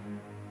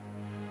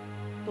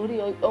 Torí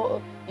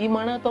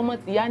ìmọ̀ràn tọmọ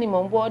tìyá ni mò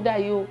ń bọ́ dà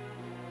yìí o.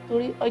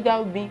 Torí ọjà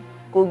obìn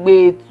kò gbé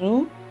ètú.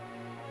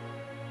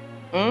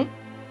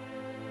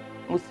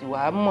 Mo sì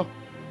wá mọ̀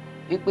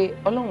wípé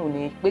Ọlọ́run ò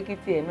ní pé kí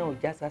tiẹ̀ náà ò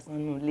já sásán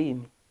nínú ilé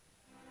mi.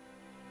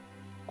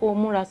 Kó o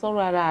múra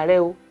sọ́rọ̀ ara rẹ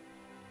o.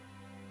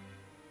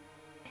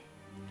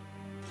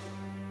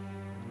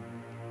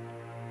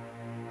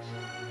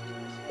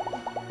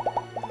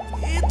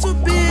 It will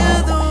be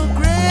the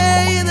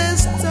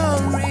greatest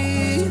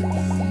story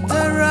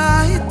that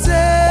I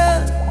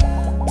tell.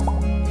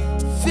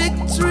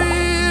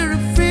 Victory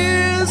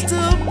refuses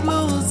to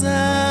close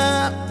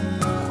up.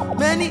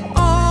 Many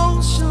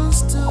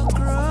oceans to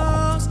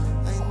cross.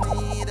 I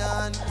need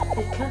an.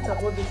 I can't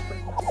avoid this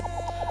pregnancy.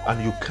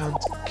 And you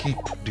can't keep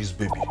this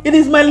baby. It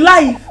is my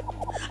life.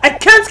 I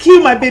can't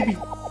kill my baby.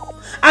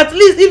 At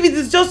least if it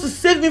is just to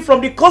save me from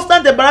the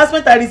constant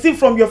embarrassment I receive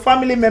from your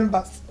family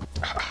members.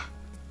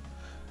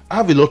 I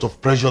have a lot of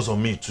pressures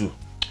on me too.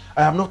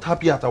 I am not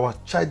happy at our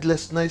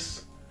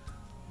childlessness,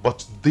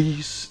 but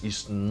this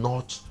is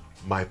not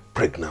my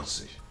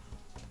pregnancy.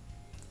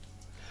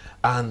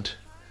 And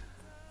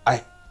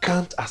I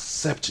can't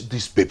accept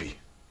this baby.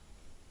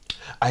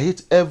 I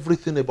hate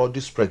everything about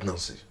this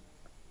pregnancy.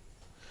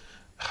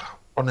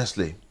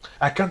 Honestly,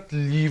 I can't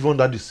live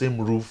under the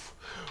same roof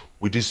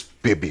with this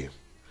baby,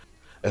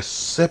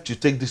 except you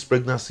take this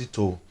pregnancy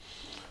to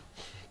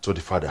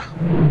the father.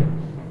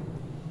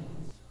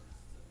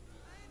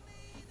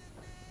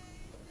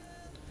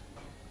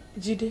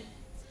 Jide.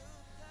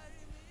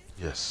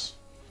 Yes.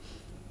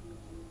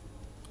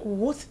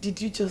 What did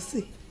you just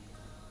say?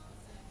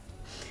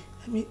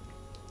 I mean,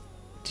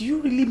 do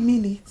you really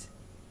mean it?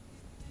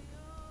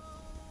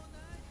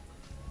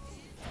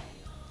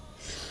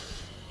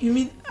 You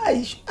mean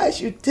I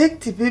should take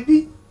the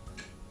baby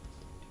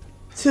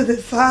to the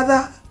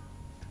father?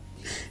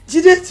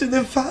 Jide, to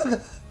the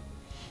father?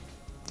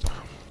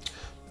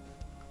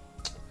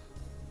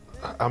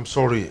 I'm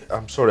sorry,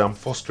 I'm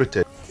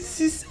frustrated. This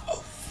is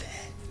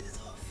unfair. This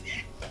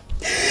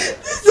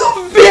is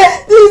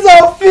unfair. This is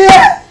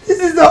unfair. This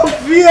is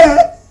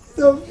unfair. This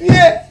is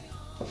unfair.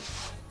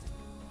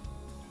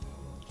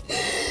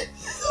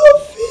 This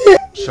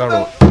is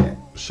unfair.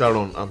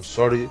 Sharon, I'm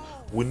sorry.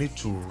 We need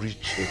to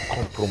reach a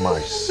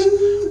compromise.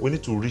 We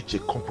need to reach a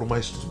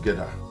compromise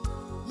together.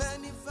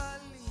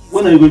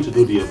 When are you going to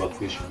do the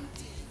evacuation?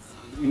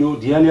 You know,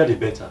 the earlier the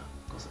better.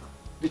 Because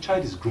the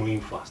child is growing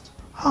fast.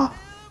 Ah,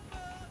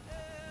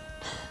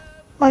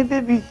 my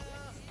baby.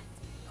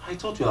 I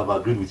thought you have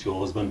agreed with your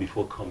husband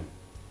before coming.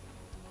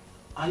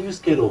 Are you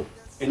scared of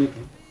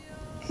anything?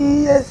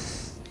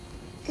 Yes.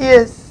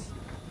 Yes.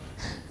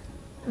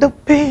 The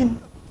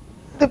pain.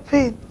 The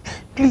pain.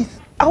 Please,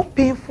 how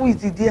painful is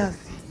the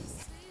DNC?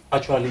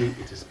 Actually,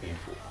 it is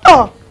painful.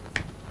 Oh.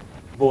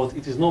 But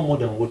it is not more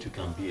than what you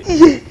can bear.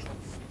 Yeah.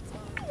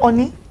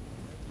 Honey,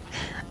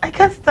 I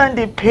can't stand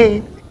the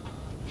pain.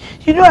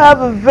 You know I have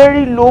a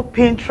very low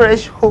pain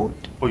threshold.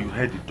 But you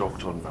heard the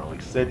doctor now.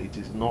 He said it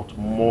is not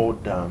more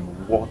than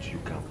what you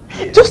can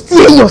bear. Just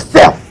hear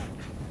yourself.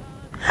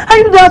 Are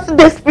you that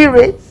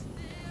desperate?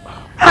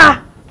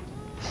 Ah.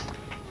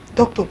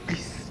 Doctor,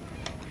 please.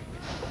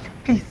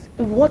 Please,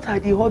 what are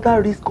the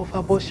other risks of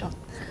abortion?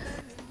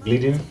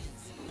 Bleeding,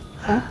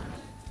 Huh?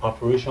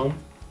 perforation,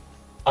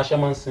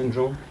 Asherman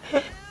syndrome,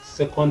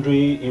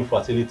 secondary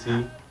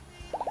infertility,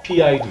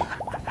 PID.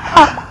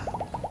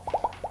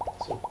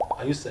 So,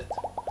 are you set?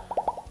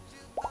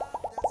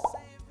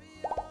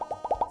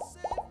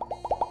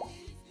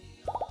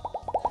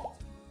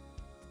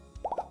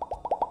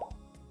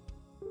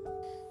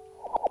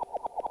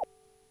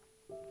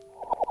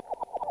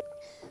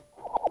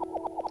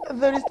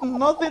 There is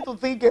nothing to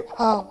think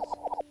about.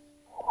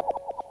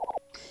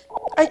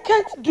 I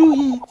can't do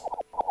it.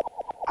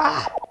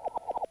 Ah.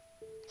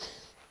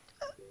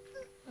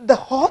 The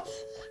hurt,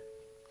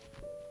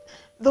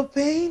 the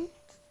pain,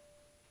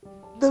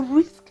 the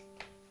risk.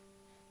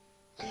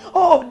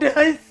 Oh, the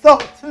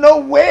insult. No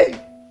way.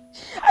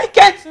 I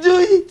can't do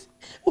it.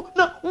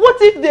 No,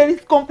 what if there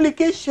is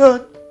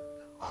complication?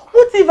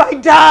 What if I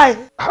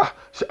die?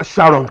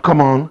 Sharon,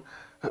 come on.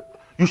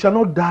 You shall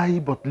not die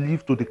but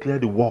live to declare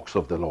the works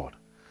of the Lord.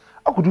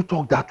 How could you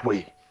talk that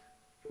way?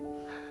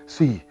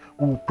 See,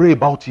 we will pray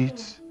about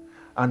it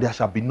and there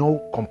shall be no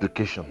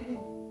complication.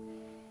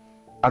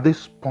 At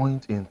this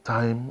point in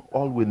time,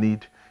 all we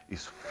need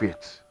is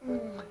faith.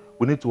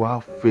 We need to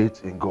have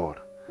faith in God.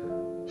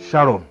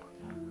 Sharon,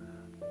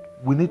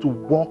 we need to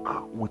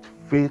walk with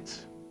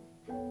faith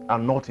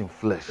and not in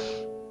flesh.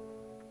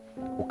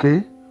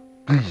 Okay?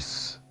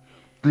 Please,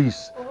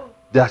 please,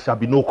 there shall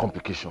be no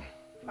complication.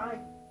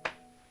 Fine.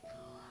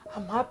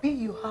 I'm happy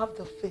you have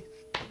the faith.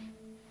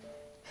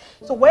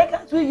 So why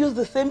can't we use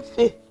the same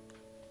faith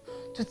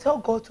to tell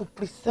God to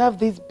preserve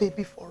this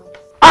baby for us?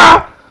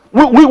 Ah!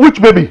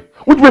 Which baby?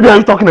 Which baby are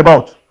you talking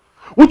about?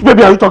 Which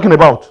baby are you talking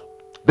about?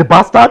 The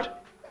bastard?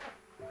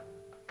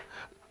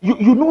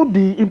 You know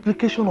the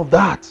implication of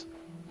that.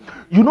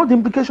 You know the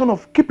implication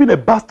of keeping a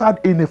bastard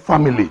in a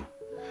family.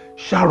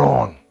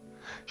 Sharon,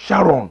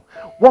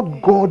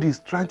 what God is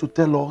trying to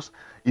tell us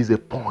is a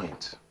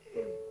point.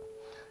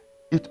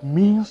 It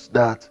means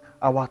that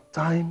our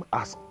time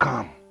has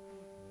come.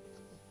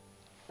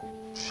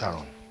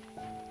 Sharon,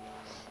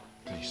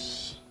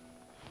 please.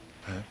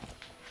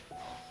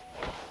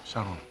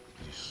 Sharon,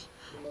 please,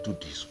 do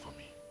this for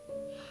me.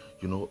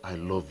 You know, I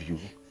love you,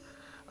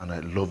 and I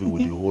love you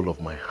with the whole of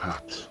my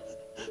heart.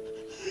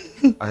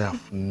 I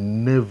have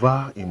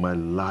never in my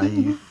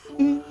life...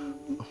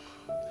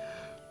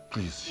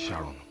 Please,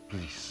 Sharon,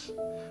 please.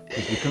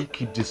 Please, we can't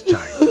keep this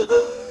child.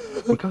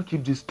 We can't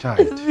keep this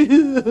child.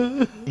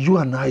 You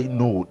and I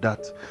know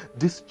that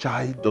this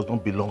child does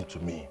not belong to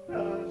me.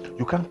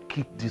 You can't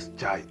keep this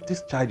child.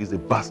 This child is a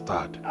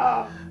bastard.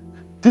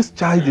 This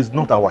child is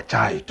not our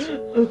child.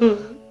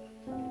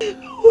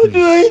 What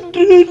do I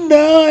do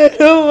now? I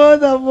don't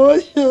want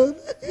abortion.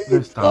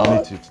 Let's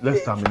terminate it.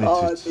 Let's terminate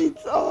it.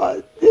 It's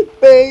on. The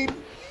pain.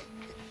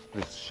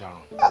 Please,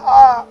 Sharon.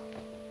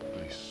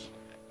 Please.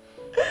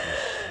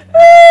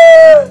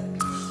 I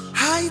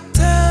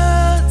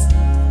thought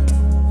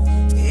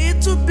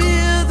it would be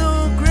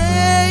the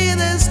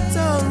greatest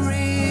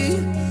story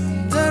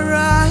that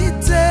I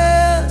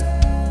tell.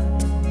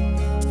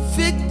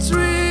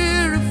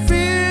 Victory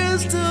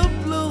refused to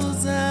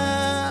close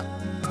up.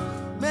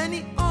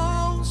 Many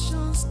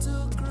oceans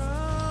to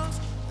cross.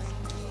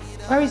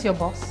 Where is your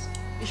boss?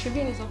 You should be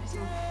in his office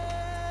now.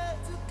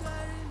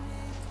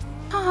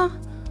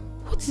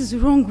 What is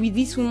wrong with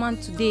this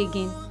woman today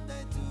again?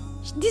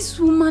 This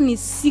woman is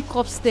sick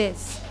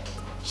upstairs.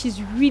 She's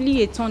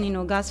really a thorn in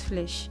Oga's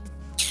flesh.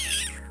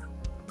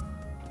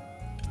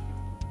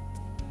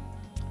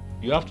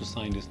 You have to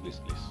sign this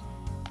list, please.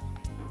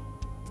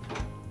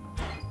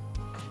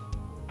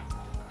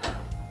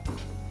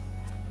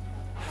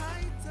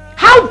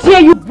 How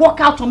dare you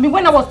walk out on me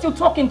when I was still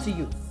talking to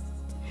you?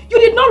 You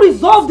did not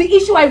resolve the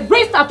issue I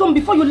raised at home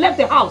before you left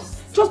the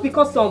house, just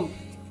because some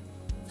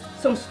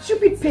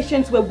stupid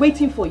patients were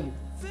waiting for you.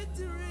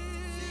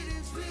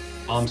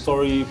 I'm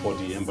sorry for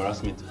the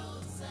embarrassment,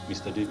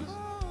 Mr. Davis.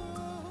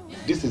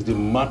 This is the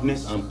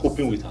madness I'm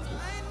coping with at home.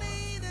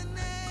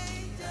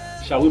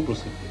 Shall we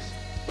proceed, please?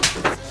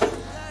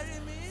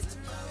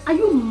 Are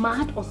you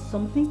mad or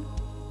something?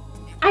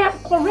 I am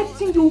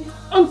correcting you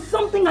on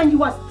something and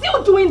you are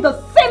still doing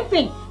the same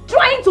thing,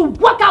 trying to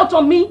work out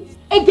on me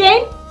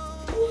again?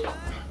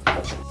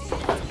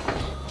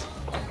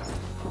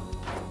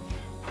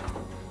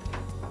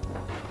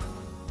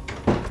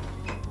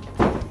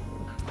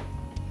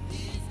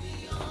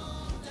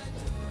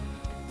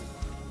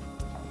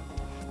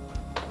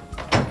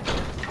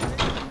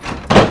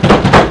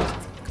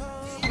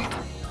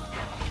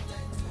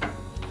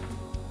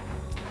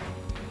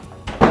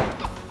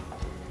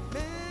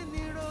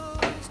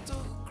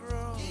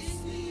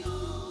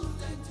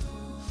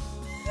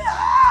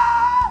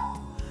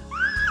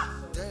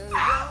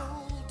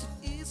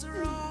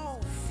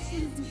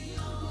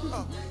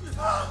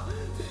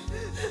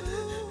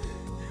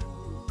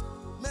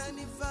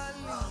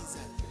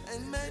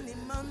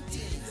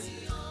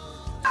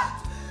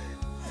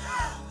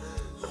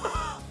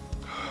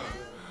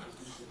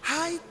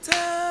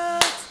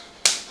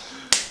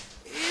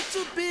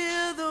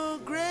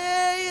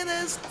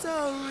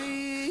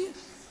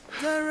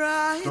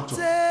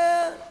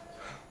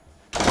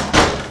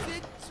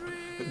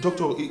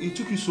 Doctor, it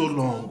took you so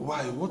long.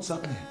 Why? What's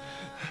happening?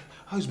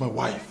 How is my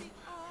wife?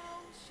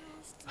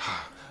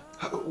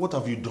 What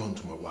have you done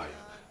to my wife?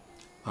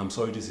 I'm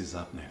sorry this is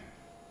happening.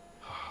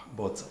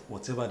 But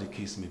whatever the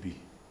case may be,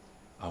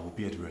 I will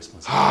bear the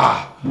responsibility.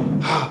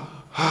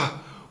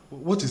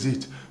 What is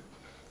it?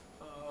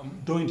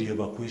 During the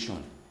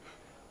evacuation,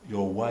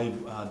 your wife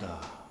had a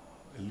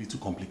little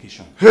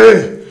complication.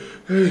 Hey!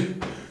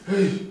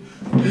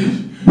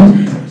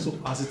 So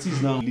as it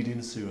is now,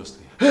 bleeding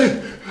seriously.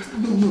 Hey!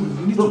 No, you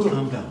need to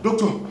calm down.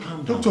 Doctor,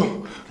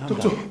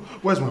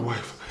 where's my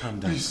wife? Calm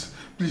down.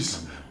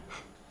 Please.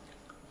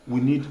 We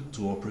need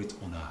to operate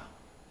on her.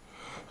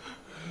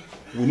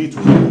 We need to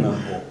open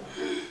her up.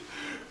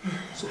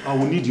 So I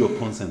will need your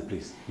consent,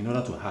 please, in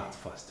order to act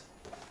fast.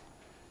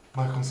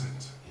 My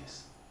consent?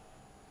 Yes.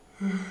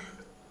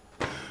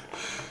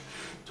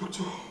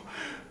 Doctor.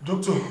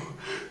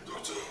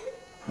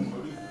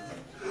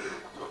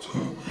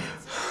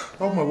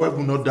 I hope my wife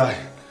will not die.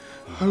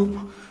 I hope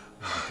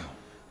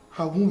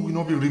her womb will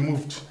not be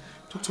removed.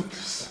 Doctor,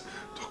 please.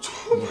 Doctor.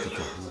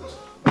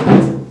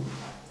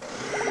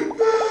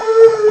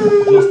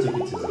 Just take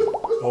it easy.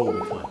 All will be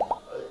fine.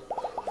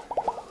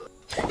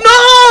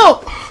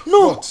 No!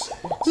 What?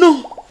 No!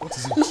 What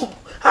is it? No!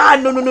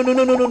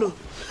 No.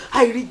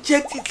 I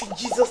reject it in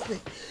Jesus'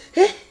 name.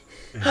 Eh?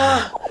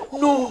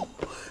 No.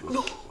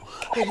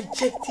 I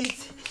reject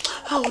it.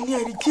 Honey, I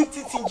reject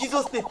it in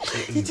Jesus' name.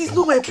 It is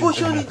not my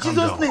portion in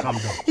Jesus' name.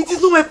 It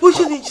is not my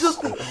portion in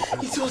Jesus' name.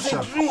 It was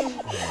a dream.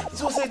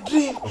 It was a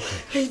dream.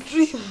 A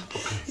dream.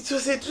 It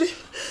was a dream.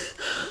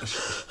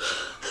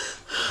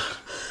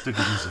 Take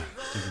it easy,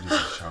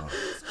 Sharon.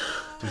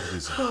 Take it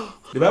easy.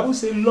 The Bible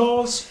says,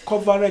 laws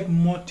covereth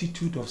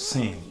multitude of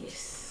sin.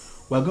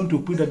 We are going to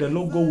pray that the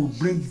Lord God will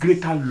bring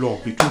greater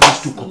love between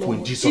these two couples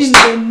in Jesus'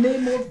 name.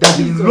 That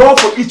the love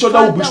for each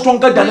other will be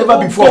stronger than ever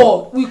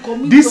before.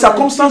 These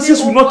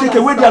circumstances will not take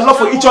away their love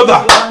for each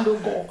other.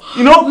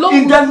 You know,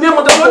 in the name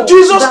of the Lord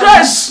Jesus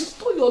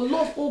Christ.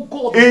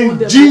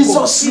 In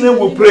Jesus' name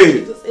we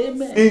pray.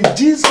 In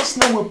Jesus'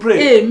 name we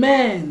pray.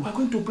 Amen. We are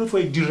going to pray for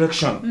a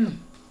direction.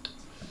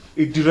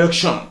 A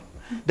direction.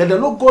 That the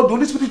Lord God, the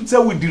Holy Spirit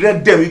himself will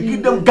direct them, will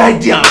give them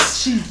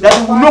guidance. That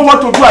they will know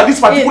what to do at this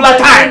particular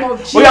time.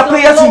 We are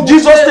prayers in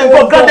Jesus' name,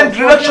 God, grant them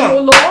direction.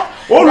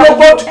 Oh Lord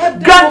God,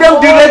 grant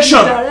them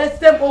direction.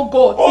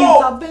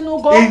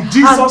 In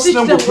Jesus'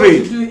 name we pray.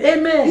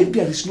 If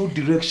there is no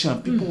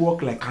direction, people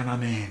walk like carnal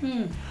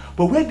men.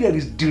 But where there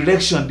is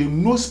direction, there is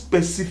no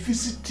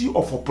specificity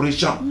of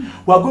operation.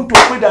 We are going to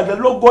pray that the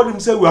Lord God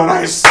himself will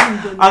arise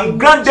and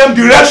grant them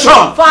direction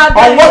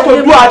on what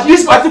to do at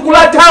this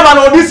particular time and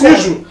on this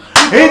issue.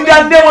 In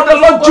the name of the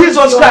Lord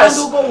Jesus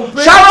Christ.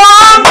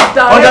 Sharon,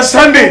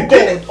 understanding.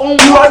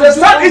 You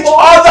understand each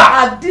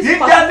other. In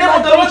the name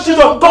of the Lord Jesus,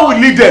 God will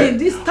lead them.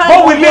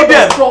 God will lead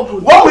them.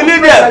 God will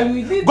lead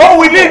them. God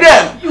will lead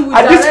them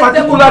at this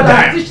particular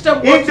time.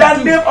 In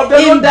the name of the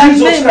Lord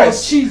Jesus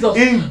Christ.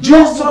 In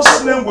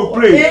Jesus' name we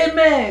pray.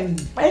 Amen.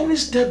 Any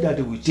step that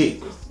they will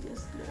take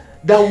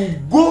that will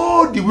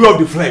go the way of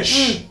the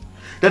flesh,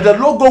 that the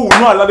Lord God will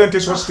not allow them to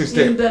take such a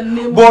step,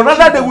 but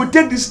rather they will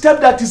take the step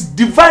that is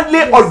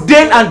divinely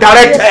ordained and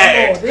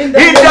directed. In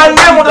the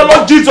name of the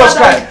Lord Jesus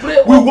Christ,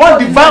 we want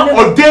divine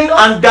ordained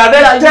and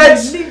directed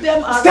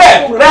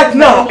step right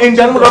now. In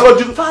the name of the Lord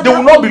Jesus, they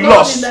will not be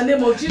lost.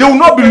 They will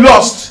not be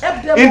lost.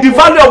 In the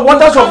valley of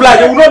waters of life,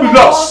 they will not be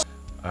lost.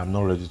 I'm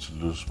not ready to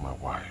lose my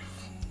wife.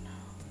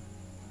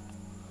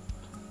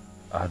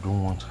 I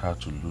don't want her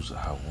to lose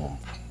her womb.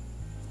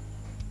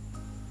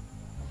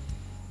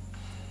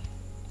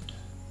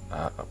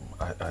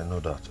 I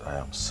know that I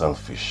am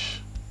selfish.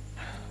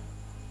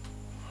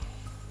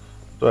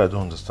 Though I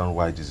don't understand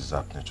why this is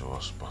happening to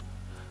us, but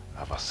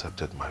I've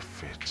accepted my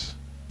fate.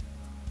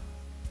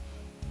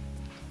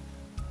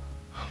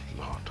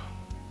 Lord,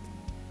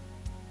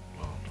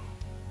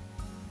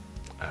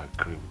 I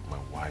agree with my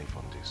wife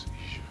on this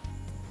issue.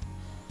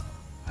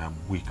 I am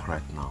weak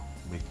right now.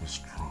 Make me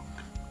strong.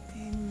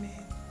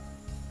 Amen.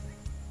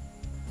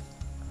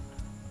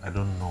 I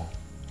don't know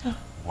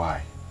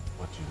why,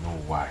 but you know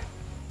why.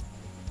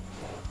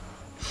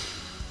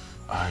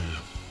 I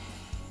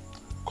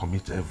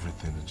commit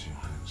everything into your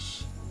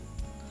hands.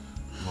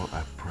 Lord,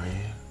 I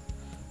pray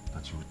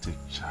that you will take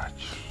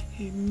charge.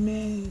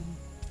 Amen.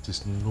 It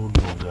is no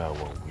longer our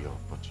will,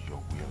 but your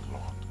will,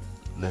 Lord.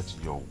 Let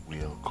your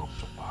will come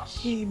to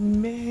pass.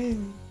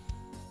 Amen.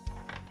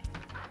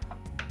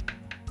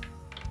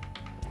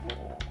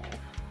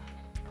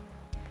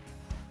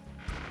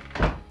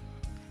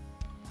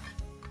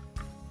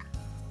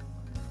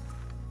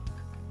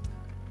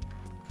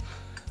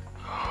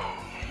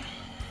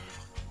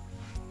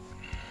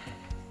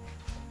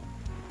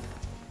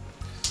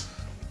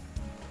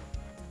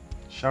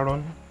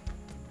 Sharon,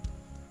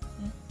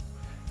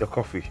 your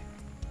coffee.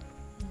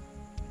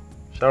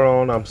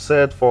 Sharon, I'm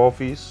set for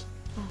office.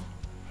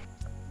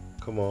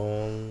 Come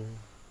on.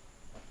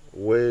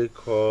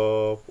 Wake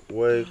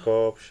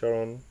up,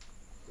 Sharon.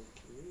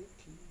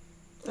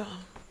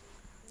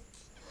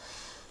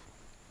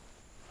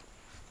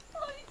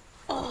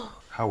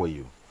 How are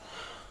you?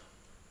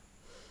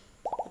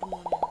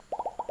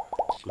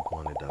 Good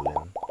morning,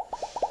 darling.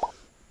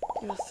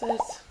 You're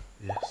set?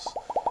 Yes.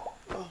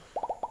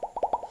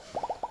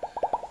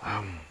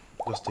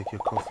 Just take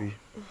your coffee.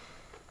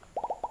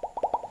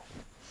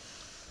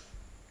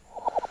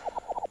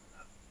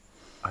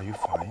 Are you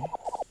fine?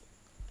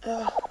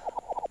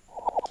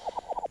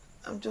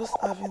 I'm just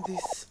having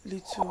these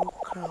little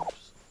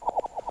cramps.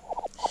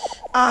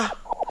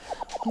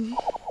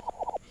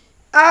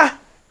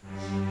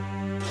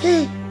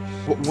 Hey!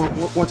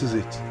 What is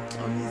it?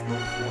 Oh, it's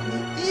not funny.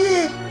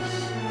 Yeah!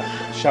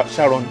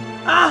 Sharon.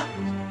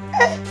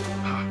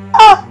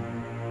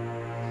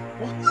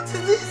 What is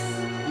this?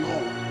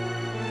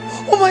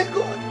 Oh my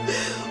God!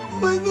 Oh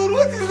my God,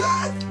 what is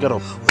that? Get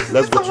up.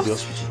 Let's go to the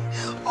hospital.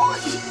 Oh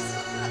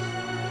Jesus!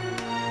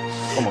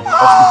 Come on,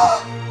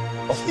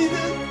 hospital.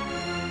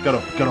 Jesus!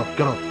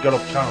 Get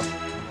up, Sharon.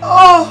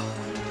 Oh!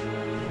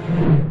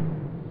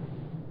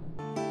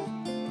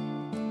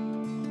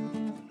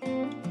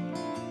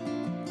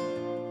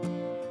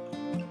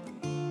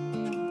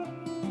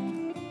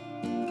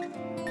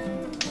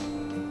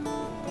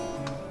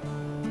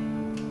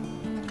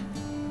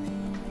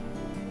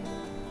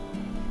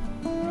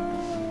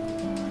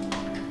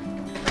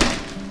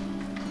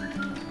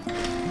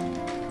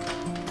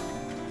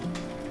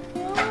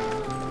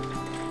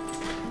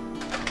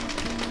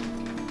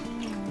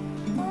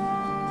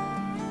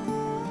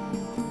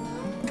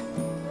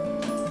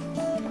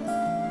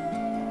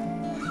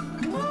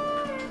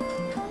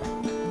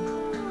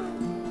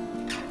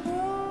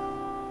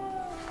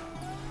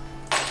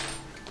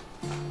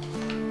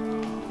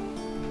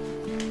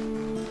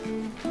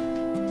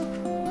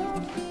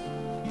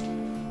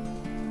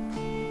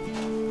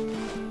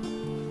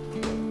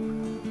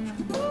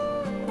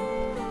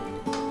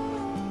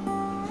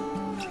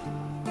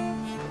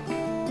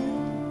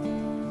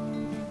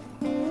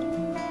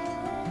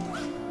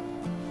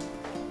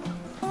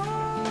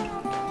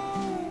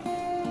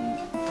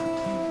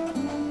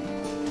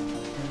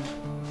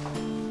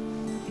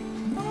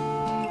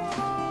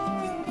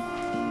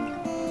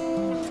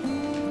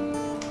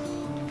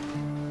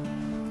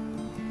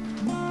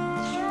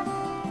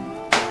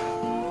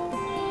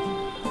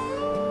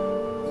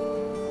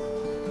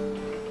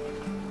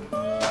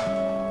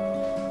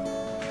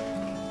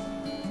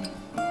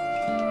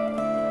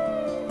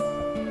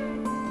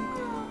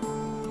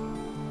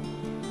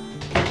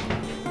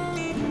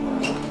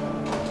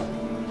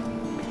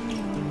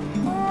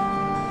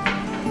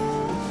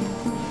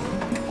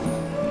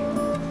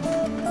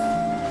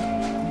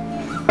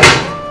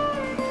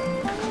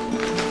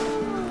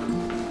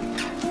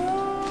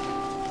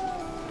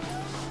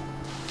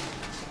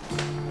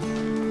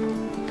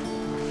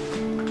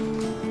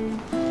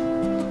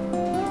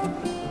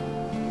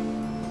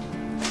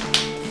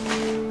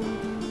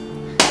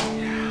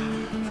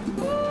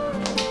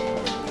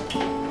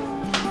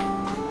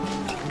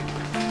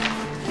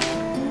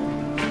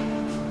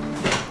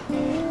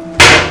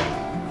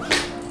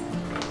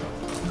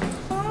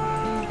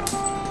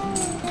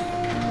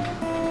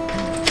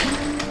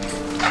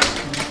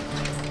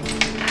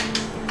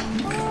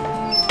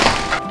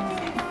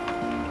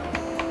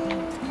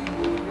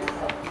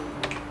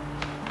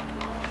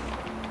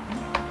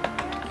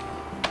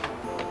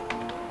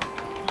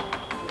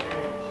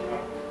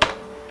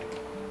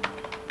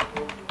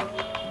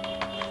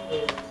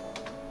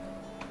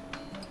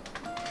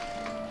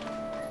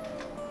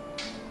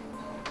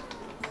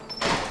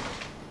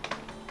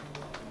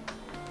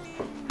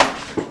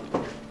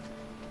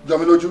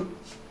 Jamiloju?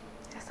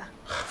 Yes, sir.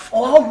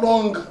 For how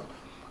long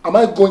am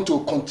I going to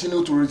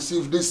continue to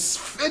receive this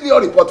failure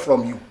report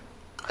from you?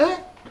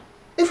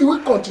 If you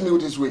will continue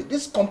this way,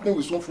 this company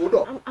will soon fold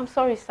up. I'm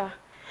sorry, sir.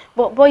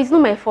 But it's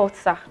not my fault,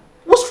 sir.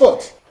 Whose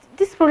fault?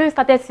 This problem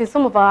started since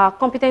some of our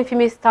competent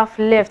female staff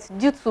left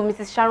due to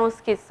Mrs. Sharon's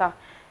case, sir.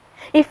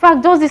 In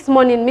fact, just this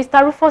morning,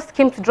 Mr. Rufus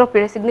came to drop a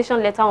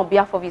resignation letter on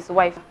behalf of his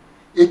wife.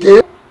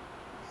 Again?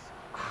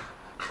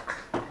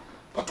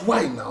 But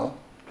why now?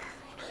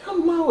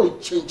 I'm now a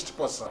changed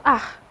person.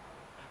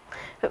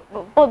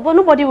 But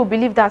nobody will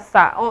believe that,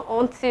 sir,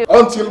 until...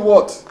 Until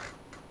what?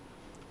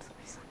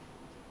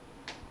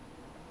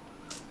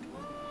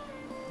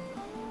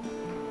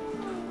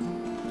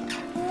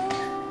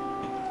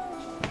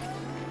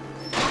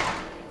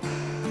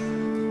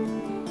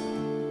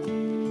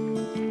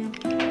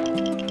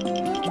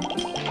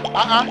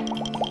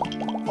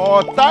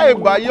 Ọ̀tá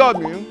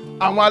ìbáyọ̀mí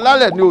àwọn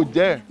alálẹ̀ ni ò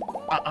jẹ́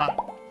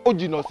ó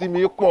jìnnà sí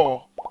mi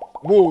pọ̀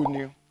bó o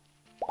ní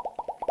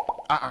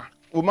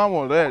o máa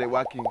wọ̀n ọ̀rẹ́ rẹ̀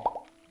wá kí n.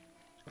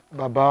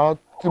 Bàbá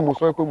tí mo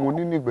sọ pé mo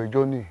ní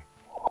nígbẹ̀jọ́ ni.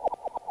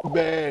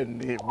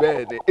 Bẹ́ẹ̀ni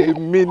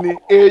èmi ni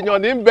èèyàn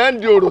ní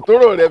bẹ́ńdì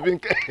òròtóró rẹ̀ fi ń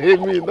kẹ́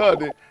èmi náà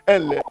ni ẹ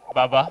ǹlẹ́.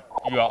 Baba,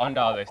 you are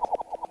under arrest.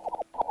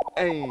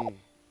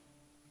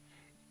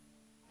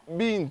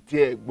 Bí n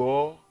tiẹ̀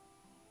gbọ́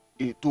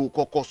ètò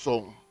kọ́kọ́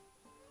sọ̀hún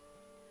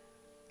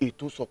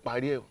ètò sọ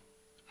parí ẹ̀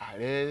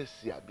ààrẹ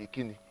sì àbí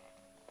kíni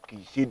kì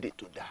í ṣèdè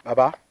tó dáa.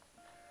 Bàbá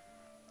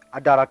a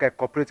dára kẹ́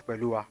cooperate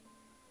pẹ̀lú wa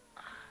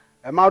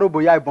ẹ má rò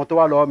bóyá ìbọn tó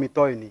wà lọ́wọ́ mi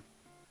tọ́ ẹ̀ ni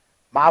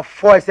màá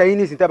fọ́ ẹsẹ̀ yín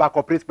nísìnyí tẹ́ bá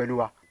cooperate pẹ̀lú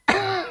wa.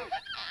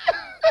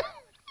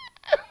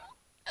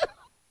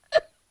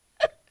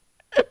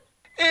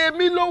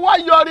 Èmi ló wá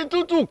yọrí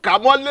tútù ká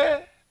mọ́lé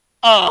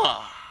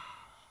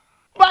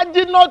bá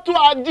jiná tó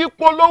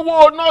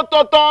àjípolówó náà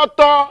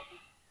tọ́tọ́tọ́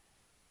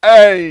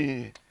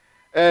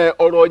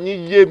ọ̀rọ̀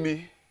yín yé mi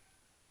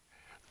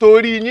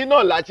torí yín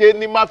náà la ṣe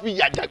ní má fi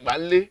yàjàgbá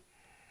lé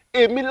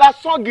èmi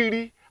lásán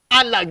giri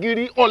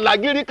alàgiri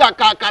ọ̀làgiri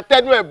kàkàkà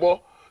tẹnu ẹ̀ bọ́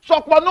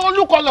sọpọ̀ náà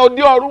olùkọ́lá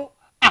òde ọ̀run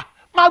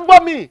má gbọ́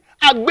mi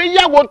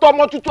àgbéyàwó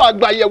tọmọ tuntun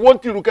àgbàyẹ̀wò ń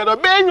tirù kẹ̀nà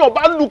béèyàn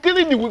bá lu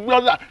kírìdì wípé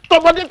ọ̀la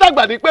tọmọdé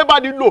tàgbà ní pé bá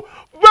ní lò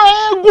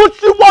bẹ́ẹ̀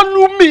gúsí wọ́n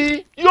lu mi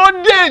yóò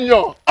dé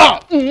èèyàn.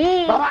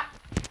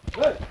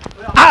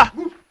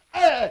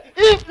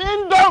 ń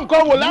dán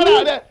nǹkan wò lára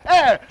rẹ̀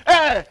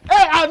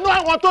àánú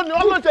àwọn tó ní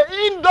ọlọ́sẹ̀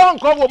ń dán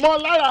nǹkan wò mọ́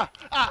lára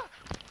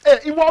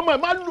ìwọ ọmọ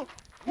ẹ̀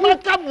má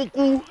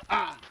kábùkù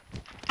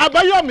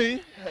Àbáyọ̀mí.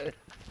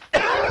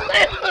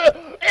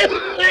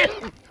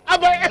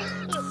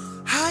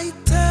 I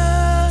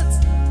thought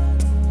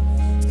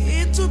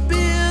it would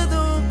be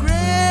the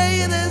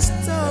greatest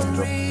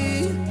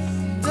story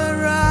that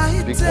I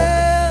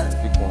tell.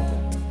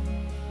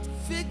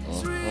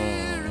 Victory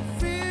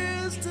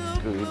refused to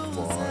close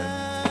up.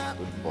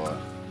 Good boy.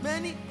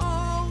 Many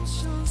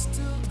oceans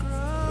to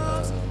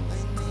cross. I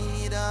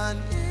need an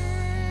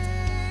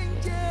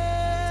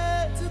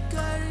angel to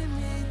carry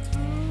me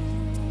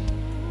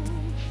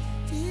through.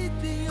 It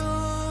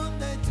beyond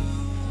I do.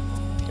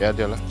 Yeah,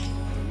 Della.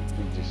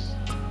 Take this.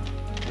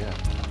 Yeah.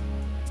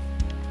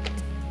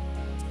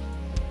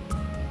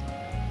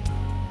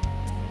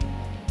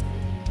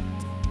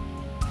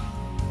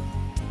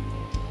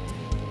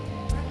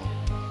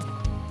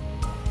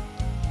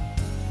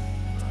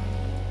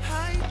 I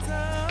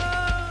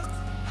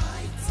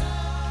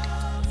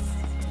thought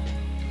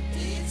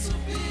it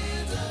would be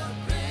the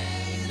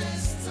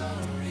greatest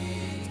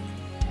story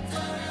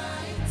that I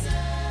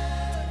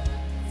tell.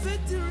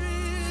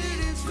 Victory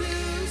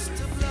refused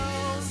to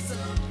close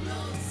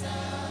up.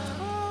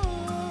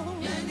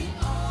 Many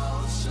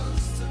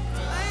oceans to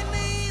cross. I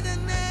need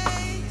an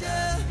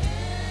angel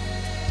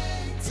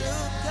to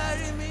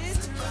carry me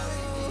through.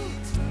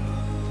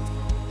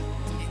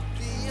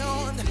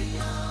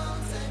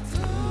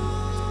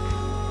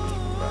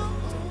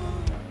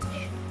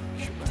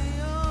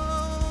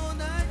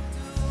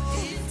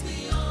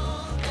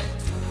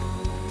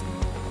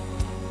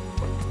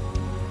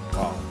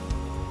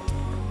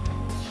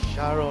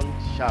 Beyond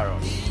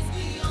Sharon.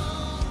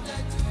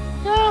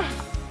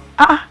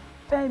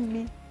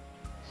 Femi,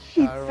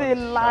 it's a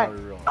lie.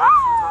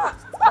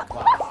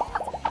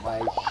 My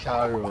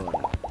Sharon.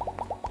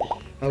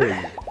 How are you?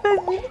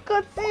 Femi, look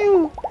at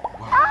you.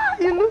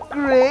 You look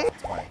great.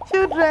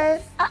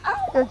 Children,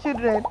 your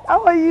children,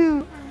 how are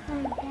you?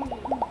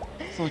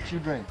 So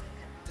children,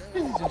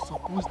 this is your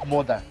supposed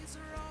mother.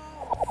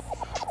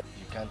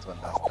 You can't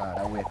understand.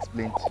 I will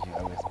explain to you.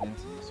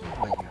 So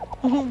who are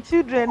you?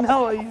 Children,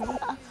 how are you?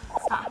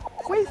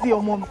 Where's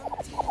your mom?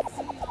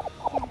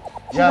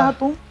 She's Yeah. at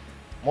home?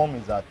 Mom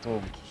is at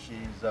home.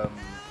 She's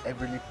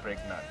heavily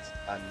pregnant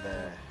and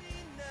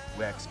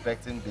we're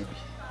expecting baby.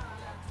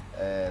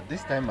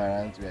 This time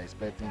around we're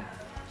expecting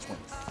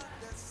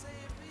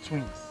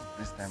twins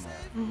this time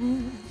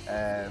around.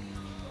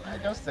 I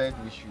just said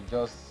we should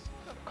just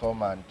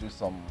come and do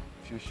some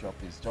few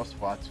shoppings just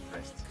for her to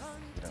rest.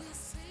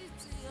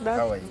 You know.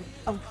 How are you?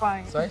 I'm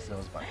fine. So is the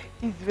husband?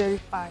 He's very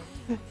fine.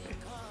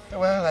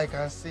 Well, I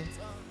can see.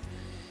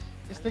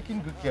 He's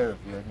taking good care of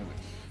you anyway.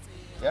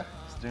 Yeah?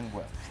 He's doing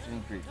well. He's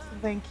doing great.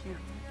 Thank you.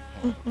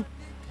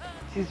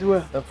 He's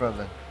well. No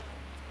problem.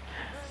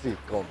 See,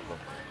 come.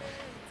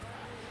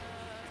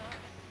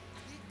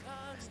 I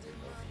still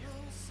love you.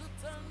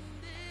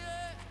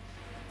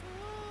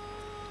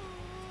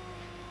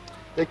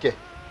 Take care.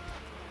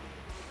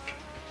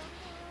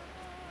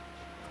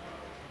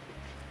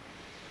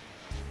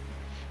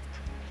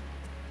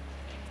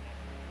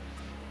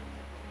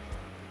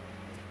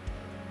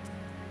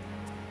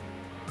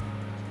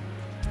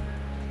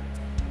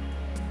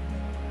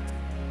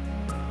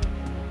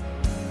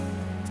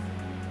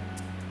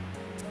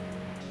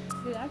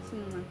 Good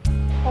afternoon, ma'am.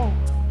 Oh,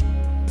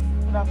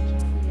 good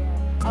afternoon.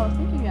 Yeah. I was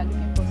thinking you are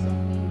looking for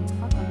something.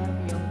 How can I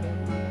be of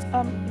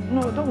help?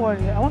 No, don't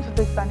worry. I want to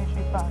take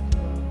sanitary pad.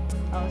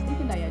 I was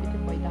thinking that you are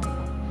looking for a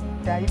diaper.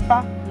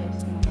 Diaper?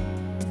 Yes, ma'am.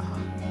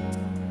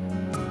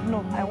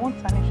 No, I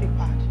want sanitary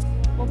pad.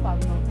 Hope I'm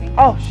not thinking.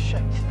 Oh,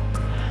 shit.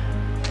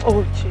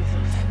 Oh,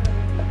 Jesus.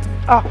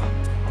 Ah.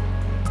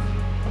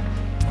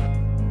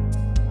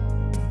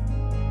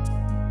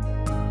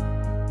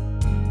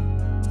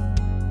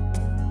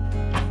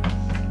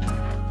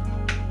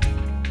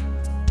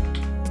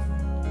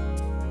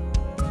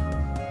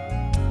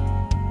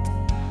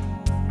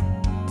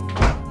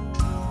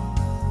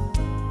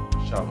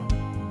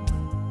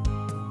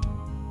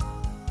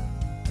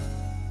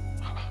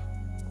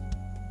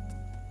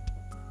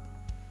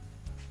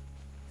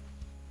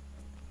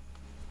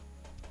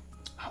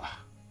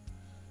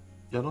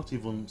 You're not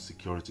even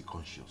security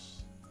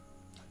conscious.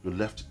 You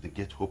left the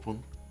gate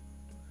open.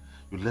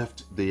 You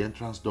left the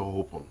entrance door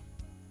open.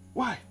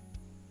 Why?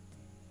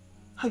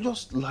 I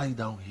just lie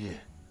down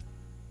here.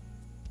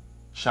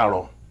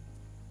 Sharon.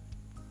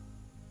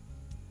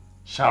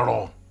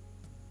 Sharon.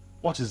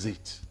 What is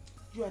it?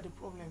 You are the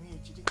problem here,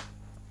 Jide.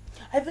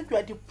 I think you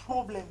are the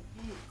problem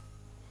here,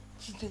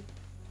 Jide.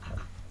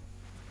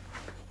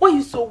 Why are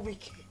you so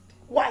wicked?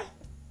 Why?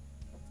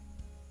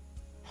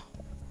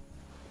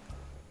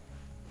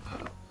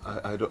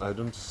 I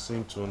don't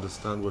seem to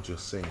understand what you're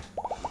saying.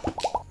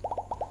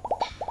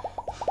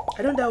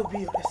 I know that will be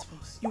your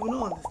response. You will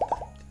not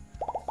understand.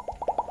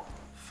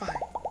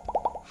 Fine.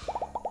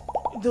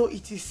 Though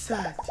it is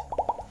sad,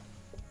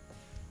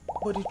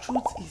 but the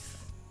truth is,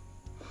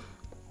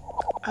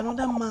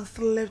 another man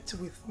slept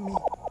with me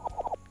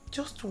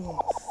just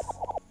once,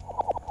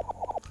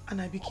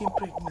 and I became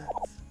pregnant.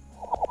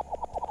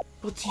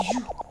 But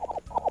you,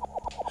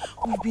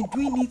 we've been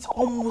doing it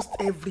almost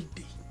every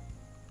day,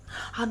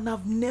 and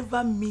I've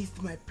never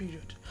missed my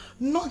period,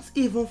 not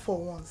even for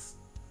once.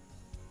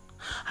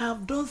 I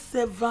have done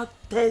several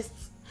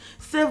tests,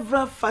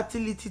 several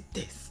fertility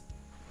tests.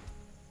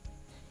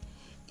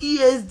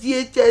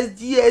 ESD,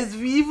 HSD,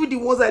 ESV, even the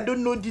ones I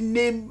don't know the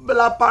name,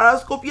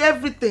 laparoscopy,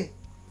 everything.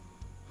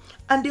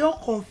 And they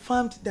all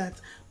confirmed that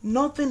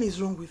nothing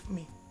is wrong with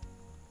me.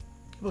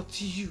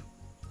 But you,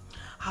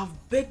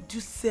 I've begged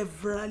you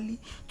severally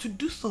to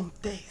do some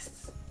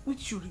tests,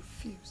 which you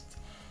refused.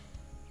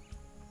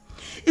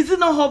 Is it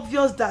not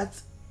obvious that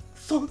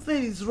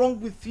something is wrong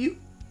with you?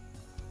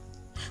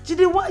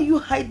 Jide, why are you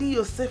hiding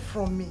yourself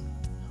from me?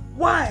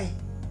 Why?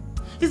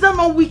 Is that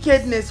not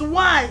wickedness?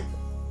 Why?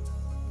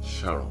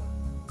 Sharon,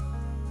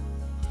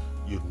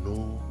 you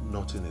know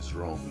nothing is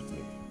wrong with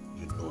me.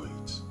 You know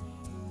it.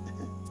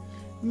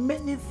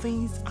 Many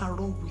things are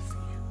wrong with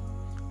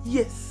you.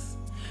 Yes,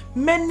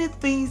 many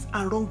things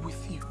are wrong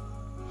with you.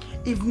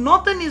 If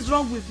nothing is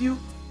wrong with you,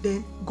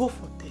 then go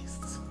for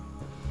tests.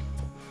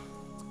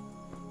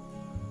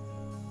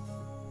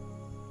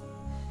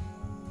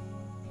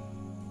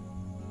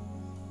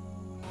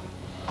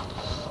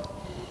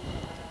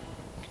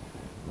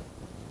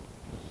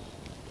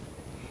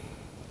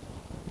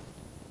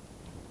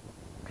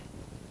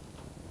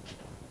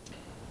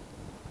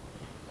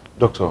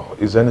 Doctor,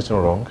 is anything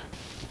wrong?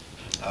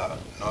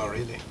 Not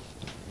really.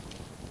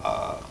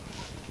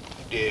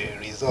 The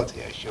result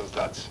here shows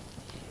that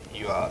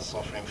you are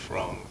suffering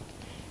from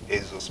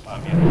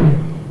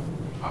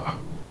azoospermia.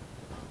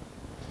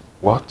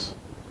 What?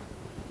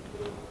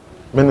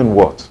 Meaning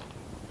what?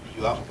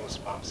 You have no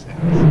sperm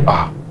cells.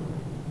 Ah!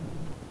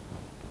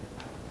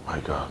 My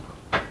God.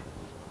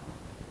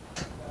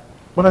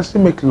 But I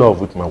still make love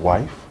with my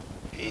wife.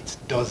 It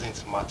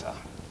doesn't matter.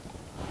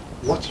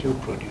 What you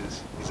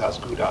produce is as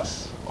good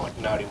as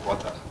ordinary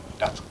water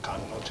that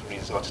cannot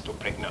result to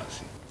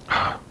pregnancy.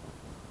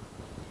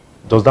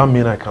 Does that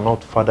mean I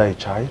cannot father a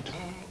child?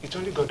 It's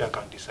only God that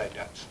can decide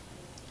that.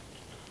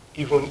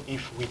 Even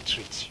if we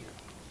treat you,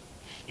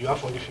 you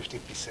have only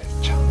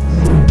 50%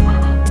 chance.